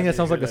talking about the thing that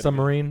sounds like a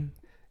submarine?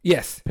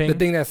 Yes, Ping? the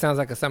thing that sounds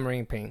like a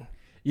submarine ping.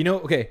 You know,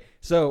 okay,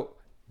 so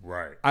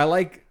Right. I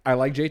like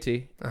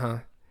JT. Uh huh.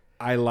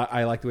 I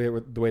like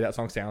the way that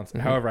song sounds.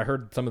 However, I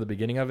heard some of the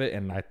beginning of it,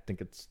 and I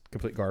think it's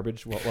complete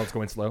garbage while it's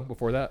going slow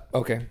before that.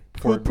 Okay.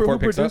 Before it picks up.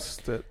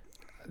 produced it?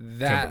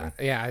 That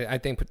I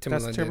think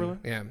Timberland. did. Timberland?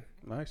 Yeah.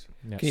 Nice.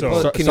 Yeah. Can you, So-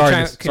 pull, can you sorry,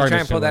 try, Miss- can you sorry, try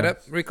and Mr. pull that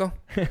Lawrence. up, Rico?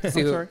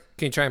 See who, sorry?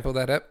 Can you try and pull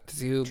that up to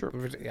see who?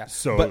 Sure. Yeah.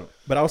 So,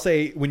 But I'll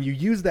say when you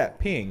use that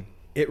ping,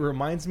 it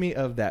reminds me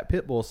of that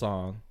Pitbull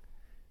song.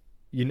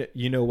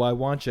 You know why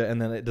want ya, and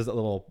then it does that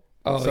little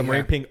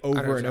submarine ping I know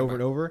over what and you're over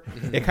and over.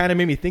 It kind of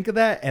made me think of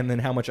that, and then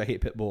how much I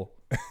hate Pitbull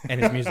and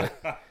his music.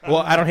 Well,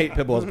 I don't hate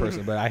Pitbull as a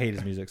person, but I hate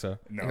his music. So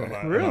no,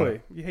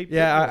 Really? You hate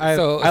yeah,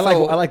 Pitbull?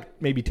 I like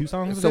maybe 2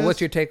 songs. So of what's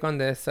his. your take on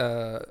this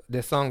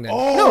this song then?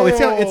 No,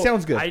 it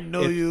sounds good. I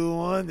know It- you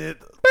want it.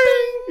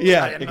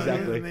 Yeah, I know you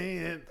exactly.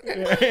 need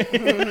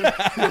it.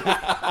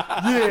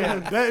 Yeah,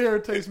 that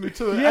irritates me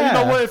too. And you Yeah.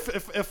 know what?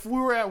 If we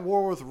were at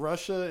war with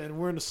Russia and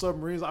we're in the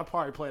submarines, I'd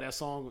probably play that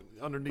song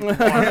underneath the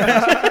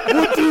water.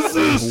 What is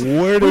this?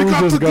 Where do We we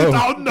got to just get go?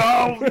 out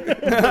now.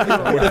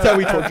 That's how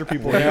we torture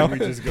people Where now. did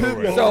we just go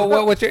right? So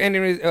what's your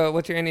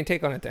ending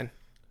take on it then?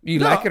 You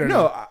like it or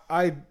no?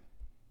 not?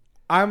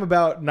 I'm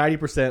about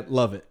 90%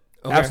 love it.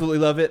 Okay. Absolutely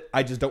love it.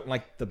 I just don't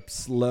like the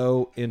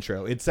slow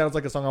intro. It sounds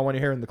like a song I want to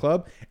hear in the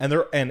club, and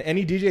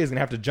any DJ is gonna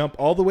have to jump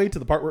all the way to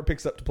the part where it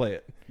picks up to play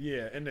it.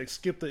 Yeah, and they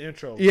skip the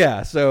intro. Yeah,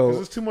 'Cause so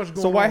there's too much going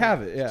on. so why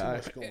have it? Too Yeah,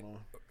 much going on.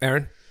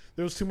 Aaron?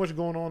 There was too much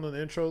going on in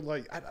the intro.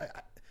 Like,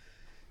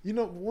 you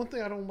know, one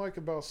thing I don't like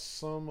about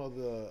some of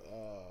the.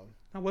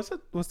 Now, was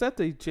that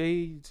the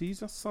Jay-Z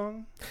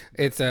song?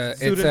 It's a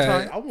Suit it's and a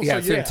tie? I will yeah,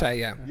 say, suit and tie,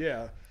 yeah.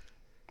 Yeah.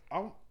 I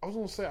was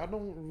gonna say I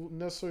don't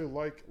necessarily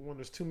like when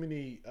there's too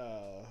many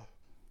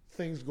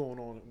things going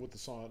on with the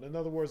song. In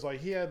other words, like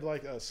he had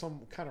like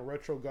some kind of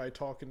retro guy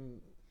talking,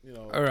 you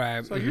know. All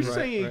right. So you're Right,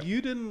 saying right.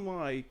 you didn't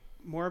like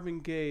Marvin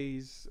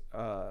Gaye's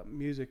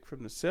music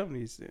from the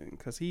 70s then?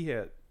 Because he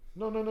had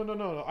No.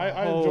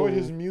 I enjoyed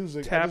his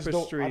music.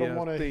 tapestry I don't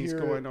want of to things hear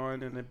going it.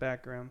 on in the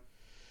background.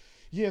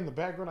 Yeah, in the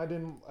background, I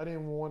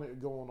didn't want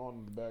it going on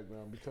in the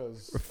background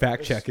because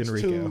Fact it's- check it's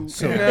Enrico. Too, it's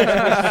too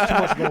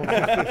much going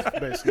on.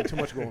 Basically, too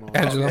much going on.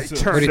 Angelo, So- what do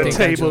Turn you the think,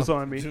 tables Angelo?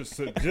 on me.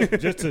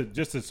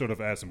 Just to sort of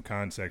add some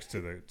context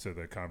to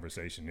the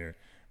conversation here.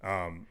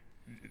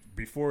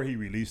 Before he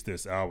released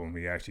this album,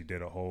 he actually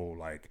did a whole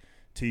like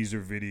teaser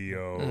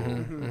video,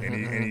 and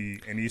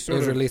he It sort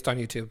was of released on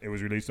YouTube. It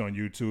was released on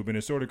YouTube, and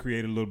it sort of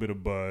created a little bit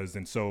of buzz.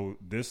 And so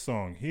this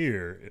song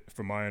here,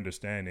 from my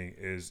understanding,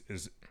 is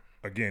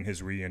again,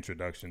 his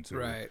reintroduction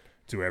Right.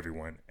 to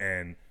everyone.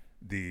 And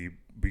the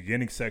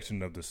beginning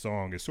section of the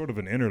song is sort of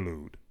an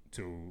interlude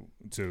to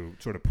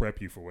sort of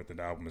prep you for what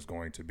the album is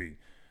going to be.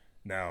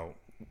 Now,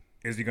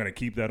 is he going to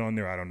keep that on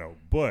there? I don't know.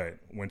 But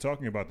when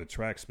talking about the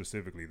track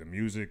specifically, the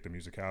music, the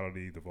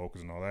musicality, the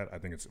vocals, and all that, I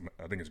think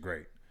it's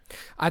great.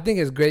 I think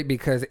it's great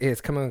because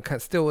it's coming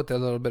still with a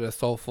little bit of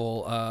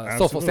soulful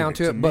sound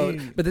to To it.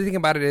 me- But the thing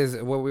about it is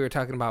what we were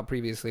talking about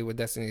previously with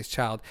Destiny's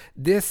Child.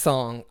 This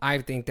song, I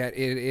think that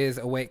it is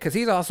a way because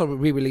he's also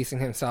re-releasing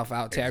himself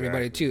out to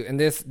everybody too. And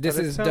this But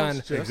it is sounds done.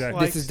 just Exactly.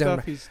 like This is stuff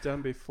done. he's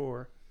done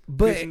before.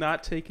 But he's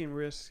not taking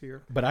risks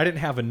here. But I didn't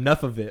have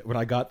enough of it when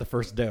I got the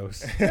first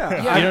dose. Yeah, You know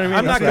what I mean?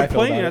 I'm That's not what I feel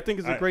complaining. about I it. think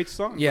it's a great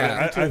song.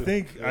 Yeah. I too.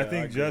 think Yeah, I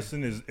agree.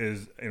 Justin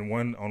is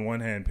on one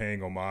hand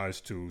paying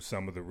homage to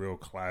some of the real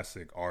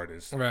classic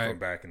artists Right. from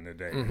back in the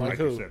day, Mhm. like Like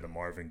you who? said, the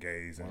Marvin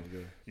Gayes and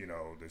the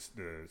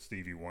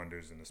Stevie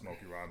Wonders and the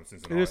Smokey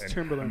Robinsons. And It all. is And,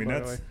 Timberland, I mean, by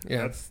the that's way.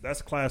 Yeah.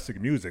 that's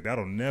classic music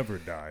that'll never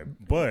die.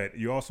 But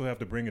you also have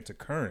to bring it to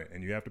current,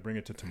 and you have to bring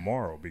it to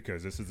tomorrow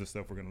because this is the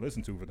stuff we're going to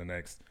listen to for the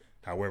next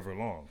however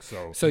long.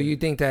 So you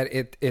think that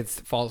it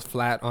falls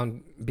flat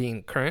on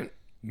being current?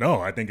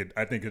 No, I think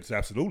it's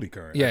absolutely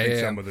current. Yeah, I think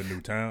yeah, some of the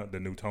new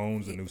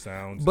tones, the new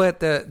sounds. But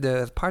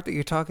the part that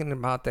you're talking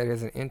about that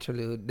is an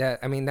interlude.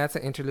 That's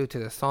an interlude to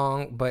the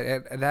song.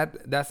 But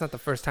that's not the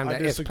first time I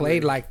that it's disagree.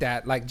 played like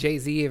that. Like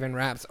Jay-Z even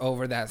raps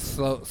over that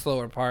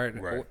slower part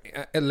Right.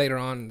 later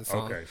on in the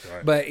song. Okay, so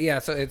But yeah,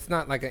 so it's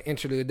not like an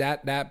interlude.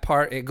 That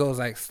part it goes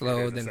like slow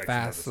It is a then section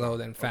fast, of the slow song.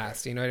 then Okay.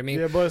 fast. You know what I mean?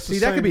 Yeah, but it's See, the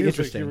that same could be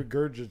music. interesting. He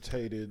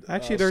regurgitated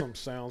Actually, some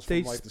sounds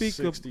they from like the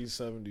speak of- 60s,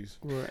 70s.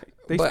 Right.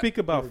 They But- speak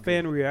about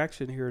fan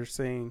reaction here,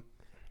 saying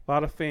a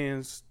lot of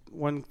fans.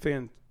 One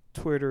fan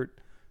twittered,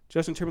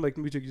 "Justin Timberlake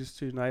music used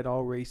to unite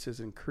all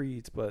races and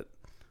creeds, but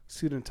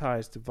suit and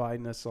ties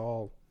dividing us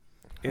all.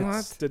 It's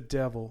What? the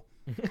devil."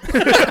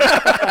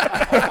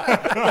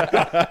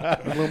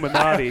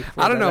 Illuminati.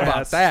 for I don't know that about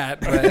ass.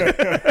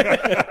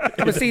 that,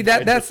 but see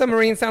that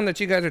submarine sound that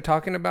you guys are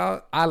talking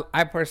about.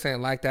 I personally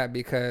like that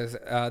because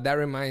that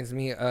reminds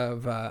me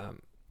of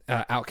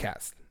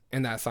Outkast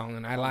in that song,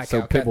 and I like.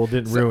 So Outkast. Pitbull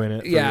didn't ruin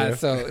it. For Yeah, you.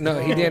 so no,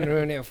 he didn't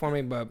ruin it for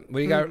me. But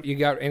what you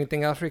got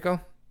anything else, Rico?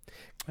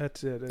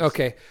 That's it. It's-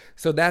 Okay,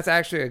 so that's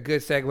actually a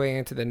good segue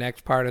into the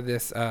next part of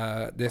this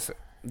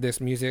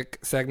music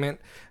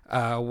segment,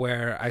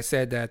 where I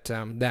said that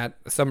that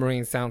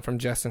submarine sound from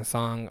Justin's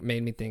song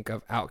made me think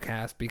of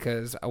Outkast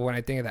because when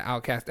I think of the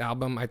Outkast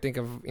album, I think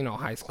of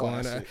high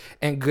school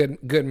and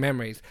good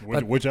memories.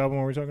 Which album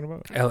are we talking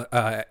about?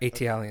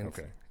 ATLians.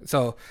 Okay.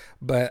 So,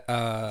 but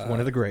One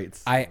of the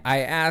greats. I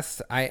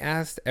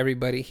asked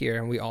everybody here,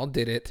 and we all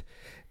did it,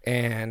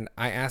 and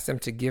I asked them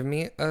to give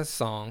me a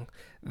song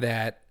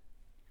that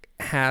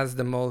has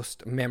the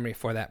most memory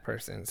for that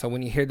person. So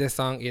when you hear this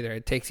song, either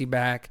it takes you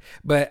back,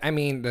 but I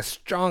mean the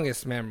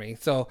strongest memory.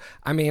 So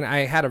I mean, I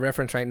had a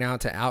reference right now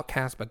to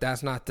Outkast, but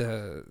that's not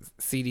the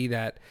CD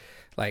that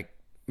like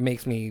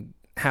makes me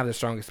have the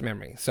strongest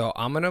memory. So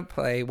I'm gonna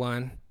play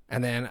one,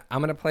 and then I'm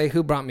gonna play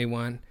Who Brought Me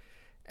One,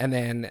 and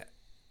then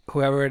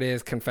whoever it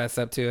is confess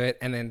up to it,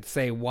 and then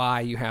say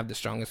why you have the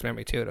strongest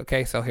memory to it.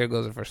 Okay, so here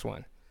goes the first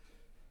one.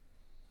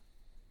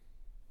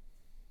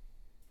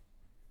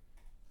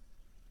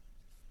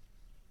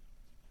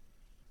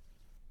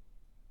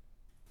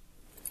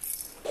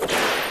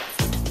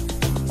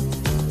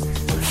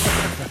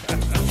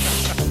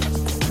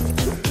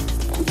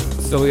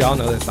 So we all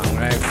know this song,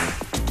 right?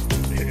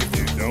 If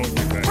you don't,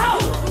 you better.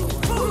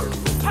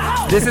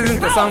 This isn't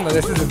the song though,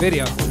 this is the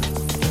video.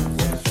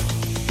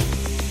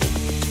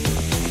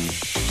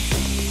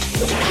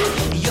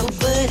 Your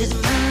word is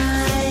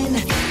mine.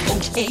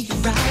 Okay, you're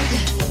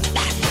right.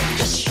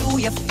 Just show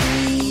your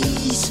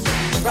face.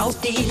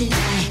 Broad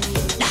daylight.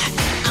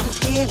 I'm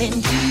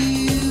telling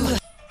you.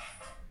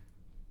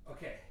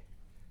 Okay.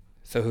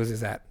 So whose is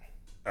that?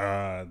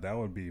 That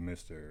would be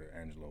Mr.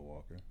 Angelo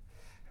Walker.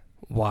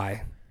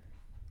 Why?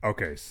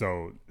 Okay,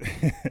 so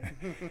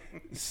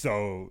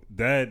so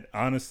that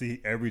honestly,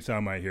 every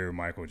time I hear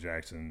Michael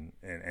Jackson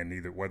and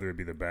either whether it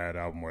be the Bad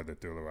album or the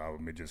Thriller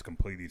album, it just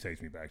completely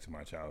takes me back to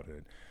my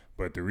childhood.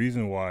 But the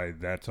reason why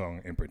that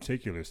song in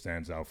particular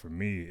stands out for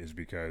me is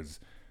because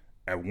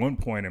at one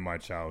point in my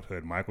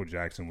childhood, Michael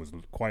Jackson was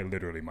quite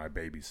literally my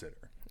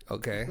babysitter.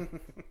 Okay.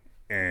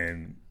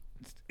 And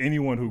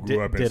anyone who grew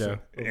up in ditto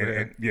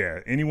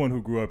over anyone who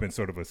grew up in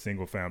sort of a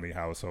single family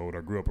household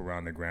or grew up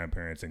around their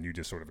grandparents and you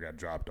just sort of got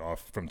dropped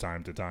off from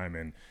time to time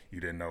and you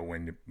didn't know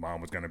when your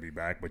mom was going to be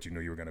back, but you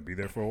knew you were going to be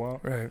there for a while.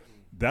 Right.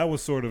 That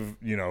was sort of,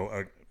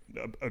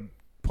 a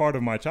part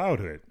of my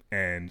childhood.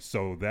 And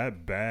so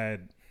that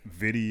Bad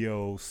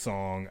video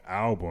song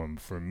album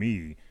for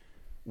me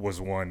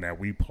was one that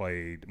we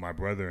played, my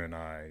brother and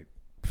I,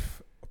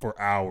 for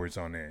hours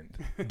on end.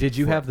 Did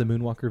you have the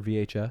Moonwalker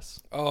VHS?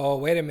 Oh,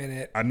 wait a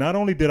minute. Not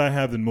only did I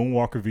have the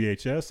Moonwalker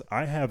VHS,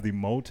 I have the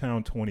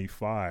Motown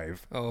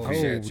 25 Oh,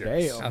 VHS.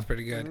 shit. That's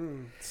pretty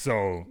good.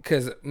 So,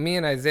 because me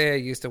and Isaiah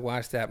used to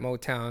watch that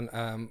Motown,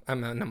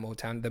 I'm not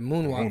Motown, the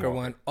Moonwalker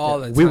one all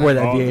the time. We wore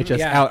that VHS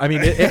out. I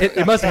mean,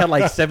 it must have had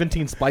like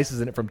 17 spices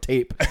in it from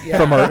tape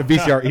from our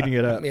VCR eating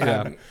it up.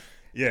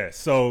 Yeah.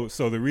 So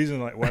the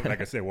reason,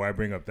 like I said, why I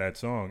bring up that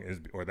song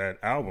or that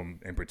album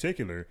in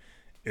particular,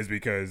 is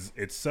because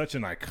it's such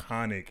an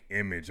iconic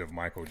image of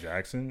Michael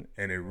Jackson,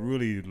 and it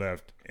really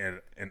left an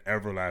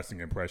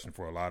everlasting impression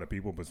for a lot of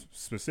people, but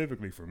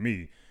specifically for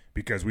me,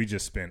 because we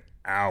just spent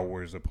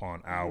hours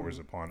upon hours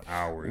upon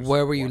hours.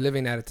 Where were you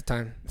living at the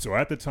time? So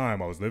at the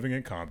time, I was living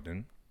in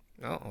Compton.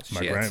 Oh,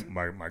 shit.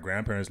 My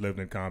grandparents lived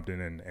in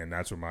Compton, and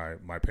that's where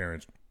my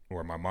parents,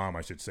 or my mom,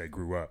 I should say,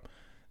 grew up.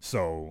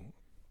 So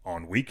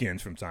on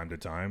weekends from time to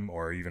time,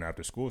 or even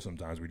after school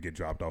sometimes, we'd get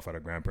dropped off at our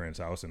grandparents'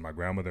 house, and my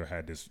grandmother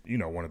had this,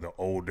 one of the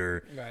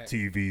older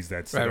TVs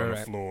that sit on the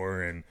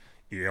floor, and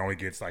it only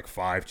gets like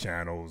 5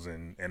 channels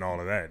and all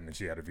of that, and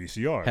she had a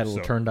VCR. Had a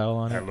little turn dial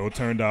on it. Had a little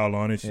turn dial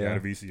on it. She had a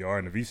VCR,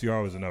 and the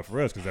VCR was enough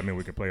for us because that meant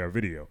we could play our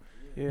video.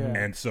 Yeah.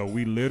 And so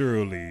we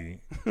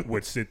literally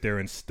would sit there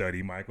and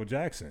study Michael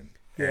Jackson.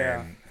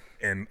 Yeah.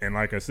 And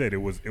like I said, it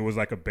was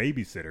like a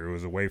babysitter. It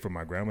was a way for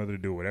my grandmother to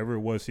do whatever it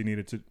was she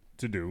needed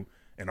to do,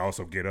 and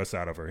also get us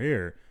out of her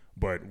hair.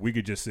 But we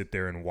could just sit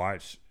there and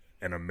watch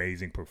an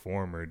amazing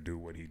performer do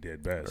what he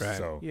did best. Right.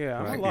 So yeah,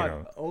 I'm a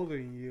lot older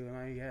than you, and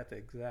I had the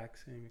exact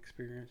same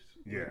experience.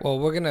 Yeah. Well,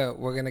 we're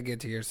gonna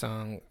get to your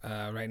song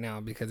right now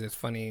because it's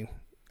funny.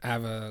 I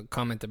have a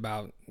comment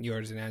about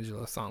yours and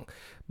Angela's song,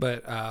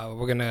 but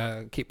we're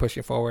gonna keep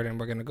pushing forward, and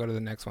we're gonna go to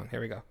the next one.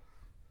 Here we go.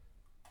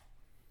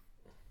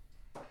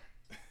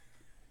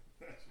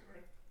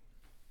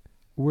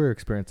 We're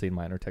experiencing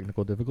minor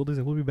technical difficulties,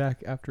 and we'll be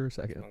back after a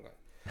second.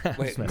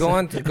 Wait,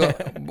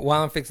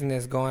 while I'm fixing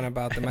this, go on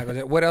about the Michael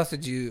Jackson. What else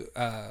did you?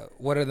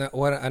 What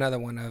another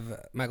one of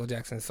Michael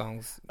Jackson's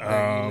songs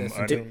that you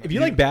listened to? If you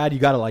like Bad, you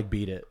gotta like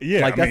Beat It.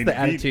 Yeah, like that's the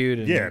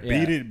attitude.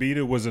 Beat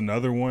It was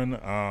another one.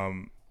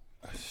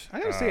 I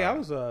gotta say, I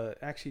was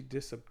actually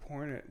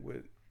disappointed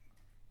with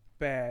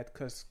Bad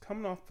because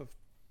coming off of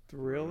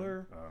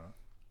Thriller,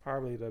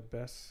 probably the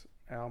best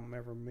album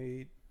ever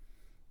made,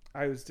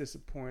 I was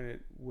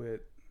disappointed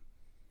with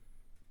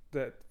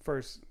that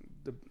first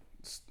the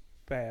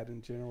Bad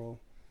in general.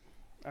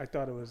 I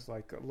thought it was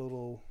like a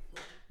little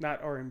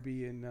not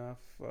R&B enough.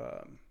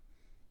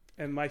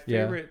 And my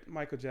favorite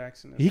Michael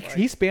Jackson is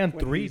he spanned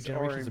 3 he's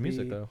generations R&B. of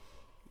music though.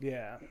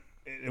 Yeah.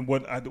 And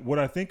what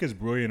I think is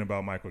brilliant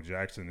about Michael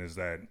Jackson is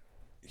that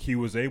he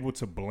was able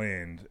to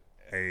blend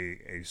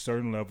a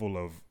certain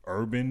level of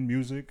urban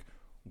music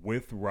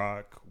with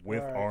rock,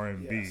 with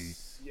R&B,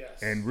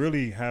 and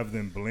really have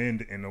them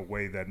blend in a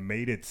way that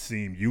made it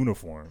seem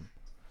uniform.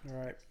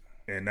 Right.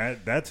 And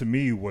that to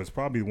me was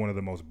probably one of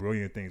the most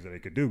brilliant things that they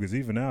could do, because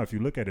even now, if you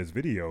look at his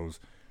videos,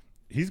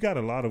 he's got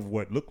a lot of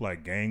what look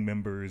like gang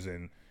members,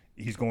 and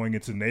he's going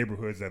into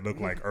neighborhoods that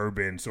look like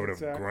urban, sort of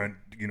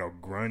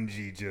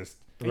grungy, just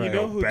you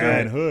know who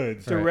bad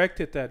hoods.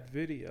 Directed that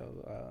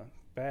video,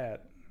 Bad.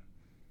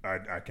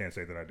 I can't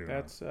say that I do.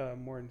 That's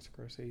Martin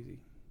Scorsese.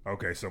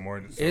 Okay, so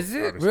more. Is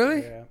it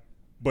really? Yeah.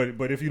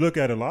 But if you look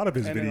at a lot of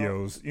his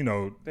videos,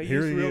 they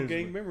here use he real is.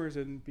 gang members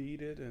and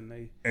Beat It,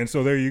 and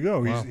so there you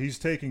go. Wow. He's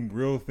taking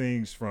real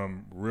things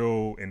from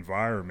real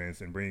environments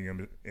and bringing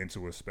them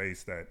into a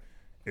space that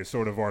is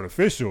sort of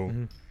artificial.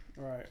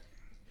 Mm-hmm. Right.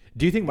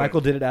 Do you think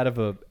Michael did it out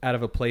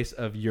of a place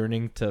of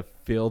yearning to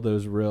feel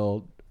those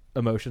real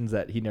emotions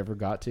that he never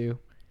got to?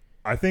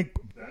 I think.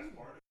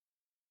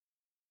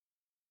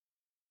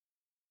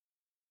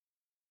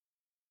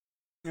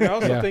 I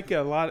also think a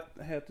lot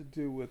had to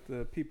do with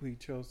the people he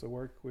chose to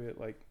work with.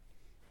 Like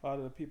a lot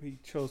of the people he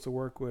chose to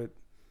work with,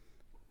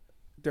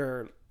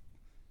 they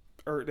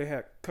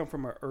had come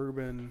from an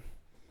urban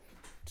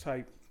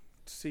type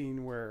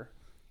scene where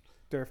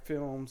their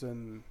films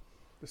and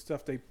the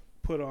stuff they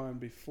put on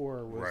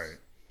before was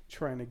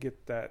trying to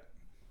get that,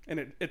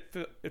 and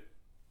it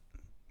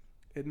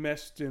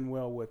meshed in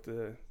well with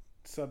the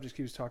subject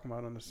he was talking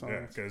about on the song.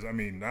 Yeah, because I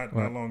mean, not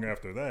long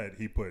after that,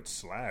 he put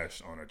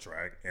Slash on a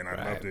track, and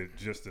I loved it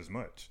just as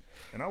much.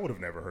 And I would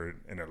have never heard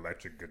an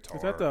electric guitar.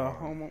 Is that the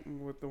home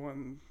with the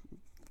one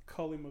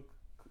Cully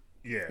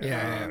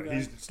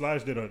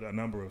Slash did a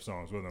number of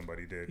songs with him, but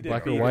he did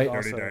Black or White.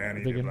 Dirty Diana,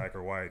 he did Black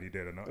or White. He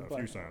did a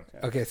few songs.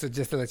 Okay, so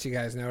just to let you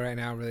guys know right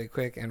now, really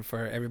quick, and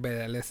for everybody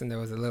that listened, there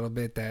was a little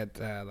bit that,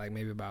 like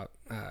maybe about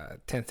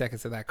 10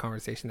 seconds of that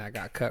conversation that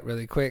got cut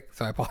really quick.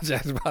 So I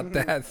apologize about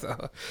that.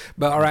 So,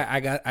 but all right,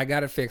 I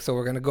got it fixed. So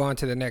we're gonna go on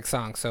to the next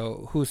song.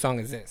 So whose song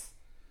is this?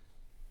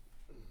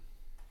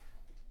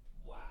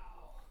 Wow.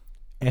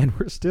 And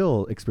we're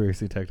still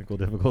experiencing technical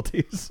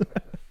difficulties.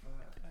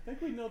 I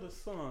think we know the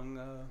song.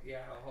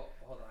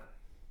 Hold on.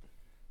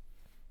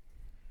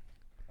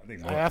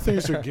 I think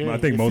it's your gain. I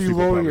think if most you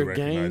people lower probably your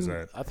recognize gain,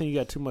 that. I think you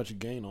got too much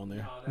gain on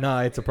there. No,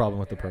 it's a problem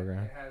with the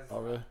program.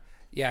 Oh, really?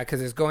 Yeah,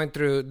 because it's going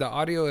through the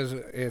audio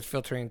is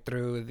filtering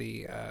through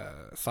the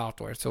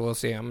software. So we'll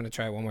see. I'm gonna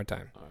try it one more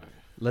time.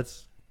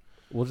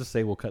 We'll just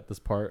say we'll cut this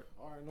part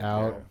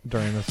out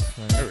during this.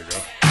 There we go.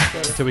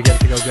 Until we get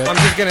it to go good. I'm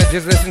just gonna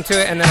listen to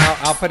it and then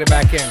I'll put it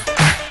back in.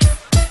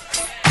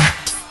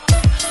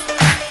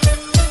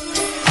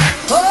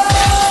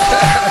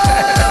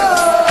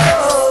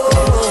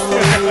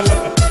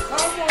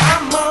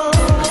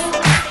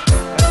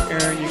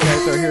 Aaron, you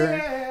guys are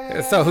hearing.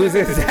 So who's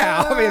this?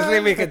 Obviously,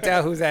 we can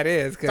tell whose that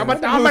is. Does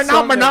anyone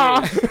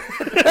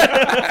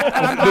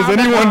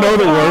know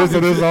the words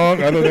of this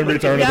song other than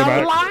Return of the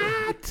Mac?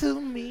 Lie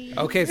to me.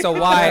 Okay, so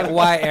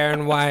why,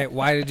 Aaron?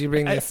 Why did you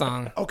bring this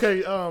song?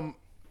 Okay, I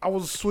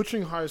was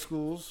switching high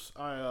schools.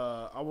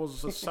 I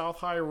was a South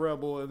High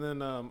rebel, and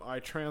then I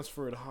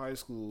transferred high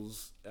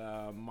schools.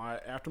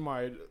 After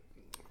my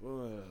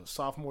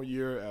sophomore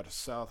year at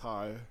South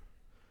High,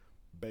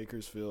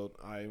 Bakersfield,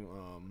 I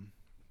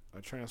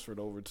transferred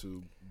over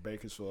to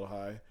Bakersfield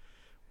High,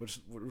 which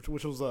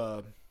was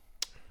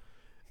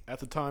at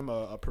the time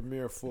a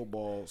premier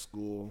football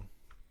school.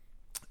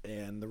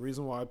 And the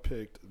reason why I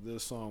picked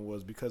this song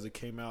was because it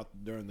came out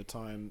during the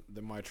time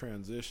that my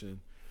transition.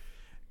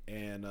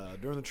 And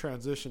during the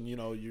transition,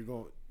 you're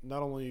going.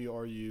 Not only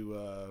are you,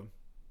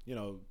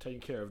 taking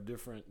care of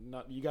different.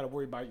 You got to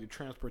worry about your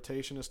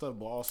transportation and stuff,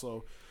 but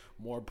also,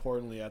 more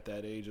importantly, at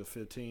that age of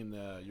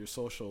 15, your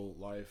social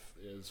life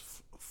is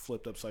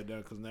flipped upside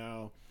down because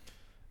now,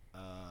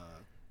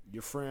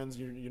 your friends,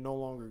 you no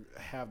longer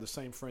have the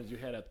same friends you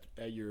had at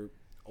your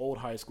old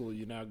high school.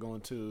 You're now going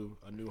to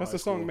a new. That's high the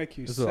song school. make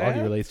you This sad. is what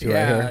Augie relates to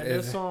Yeah. right here.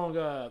 This song,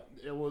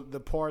 it was the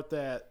part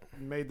that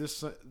made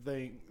this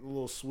thing a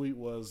little sweet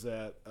was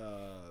that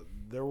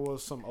there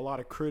was a lot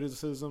of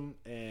criticism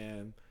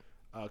and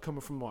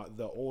coming from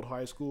the old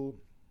high school,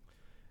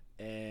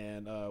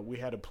 and we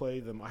had to play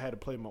them. I had to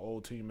play my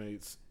old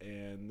teammates,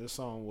 and this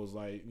song was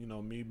like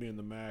me being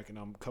the Mac, and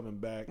I'm coming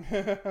back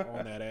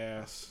on that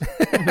ass,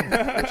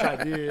 which I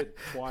did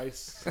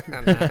twice.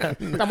 Yeah.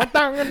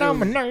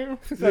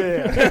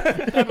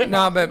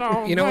 No,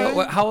 but you know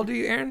what? How old are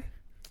you, Aaron?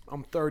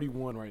 I'm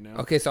 31 right now.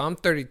 Okay, so I'm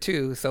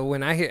 32. So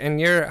when I hit, and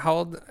you're how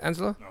old,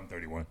 Angelo? I'm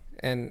 31.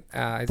 And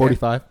Isaiah?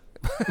 45.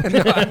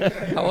 No,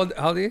 how old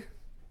are you?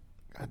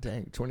 God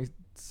dang,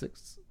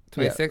 26.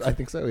 26? Yeah, I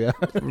think so. Yeah.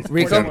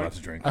 Rico? Lots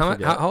of drink.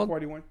 How old?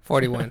 41.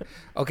 41.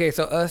 Okay,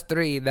 so us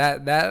three,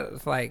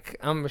 that's like,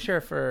 I'm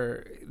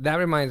sure that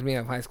reminds me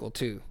of high school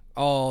too,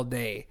 all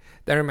day.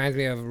 That reminds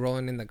me of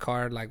rolling in the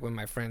car, like when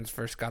my friends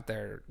first got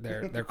their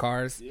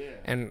cars,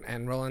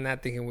 and rolling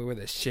that, thinking we were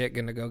the shit,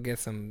 gonna go get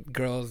some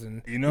girls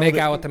and make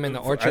out with them in the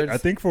orchards. I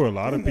think for a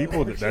lot of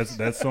people,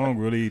 that song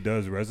really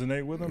does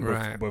resonate with them.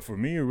 Right. But for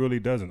me, it really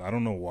doesn't. I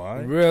don't know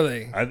why.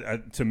 Really?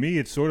 To me,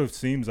 it sort of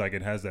seems like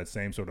it has that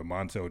same sort of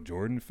Montel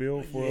Jordan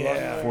feel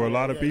for a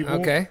lot of people.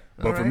 Okay.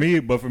 But for me,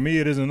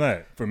 it isn't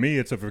that. For me,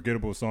 it's a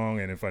forgettable song,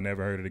 and if I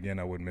never heard it again,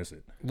 I wouldn't miss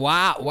it.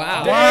 Wow.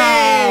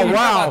 Dang.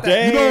 Wow.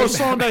 You know a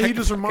song that he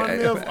just reminded me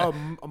of?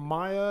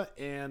 Maya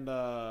and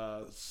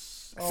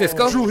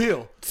Cisco? Drew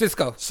Hill.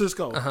 Cisco.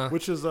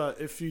 Which is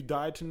If You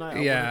Died Tonight,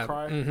 I Yeah. Wouldn't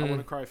Cry. Mhm. I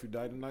Wouldn't Cry If You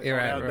Died Tonight.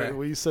 Yeah, right.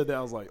 When you said that,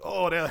 I was like,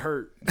 oh, that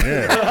hurt.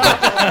 Yeah.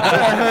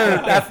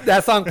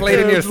 that song played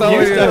in your soul.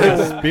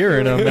 Spear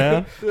in him,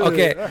 man.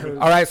 Okay.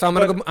 All right. So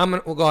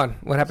we'll go on.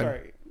 What happened?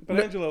 Sorry, but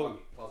Angelo,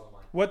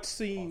 what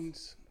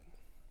scenes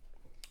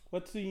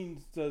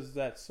does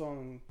that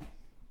song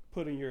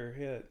put in your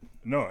head?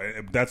 No,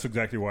 that's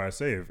exactly why I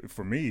say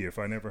for me, if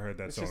I never heard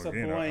that It's song just a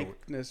again,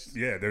 blankness.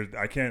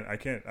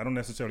 I don't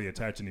necessarily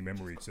attach any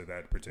memory to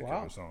that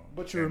particular song.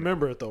 But you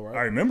remember it, though, right?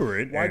 I remember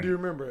it. Why do you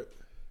remember it?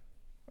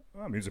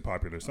 I mean, it's a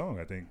popular song.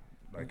 I think,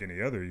 like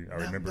any other, I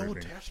remember no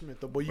it.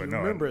 attachment, though, but you no,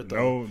 remember it,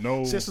 though.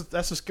 No. See,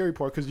 that's the scary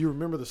part, because you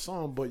remember the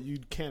song, but you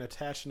can't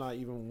attach not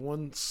even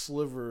one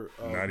sliver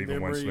of Not even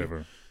one memory.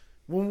 sliver.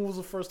 When was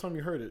the first time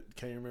you heard it?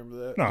 Can you remember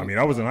that? No, I mean,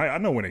 I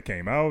know when it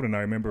came out, and I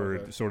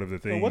remember sort of the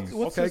things.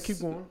 Keep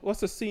going. What's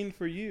the scene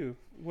for you?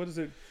 What is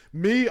it?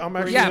 Me, I'm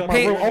actually Yeah, in my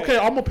paint- room. Okay,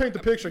 I'm gonna paint the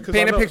picture.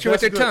 Paint a picture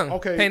with your good. tongue.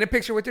 Okay, Paint a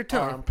picture with your All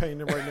right, tongue. I'm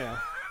painting it right now.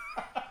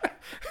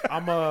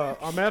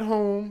 I'm at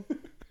home.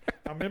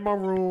 I'm in my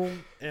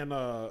room, and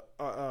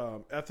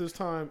at this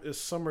time it's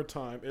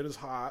summertime. It is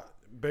hot.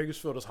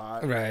 Bakersfield is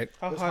hot. Right.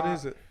 How It's hot hot.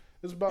 is it?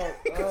 It's about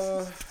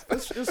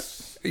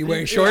it's Are you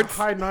wearing in shorts?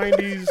 high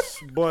 90s,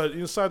 but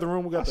inside the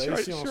room we got the Short-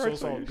 AC on, so shorts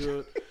it's all on.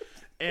 good.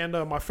 And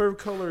my favorite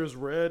color is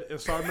red, and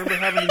so I remember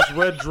having these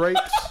red drapes,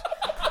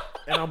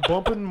 and I'm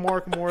bumping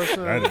Mark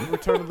Morrison,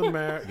 Return of the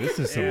Mac. This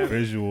is some and-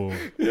 visual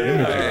imagery.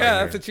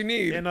 Yeah, that's what you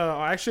need. And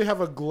I actually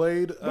have a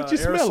Glade What you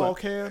aerosol smelling?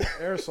 can.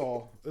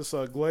 Aerosol. It's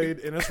a Glade,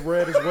 and it's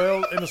red as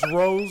well, and it's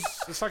rose.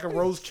 It's like a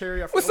rose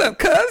cherry. What's up,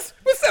 cuz?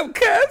 What's up,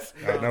 cuz?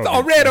 It's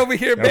all red over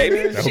here,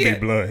 baby. That would be Shit.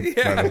 blood.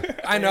 Yeah.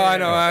 I know.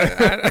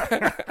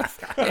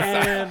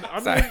 And I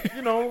Sorry.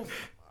 mean,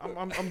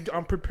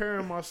 I'm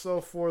preparing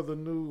myself for the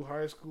new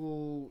high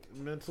school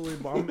mentally,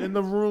 but I'm in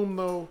the room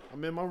though.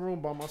 I'm in my room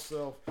by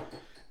myself,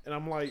 and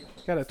I'm like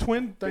Got a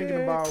twin thinking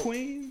bed, about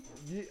queen.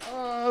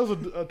 Yeah, it was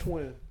a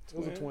twin. It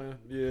was a twin.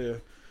 Yeah.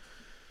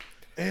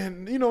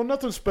 And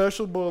nothing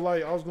special, but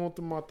like I was going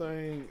through my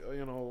thing,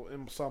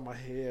 inside my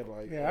head,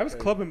 like I was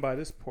clubbing by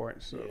this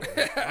point, so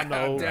I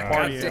know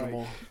party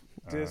animal.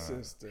 This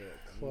is the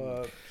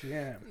club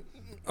jam.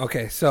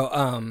 Okay, so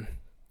I'm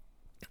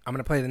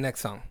gonna play the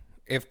next song.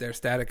 If there's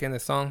static in the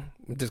song,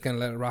 I'm just gonna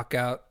let it rock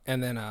out,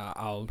 and then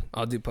I'll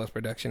do post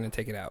production and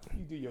take it out.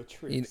 You do your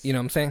tricks. You know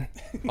what I'm saying?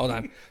 Hold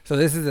on. So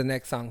this is the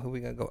next song. Who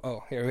we gonna go?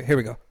 Oh, here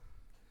we go.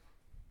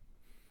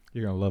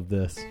 You're gonna love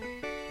this.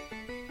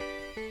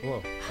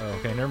 Whoa. Oh,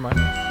 okay, never mind.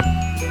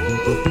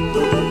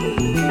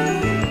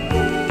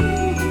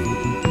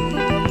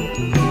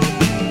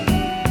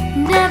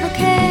 Never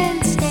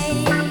can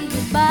say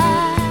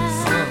goodbye.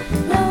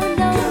 No,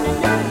 no,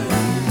 no, no.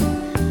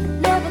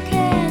 Never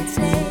can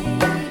say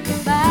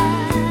goodbye.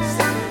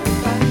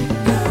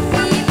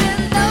 Even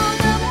though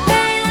the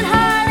pain and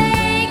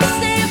heartache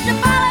seem to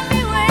follow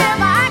me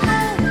wherever I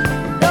go.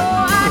 Though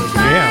I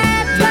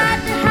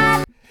tried to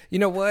hide. You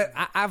know what?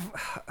 I've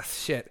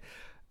shit.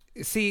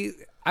 See,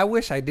 I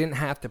wish I didn't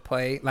have to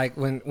play like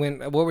when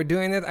we're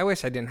doing this. I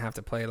wish I didn't have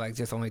to play like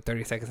just only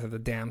 30 seconds of the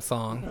damn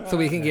song so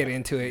we can get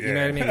into it. You know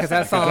what I mean? Because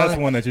that song, that's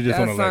one that you just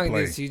want to let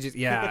play.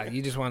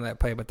 You just want to let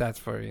play, but that's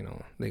for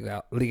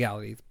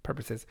legality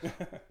purposes.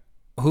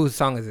 Whose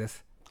song is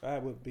this?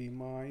 That would be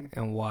mine.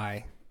 And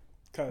why?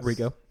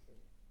 Rico.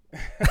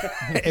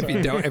 if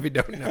you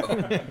don't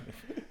know,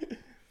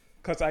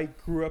 because I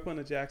grew up on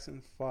the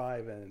Jackson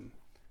 5 and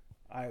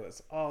I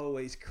was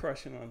always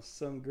crushing on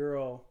some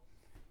girl.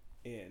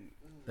 And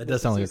that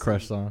does sound like a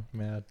crush song,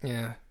 man.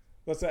 Yeah.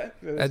 What's that?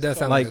 That does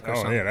sound like a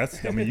crush song. Yeah,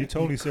 that's. I mean, you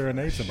totally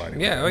serenade somebody.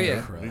 Yeah. Oh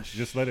yeah.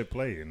 Just let it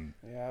play and.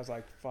 Yeah, I was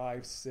like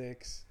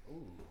 5'6",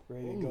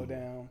 ready to go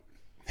down.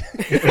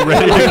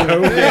 Ready to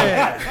go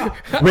down.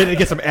 Ready to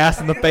get some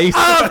ass in the face.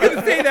 I was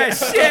gonna say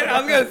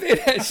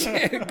that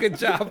shit. Good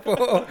job,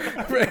 fool.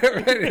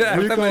 Ready to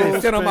have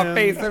somebody sit on my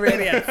face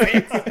already at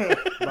 6.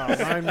 About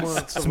 9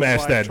 months.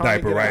 Smash that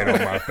diaper right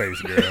on my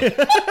face, girl.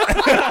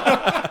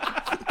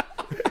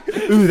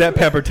 Ooh, that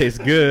pepper tastes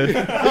good.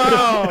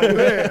 Oh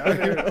man!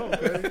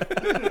 Okay.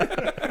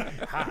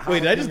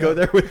 Wait, did I just go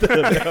there with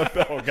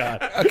the? Oh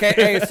god. Okay,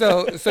 hey,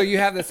 so you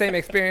have the same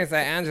experience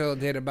that Angelo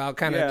did about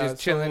kind of just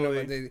chilling.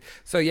 Totally.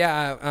 So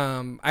yeah,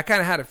 I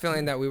kind of had a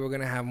feeling that we were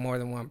gonna have more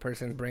than one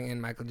person bring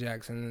in Michael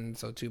Jackson, and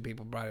so 2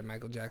 people brought in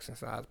Michael Jackson.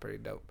 So that was pretty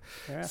dope.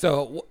 Yeah.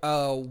 So,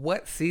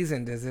 what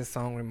season does this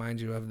song remind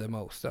you of the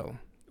most? So,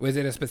 was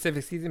it a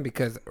specific season?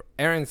 Because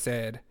Aaron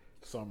said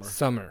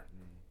summer.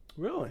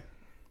 Really?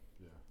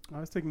 I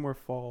was thinking more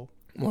fall.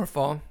 More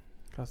fall?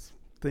 Because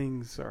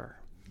things are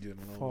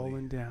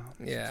falling down.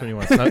 Yeah.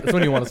 That's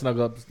when you want to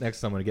snuggle up next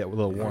to someone to get a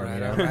little warm. Right, you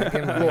know? right.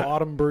 A little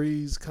autumn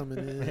breeze coming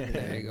in.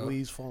 There you go.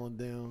 Leaves falling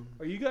down.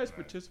 Are you guys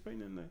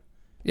participating in the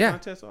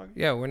contest? August?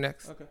 Yeah, we're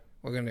next. Okay.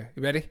 We're going to.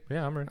 You ready?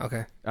 Yeah, I'm ready.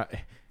 Okay.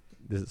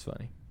 This is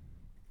funny.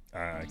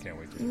 I can't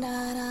wait to.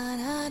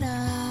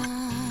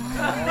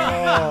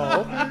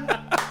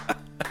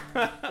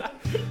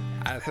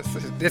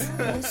 This.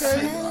 The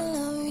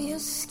smell of your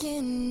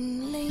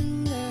skin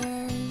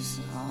lingers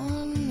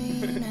on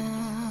me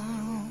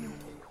now.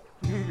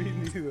 Me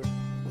neither.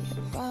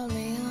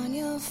 Probably on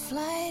your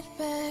flight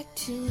back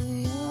to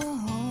your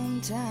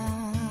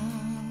hometown.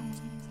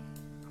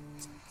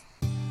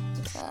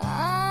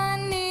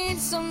 I need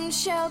some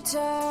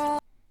shelter.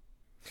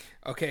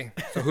 Okay,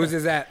 so whose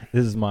is that?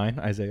 This is mine,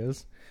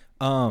 Isaiah's.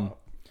 I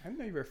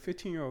know you were a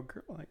 15-year-old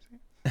girl like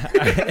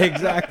that.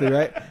 Exactly,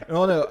 right?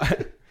 Well, no.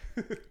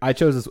 I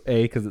chose this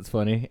A because it's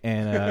funny,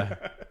 and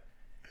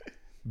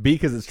B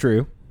because it's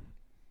true,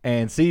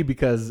 and C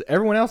because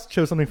everyone else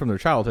chose something from their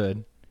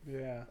childhood.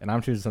 Yeah. And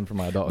I'm choosing something from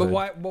my adulthood.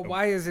 But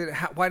why is it?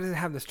 Why does it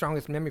have the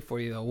strongest memory for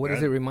you though? What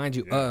does it remind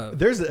you of?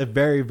 There's a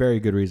very,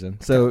 very good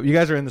reason. So you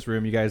guys are in this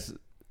room. You guys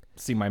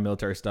see my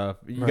military stuff.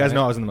 You guys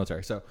know I was in the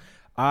military. So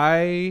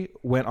I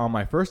went on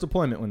my first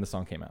deployment when the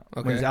song came out.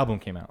 Okay. When this album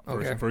came out.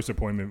 First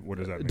appointment. What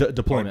does that mean?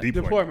 Deployment.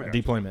 Deployment.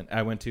 Deployment.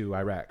 I went to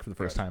Iraq for the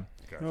first time.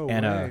 No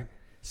and way.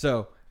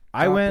 so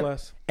I God went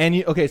bless.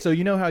 and so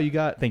you know how you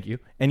got thank you.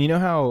 And you know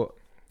how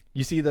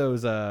you see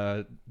those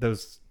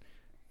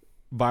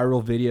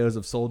viral videos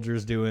of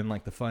soldiers doing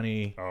like the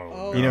funny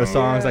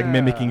songs like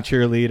mimicking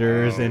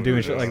cheerleaders and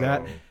doing shit like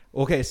that.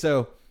 Okay,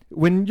 so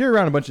when you're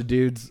around a bunch of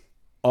dudes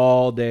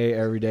all day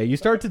every day, you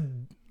start to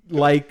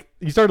like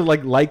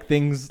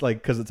things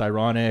like because it's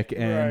ironic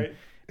and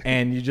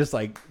and you just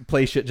like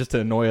play shit just to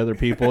annoy other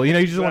people. You know,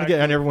 you just want to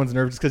get on everyone's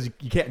nerves because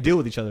you can't deal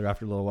with each other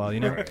after a little while. You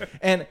know,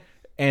 and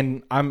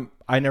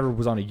I never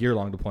was on a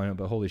year-long deployment,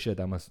 but holy shit,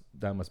 that must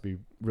be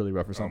really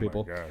rough for some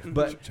people. Gosh.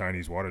 But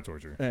Chinese water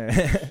torture.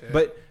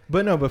 but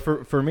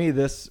for me,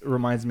 this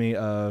reminds me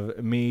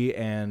of me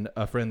and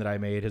a friend that I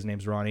made. His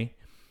name's Ronnie,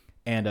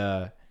 and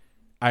I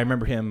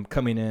remember him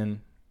coming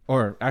in,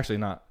 or actually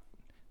not.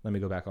 Let me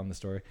go back on the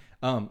story.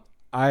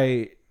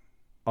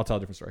 I'll tell a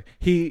different story.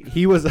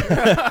 He was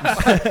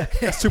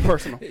That's too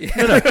personal.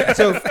 no.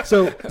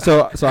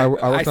 So I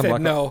worked I on said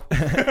Black no.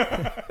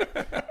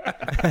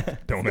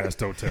 Don't ask,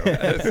 don't tell.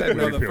 I said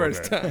no the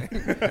first time.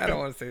 I don't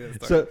want to say this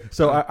story.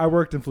 So I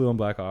worked and flew on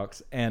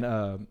Blackhawks, and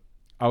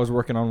I was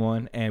working on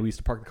one, and we used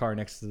to park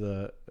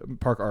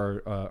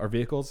our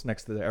vehicles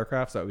next to the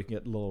aircraft so that we can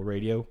get a little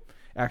radio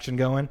action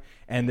going.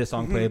 And this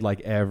song played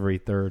like every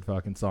third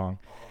fucking song.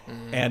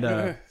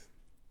 And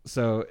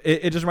so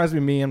it just reminds me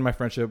of me and my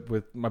friendship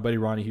with my buddy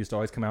Ronnie, who used to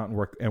always come out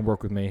and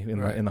work with me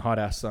in the hot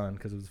ass sun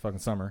because it was fucking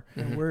summer.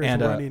 And where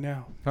is Ronnie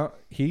now?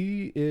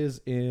 He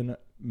is in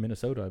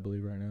Minnesota, I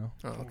believe, right now.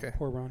 Oh, okay.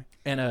 Poor Ronnie.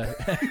 And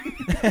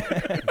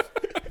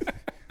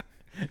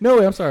no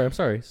way, I'm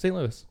sorry, St.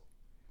 Louis.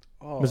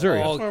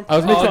 Missouri. Oh, I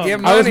was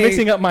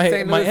mixing up my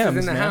St. Louis M's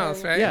is in the man.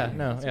 house, right? Yeah,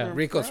 no, yeah.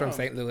 Rico's from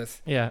St.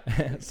 Louis. Yeah.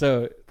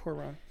 So Poor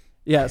Ron.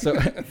 yeah, so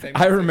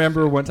I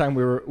remember one time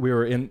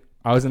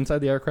I was inside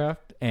the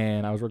aircraft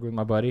and I was working with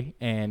my buddy,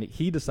 and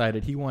he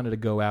decided he wanted to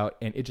go out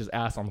and itch his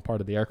ass on the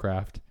part of the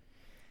aircraft.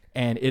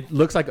 And it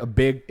looks like a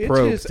big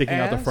probe sticking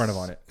out the front of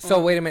on it.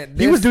 So wait a minute.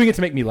 He was doing it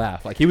to make me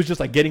laugh. Like he was just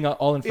like getting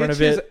all in front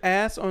of it. His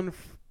ass on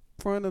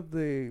front of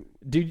the...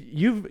 Dude,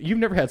 you've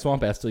never had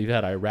swamp ass till you've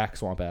had Iraq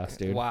swamp ass,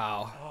 dude.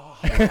 Wow.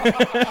 So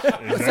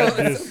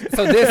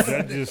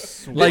that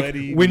just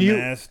sweaty, like when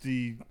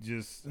nasty,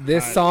 just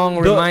this song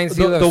reminds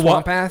you of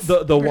swamp ass.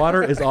 The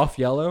water is off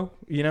yellow,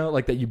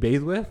 like that you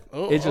bathe with.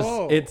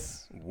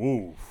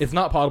 It's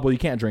not potable. You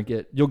can't drink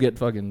it. You'll get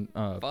fucking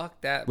fuck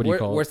that. What do you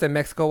call Where's it? the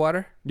Mexico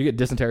water? You get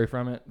dysentery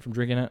from it from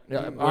drinking it.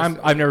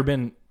 I've never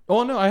been.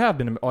 Oh no, I have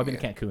been. I've been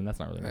to Cancun. That's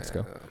not really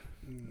Mexico.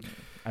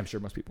 I'm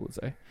sure most people would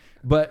say,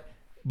 but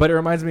it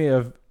reminds me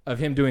of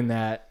him doing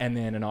that, and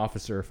then an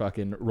officer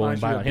fucking rolling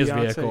by on his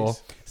vehicle,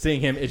 seeing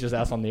him itch his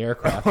ass on the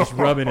aircraft, just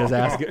rubbing his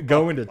ass,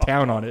 going to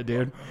town on it,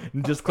 dude,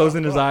 and just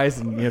closing his eyes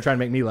and trying to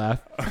make me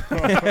laugh.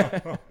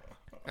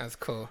 That's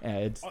cool.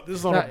 Yeah, this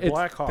is on a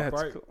Black Hawk,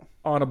 right? Cool.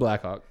 On a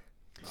Black Hawk.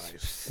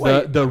 Nice.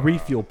 The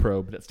refuel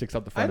probe that sticks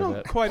out the front of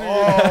it. Quite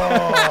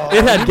understand.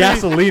 It had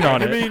gasoline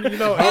on it. I mean,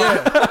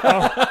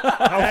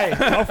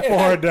 how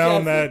far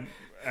down that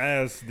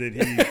ass did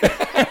he?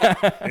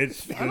 I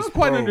don't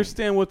quite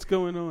understand what's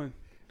going on.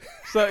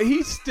 So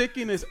he's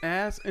sticking his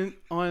ass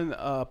on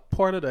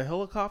part of the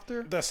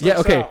helicopter.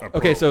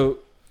 Okay. So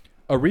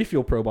a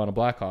refuel probe on a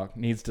Black Hawk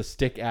needs to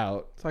stick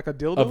out. It's like a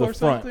dildo or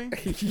something.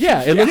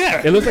 Yeah, it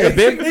looks like a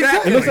big.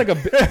 It looks like a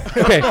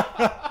okay.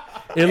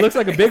 It looks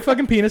like a big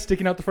fucking penis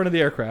sticking out the front of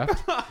the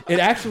aircraft. It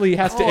actually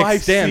has to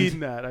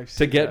extend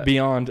to get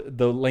beyond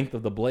the length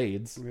of the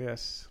blades.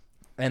 Yes.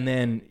 And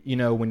then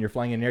when you're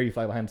flying in the air, you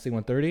fly behind the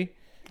C-130,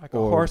 like a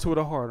horse with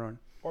a hard on.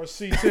 Or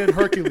C-10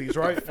 Hercules,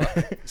 right?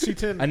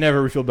 C-10. I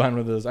never refueled behind one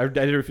of those. I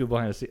did refuel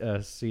behind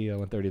a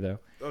C-130 though.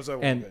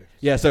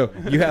 So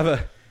you have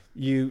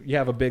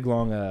a big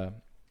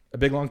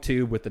long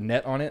tube with the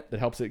net on it that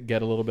helps it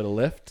get a little bit of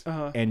lift,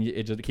 and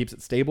it just keeps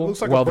it stable.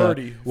 Looks like a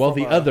birdie. While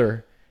the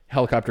other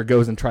helicopter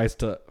goes and tries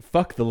to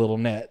fuck the little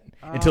net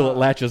until it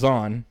latches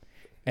on,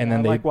 and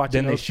then they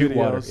shoot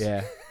water.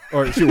 Yeah,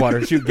 or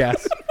shoot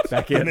gas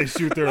back in. And they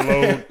shoot their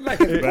load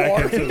back into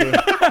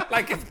the.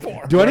 Like it's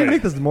porn. Do I need to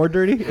make this more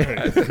dirty? We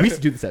used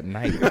to do this at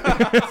night.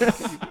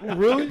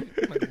 Really?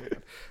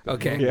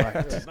 Okay.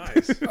 Yeah.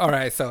 Nice. All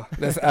right. So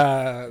let's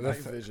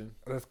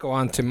go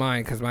on to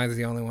mine because mine's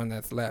the only one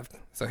that's left.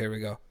 So here we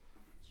go.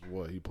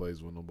 What he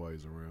plays when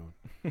nobody's around.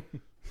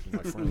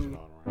 My friends are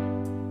not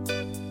around.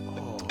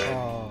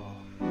 Oh,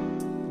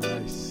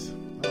 nice.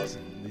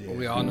 Yeah.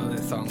 We all know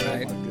this song,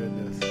 right? Oh my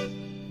goodness.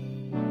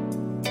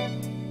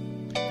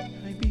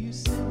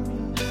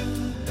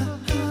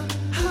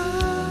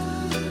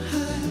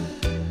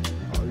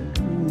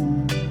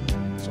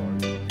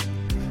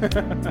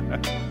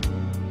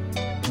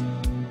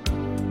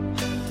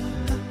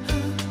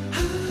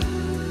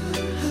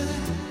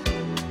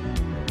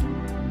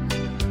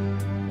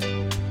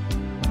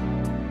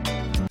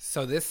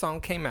 So this song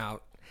came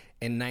out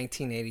in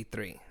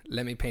 1983.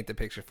 Let me paint the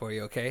picture for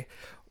you, okay?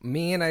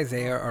 Me and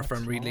Isaiah are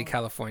from Reedley,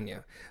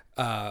 California.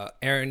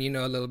 Aaron, you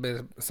know a little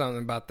bit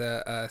something about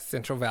the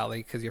Central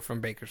Valley because you're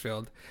from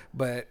Bakersfield.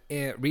 But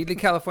in Reedley,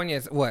 California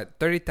is what,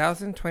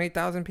 30,000,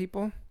 20,000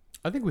 people?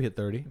 I think we hit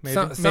 30. Maybe.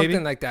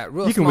 Something like that.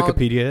 You can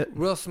Wikipedia it.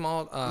 Real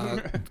small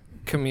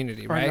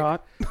community, or right?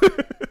 Not.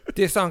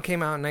 This song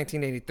came out in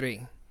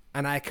 1983.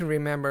 And I can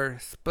remember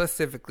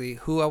specifically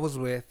who I was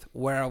with,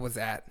 where I was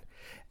at.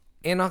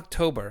 In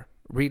October,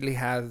 Reedley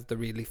has the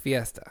Reedley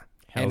Fiesta.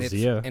 And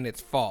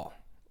it's fall.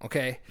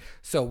 Okay?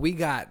 So we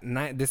got,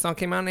 this song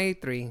came out in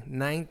 83,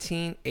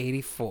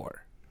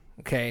 1984.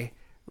 Okay?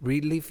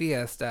 Reedley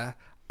Fiesta.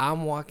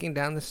 I'm walking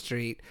down the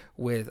street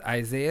with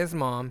Isaiah's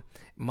mom,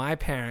 my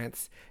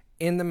parents,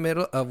 in the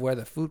middle of where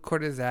the food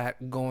court is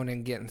at, going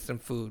and getting some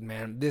food,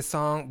 man. This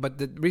song, but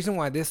the reason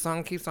why this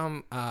song keeps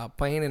on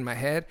playing in my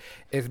head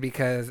is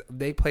because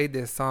they played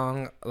this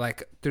song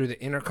like through the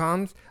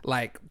intercoms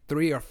like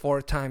 3 or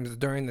 4 times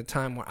during the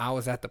time where I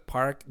was at the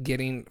park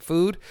getting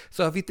food.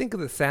 So if you think of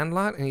the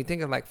Sandlot and you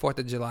think of like 4th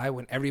of July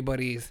when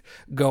everybody's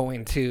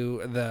going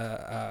to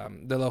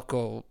the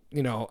local,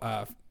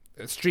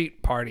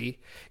 street party,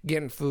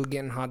 getting food,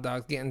 getting hot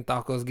dogs, getting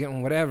tacos,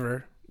 getting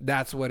whatever,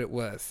 that's what it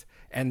was.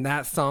 And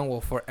that song will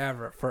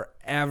forever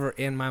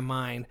in my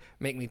mind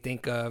make me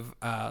think of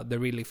the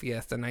Reedley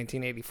Fiesta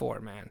 1984,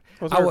 man.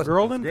 Was there a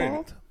girl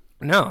involved?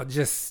 No,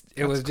 just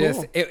it was cool.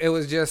 just it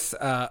was just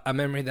a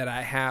memory that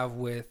I have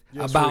with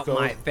Yes, about Rico.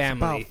 my It's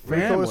family.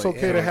 Rico, it's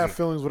okay Yeah. to have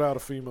feelings without a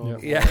female.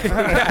 Yeah.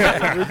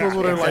 Rico's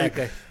with her like,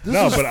 Exactly. this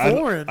No, is but I-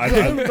 foreign. I- I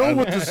don't know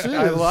what this is.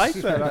 I like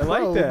that. I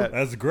like Bro, that.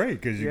 That's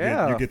great because you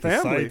Yeah, get the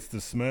family. sights,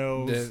 the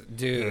smells,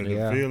 Dude, the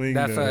Yeah. feeling.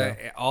 That's the,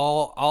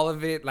 all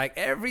of it. Like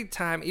every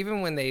time,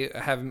 even when they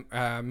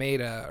have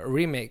made a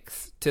remake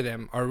to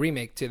them,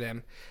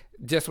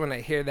 just when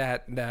I hear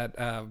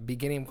that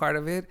beginning part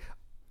of it,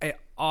 it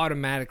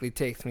automatically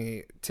takes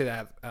me to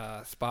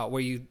that spot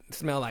where you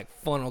smell like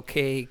funnel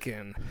cake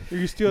and Are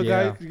you still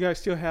Yeah. you guys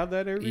still have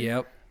that every year?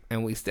 yep.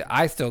 And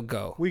I still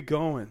go. We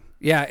going.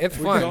 Yeah, it's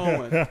We fun.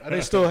 going. And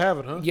they still have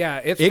it, huh? Yeah,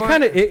 it's It fun.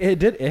 kind of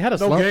it had a No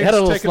slump. gangs It had a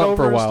little taking slump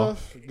for a over while. and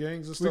stuff?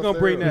 Gangs and stuff. We gonna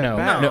bring there? that No,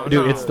 back. no,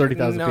 dude, no. it's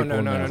 30,000 No, people. no,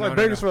 no, now. It's no, like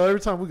Bakersfield. Every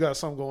time we got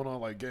something going on,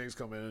 like gangs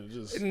come in and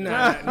just. No,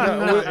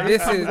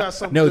 This is got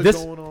something No, good this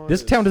going on.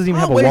 this town doesn't even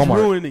have a Always Walmart.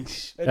 ruining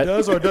It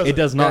does or doesn't? It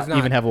does not Does not.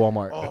 even have a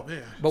Walmart. Oh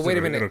man. but wait a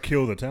it'll minute.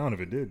 kill the town if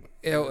it did.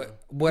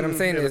 What I'm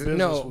saying Yeah, the is business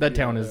no. will That be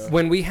town out is- there.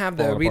 When we have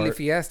the Falling Really apart.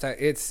 Fiesta,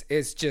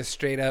 it's just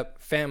straight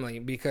up family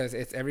because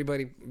it's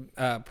everybody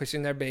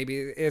pushing their baby.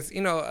 It's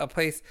a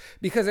place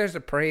because there's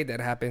a parade that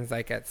happens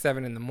like at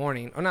 7 in the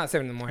morning, or not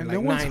 7 in the morning, And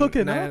like no one's 9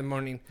 hooking in up? the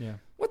morning. Yeah.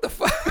 What the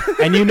fuck?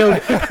 And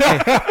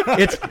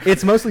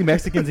it's mostly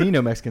Mexicans,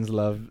 and Mexicans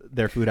love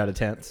their food out of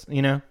tents.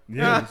 Yeah,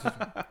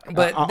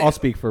 But I'll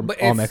speak for but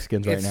all it's-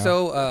 Mexicans right it's now.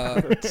 So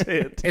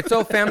it. it's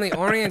so family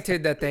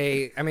oriented that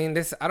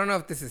I don't know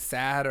if this is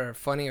sad or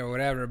funny or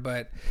whatever,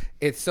 but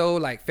it's so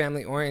like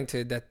family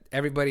oriented that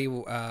everybody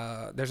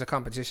there's a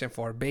competition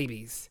for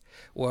babies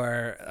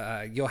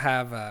where you'll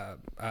have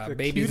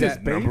babies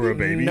cutest that number of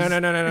babies.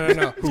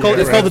 no.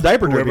 It's called the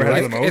diaper Whoever derby.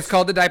 has Right? the most. It's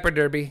called the diaper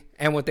derby,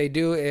 and what they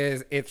do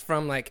is it's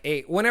from like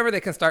 8 whenever they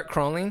can start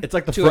crawling. It's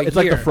like the to a it's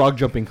like the year. frog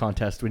jumping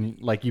contest when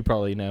you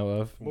probably know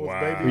of. Wow.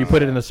 Where you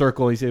put it in a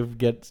circle, you see if it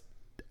gets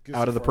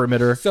out of the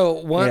perimeter.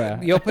 So Yeah.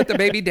 you'll put the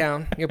baby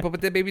down. You'll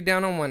put the baby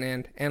down on one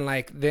end, and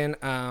like then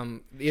either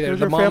Here's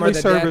the your mom or family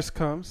the service dad.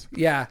 comes.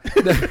 Yeah,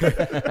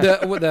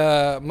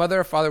 the mother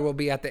or father will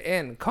be at the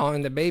end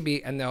calling the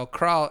baby, and they'll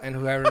crawl, and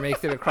whoever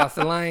makes it across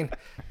the line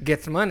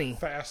gets money.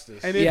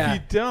 Fastest. And if Yeah.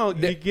 you don't,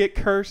 you get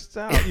cursed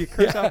out. You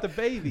curse out the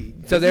baby.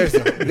 So there's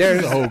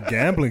There's a whole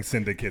gambling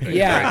syndicate. thing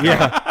Yeah. right Yeah.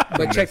 now.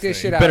 but check this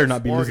shit out. Better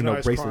not be losing no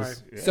Organized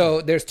braces. crime.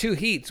 So there's 2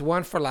 heats.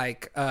 One for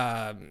like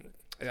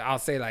I'll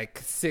say like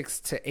 6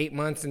 to 8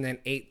 months, and then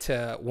 8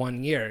 to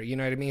 1 year. You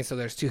know what I mean? So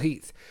there's 2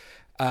 heats.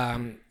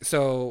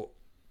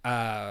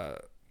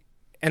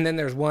 And then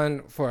there's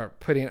one for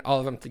putting all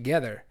of them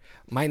together.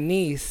 My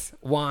niece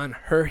won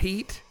her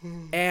heat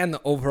and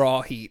the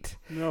overall heat.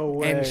 No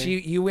way. And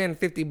you win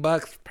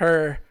 $50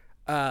 per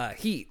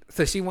heat.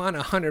 So she won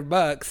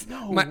 $100.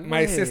 No my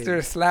way.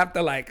 sister slapped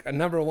a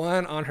number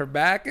 1 on her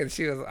back, and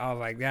I was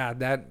like, yeah,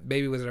 that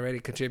baby was already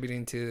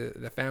contributing to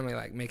the family,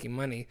 like making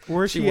money.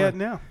 Where's she at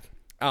now?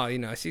 Oh,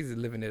 she's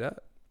living it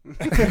up.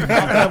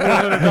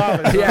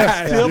 $100.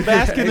 Yeah, Still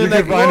basking in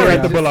that Find her glory.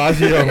 at the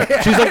Bellagio.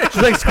 she's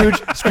like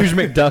Scrooge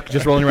McDuck,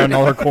 just rolling around in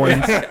all her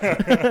coins.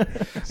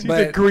 She's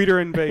But- a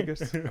greeter in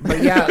Vegas.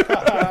 But yeah,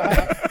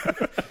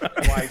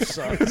 Life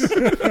sucks.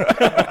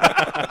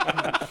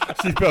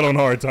 She fell on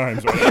hard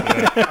times. Right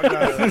after that.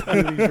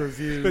 I got these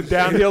reviews. Been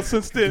downhill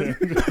since then.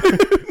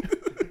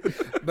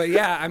 but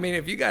yeah, I mean,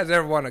 if you guys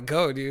ever want to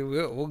go, dude,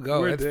 we'll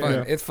go. We're it's there. fun.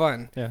 Yeah. It's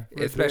fun. Yeah.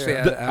 Especially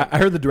I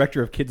heard the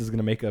director of Kids is going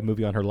to make a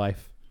movie on her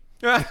life.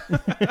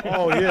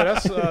 Oh yeah,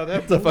 that's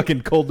That's a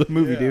fucking cold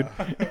movie, dude.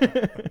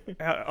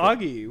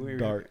 Augie,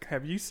 Dark.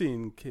 have you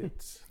seen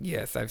Kids?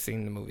 yes, I've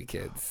seen the movie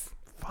Kids.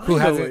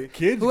 Finally.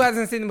 Kids. Who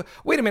hasn't seen the movie?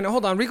 Wait a minute,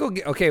 hold on, Rico.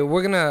 Okay,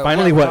 we're gonna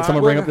Finally, what?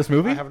 Someone bring up this I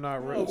movie? have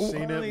not seen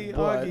finally, it,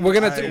 but Augie. We're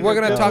gonna I- we're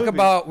gonna the talk movie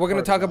about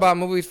part about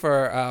movies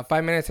for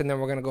 5 minutes, and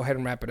then we're gonna go ahead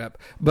and wrap it up.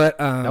 But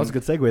That was a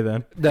good segue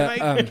then.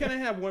 Can I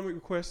have one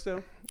request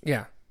though?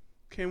 yeah.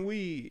 Can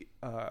we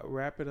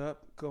wrap it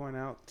up going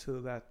out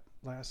to that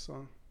last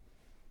song?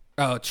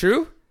 Oh,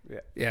 true. Yeah.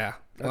 Yeah.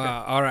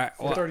 All right.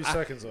 for 30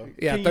 seconds though.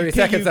 Yeah, Can 30 you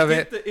seconds of get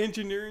it. the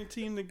engineering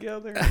team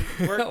together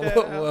and work that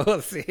out?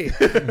 we'll see.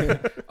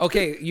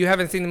 Okay, you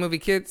haven't seen the movie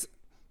Kids?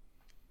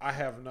 I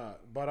have not,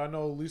 but I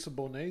know Lisa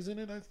Bonet's in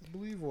it, I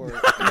believe, or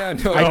No.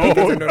 so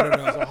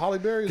Holly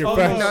Berry. Get Oh,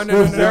 fact- no,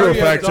 we'll do a Rosario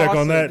fact check on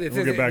Dawson. that. This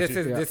We'll get back to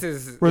you. this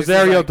is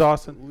Rosario like-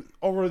 Dawson.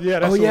 Oh yeah,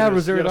 that's Oh the yeah, one.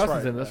 Rosario that's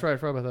Dawson's right. in. That's right. I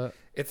forgot about that.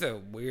 It's a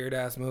weird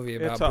ass movie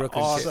about It's a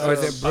Brooklyn. awesome- Or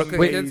is it Brooklyn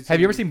Wait, Kids? have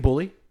you ever seen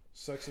Bully?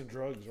 Sex and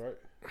drugs, right?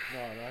 No,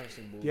 I haven't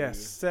seen Bully. Yes,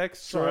 either. sex,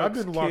 Sorry, drugs,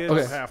 I've been locked kids. up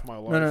Okay. half my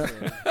life. No.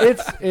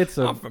 so- It's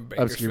a I'm from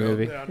obscure Bakersfield.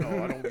 movie. Yeah, I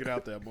know. I don't get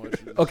out that much.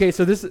 Okay,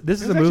 so this is It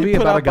was a movie actually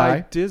put about a out by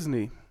guy.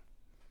 Disney.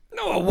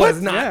 No, it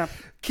was not. Yeah.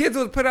 Kids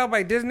was put out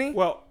by Disney.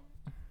 Well,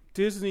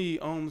 Disney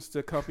owns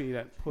the company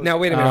that put. Now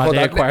wait a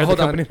minute.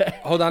 Hold on. that-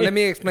 Hold on. Let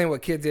me explain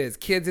what Kids is.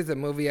 Kids is a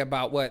movie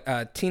about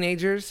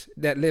teenagers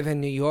that live in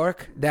New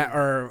York that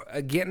are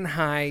getting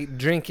high,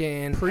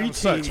 drinking,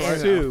 preteens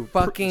and, too.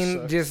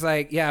 fucking just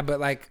like but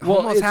like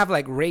almost have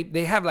like rape.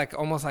 They have like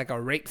almost like a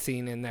rape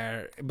scene in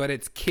there, but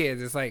it's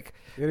kids. It's like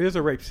It is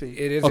a rape scene.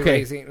 it is a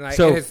rape scene. Like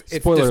so it's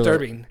spoiler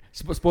disturbing.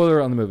 alert.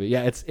 Spoiler on the movie.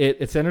 Yeah,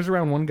 it centers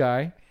around one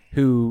guy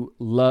who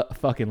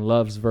fucking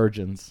loves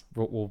virgins.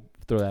 We'll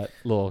throw that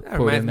little That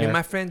quote reminds in me there. of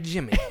my friend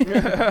Jimmy.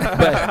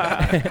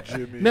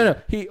 No.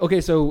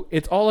 So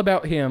it's all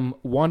about him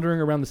wandering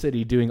around the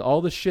city doing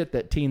all the shit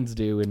that teens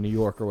do in New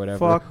York or whatever.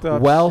 Fucked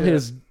up while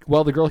shit.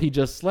 the girl he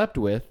just slept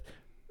with,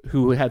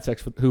 who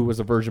was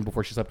a virgin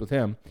before she slept with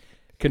him,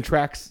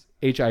 contracts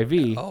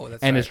HIV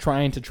and is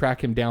trying to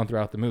track him down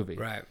throughout the movie.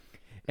 Right.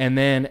 And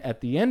then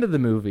at the end of the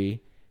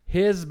movie,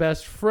 his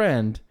best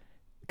friend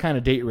kind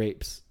of date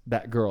rapes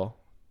that girl.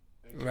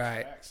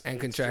 Right. And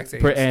contracts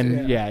AIDS.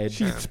 And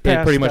She's it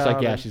pretty much passed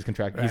like out he's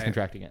and-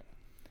 contracting it.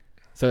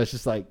 So it's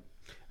just like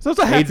So it's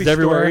a happy AIDS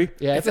everywhere. story.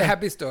 Yeah, It's a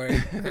happy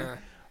story. Yeah.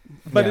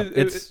 But Yeah, it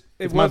it's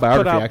my was put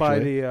biography, out by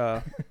actually.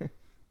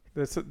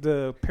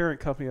 the parent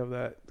company of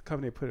that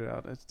company that put it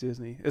out. It's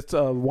Disney. It's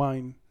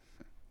Weinberg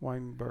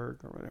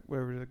or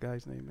whatever the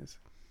guy's name is.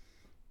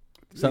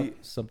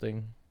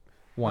 something.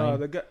 Wine.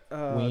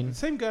 The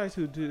same guys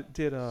who did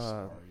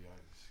the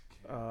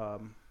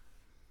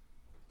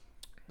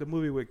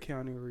movie with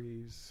Keanu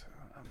Reeves,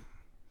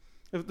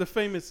 the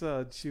famous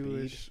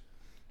Jewish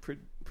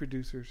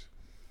producers.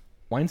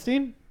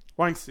 Weinstein.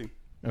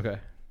 Okay.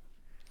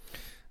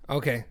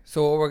 Okay.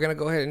 So what we're gonna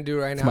go ahead and do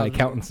right It's now. my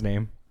accountant's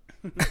name.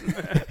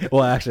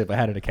 Well, actually, if I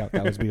had an account,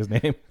 that would be his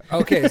name.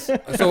 Okay, so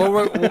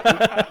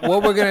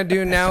what we're gonna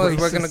do now is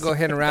we're gonna go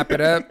ahead and wrap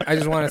it up. I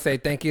just want to say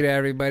thank you to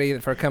everybody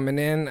for coming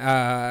in.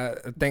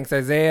 Thanks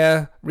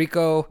Isaiah,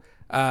 Rico,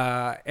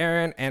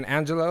 Aaron, and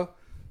Angelo.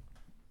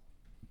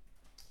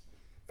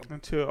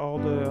 And to all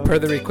the Per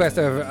the request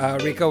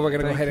of Rico, we're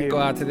gonna go Thank ahead and you. go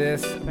out to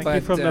this. Thank but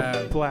you from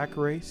the black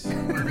race. Big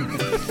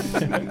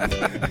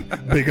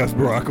ups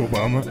Barack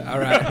Obama. All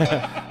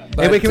right.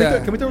 Hey, wait,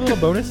 But, can we throw a little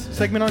bonus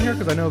segment on here?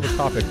 Because I know of a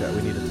topic that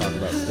we need to talk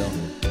about still.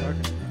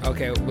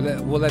 Okay,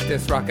 we'll let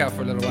this rock out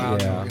for a little while.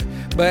 Yeah.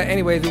 But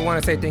anyways, we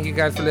want to say thank you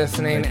guys for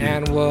listening,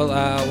 and we'll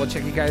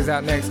check you guys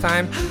out next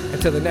time.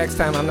 Until the next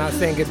time, I'm not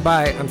saying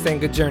goodbye. I'm saying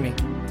good journey.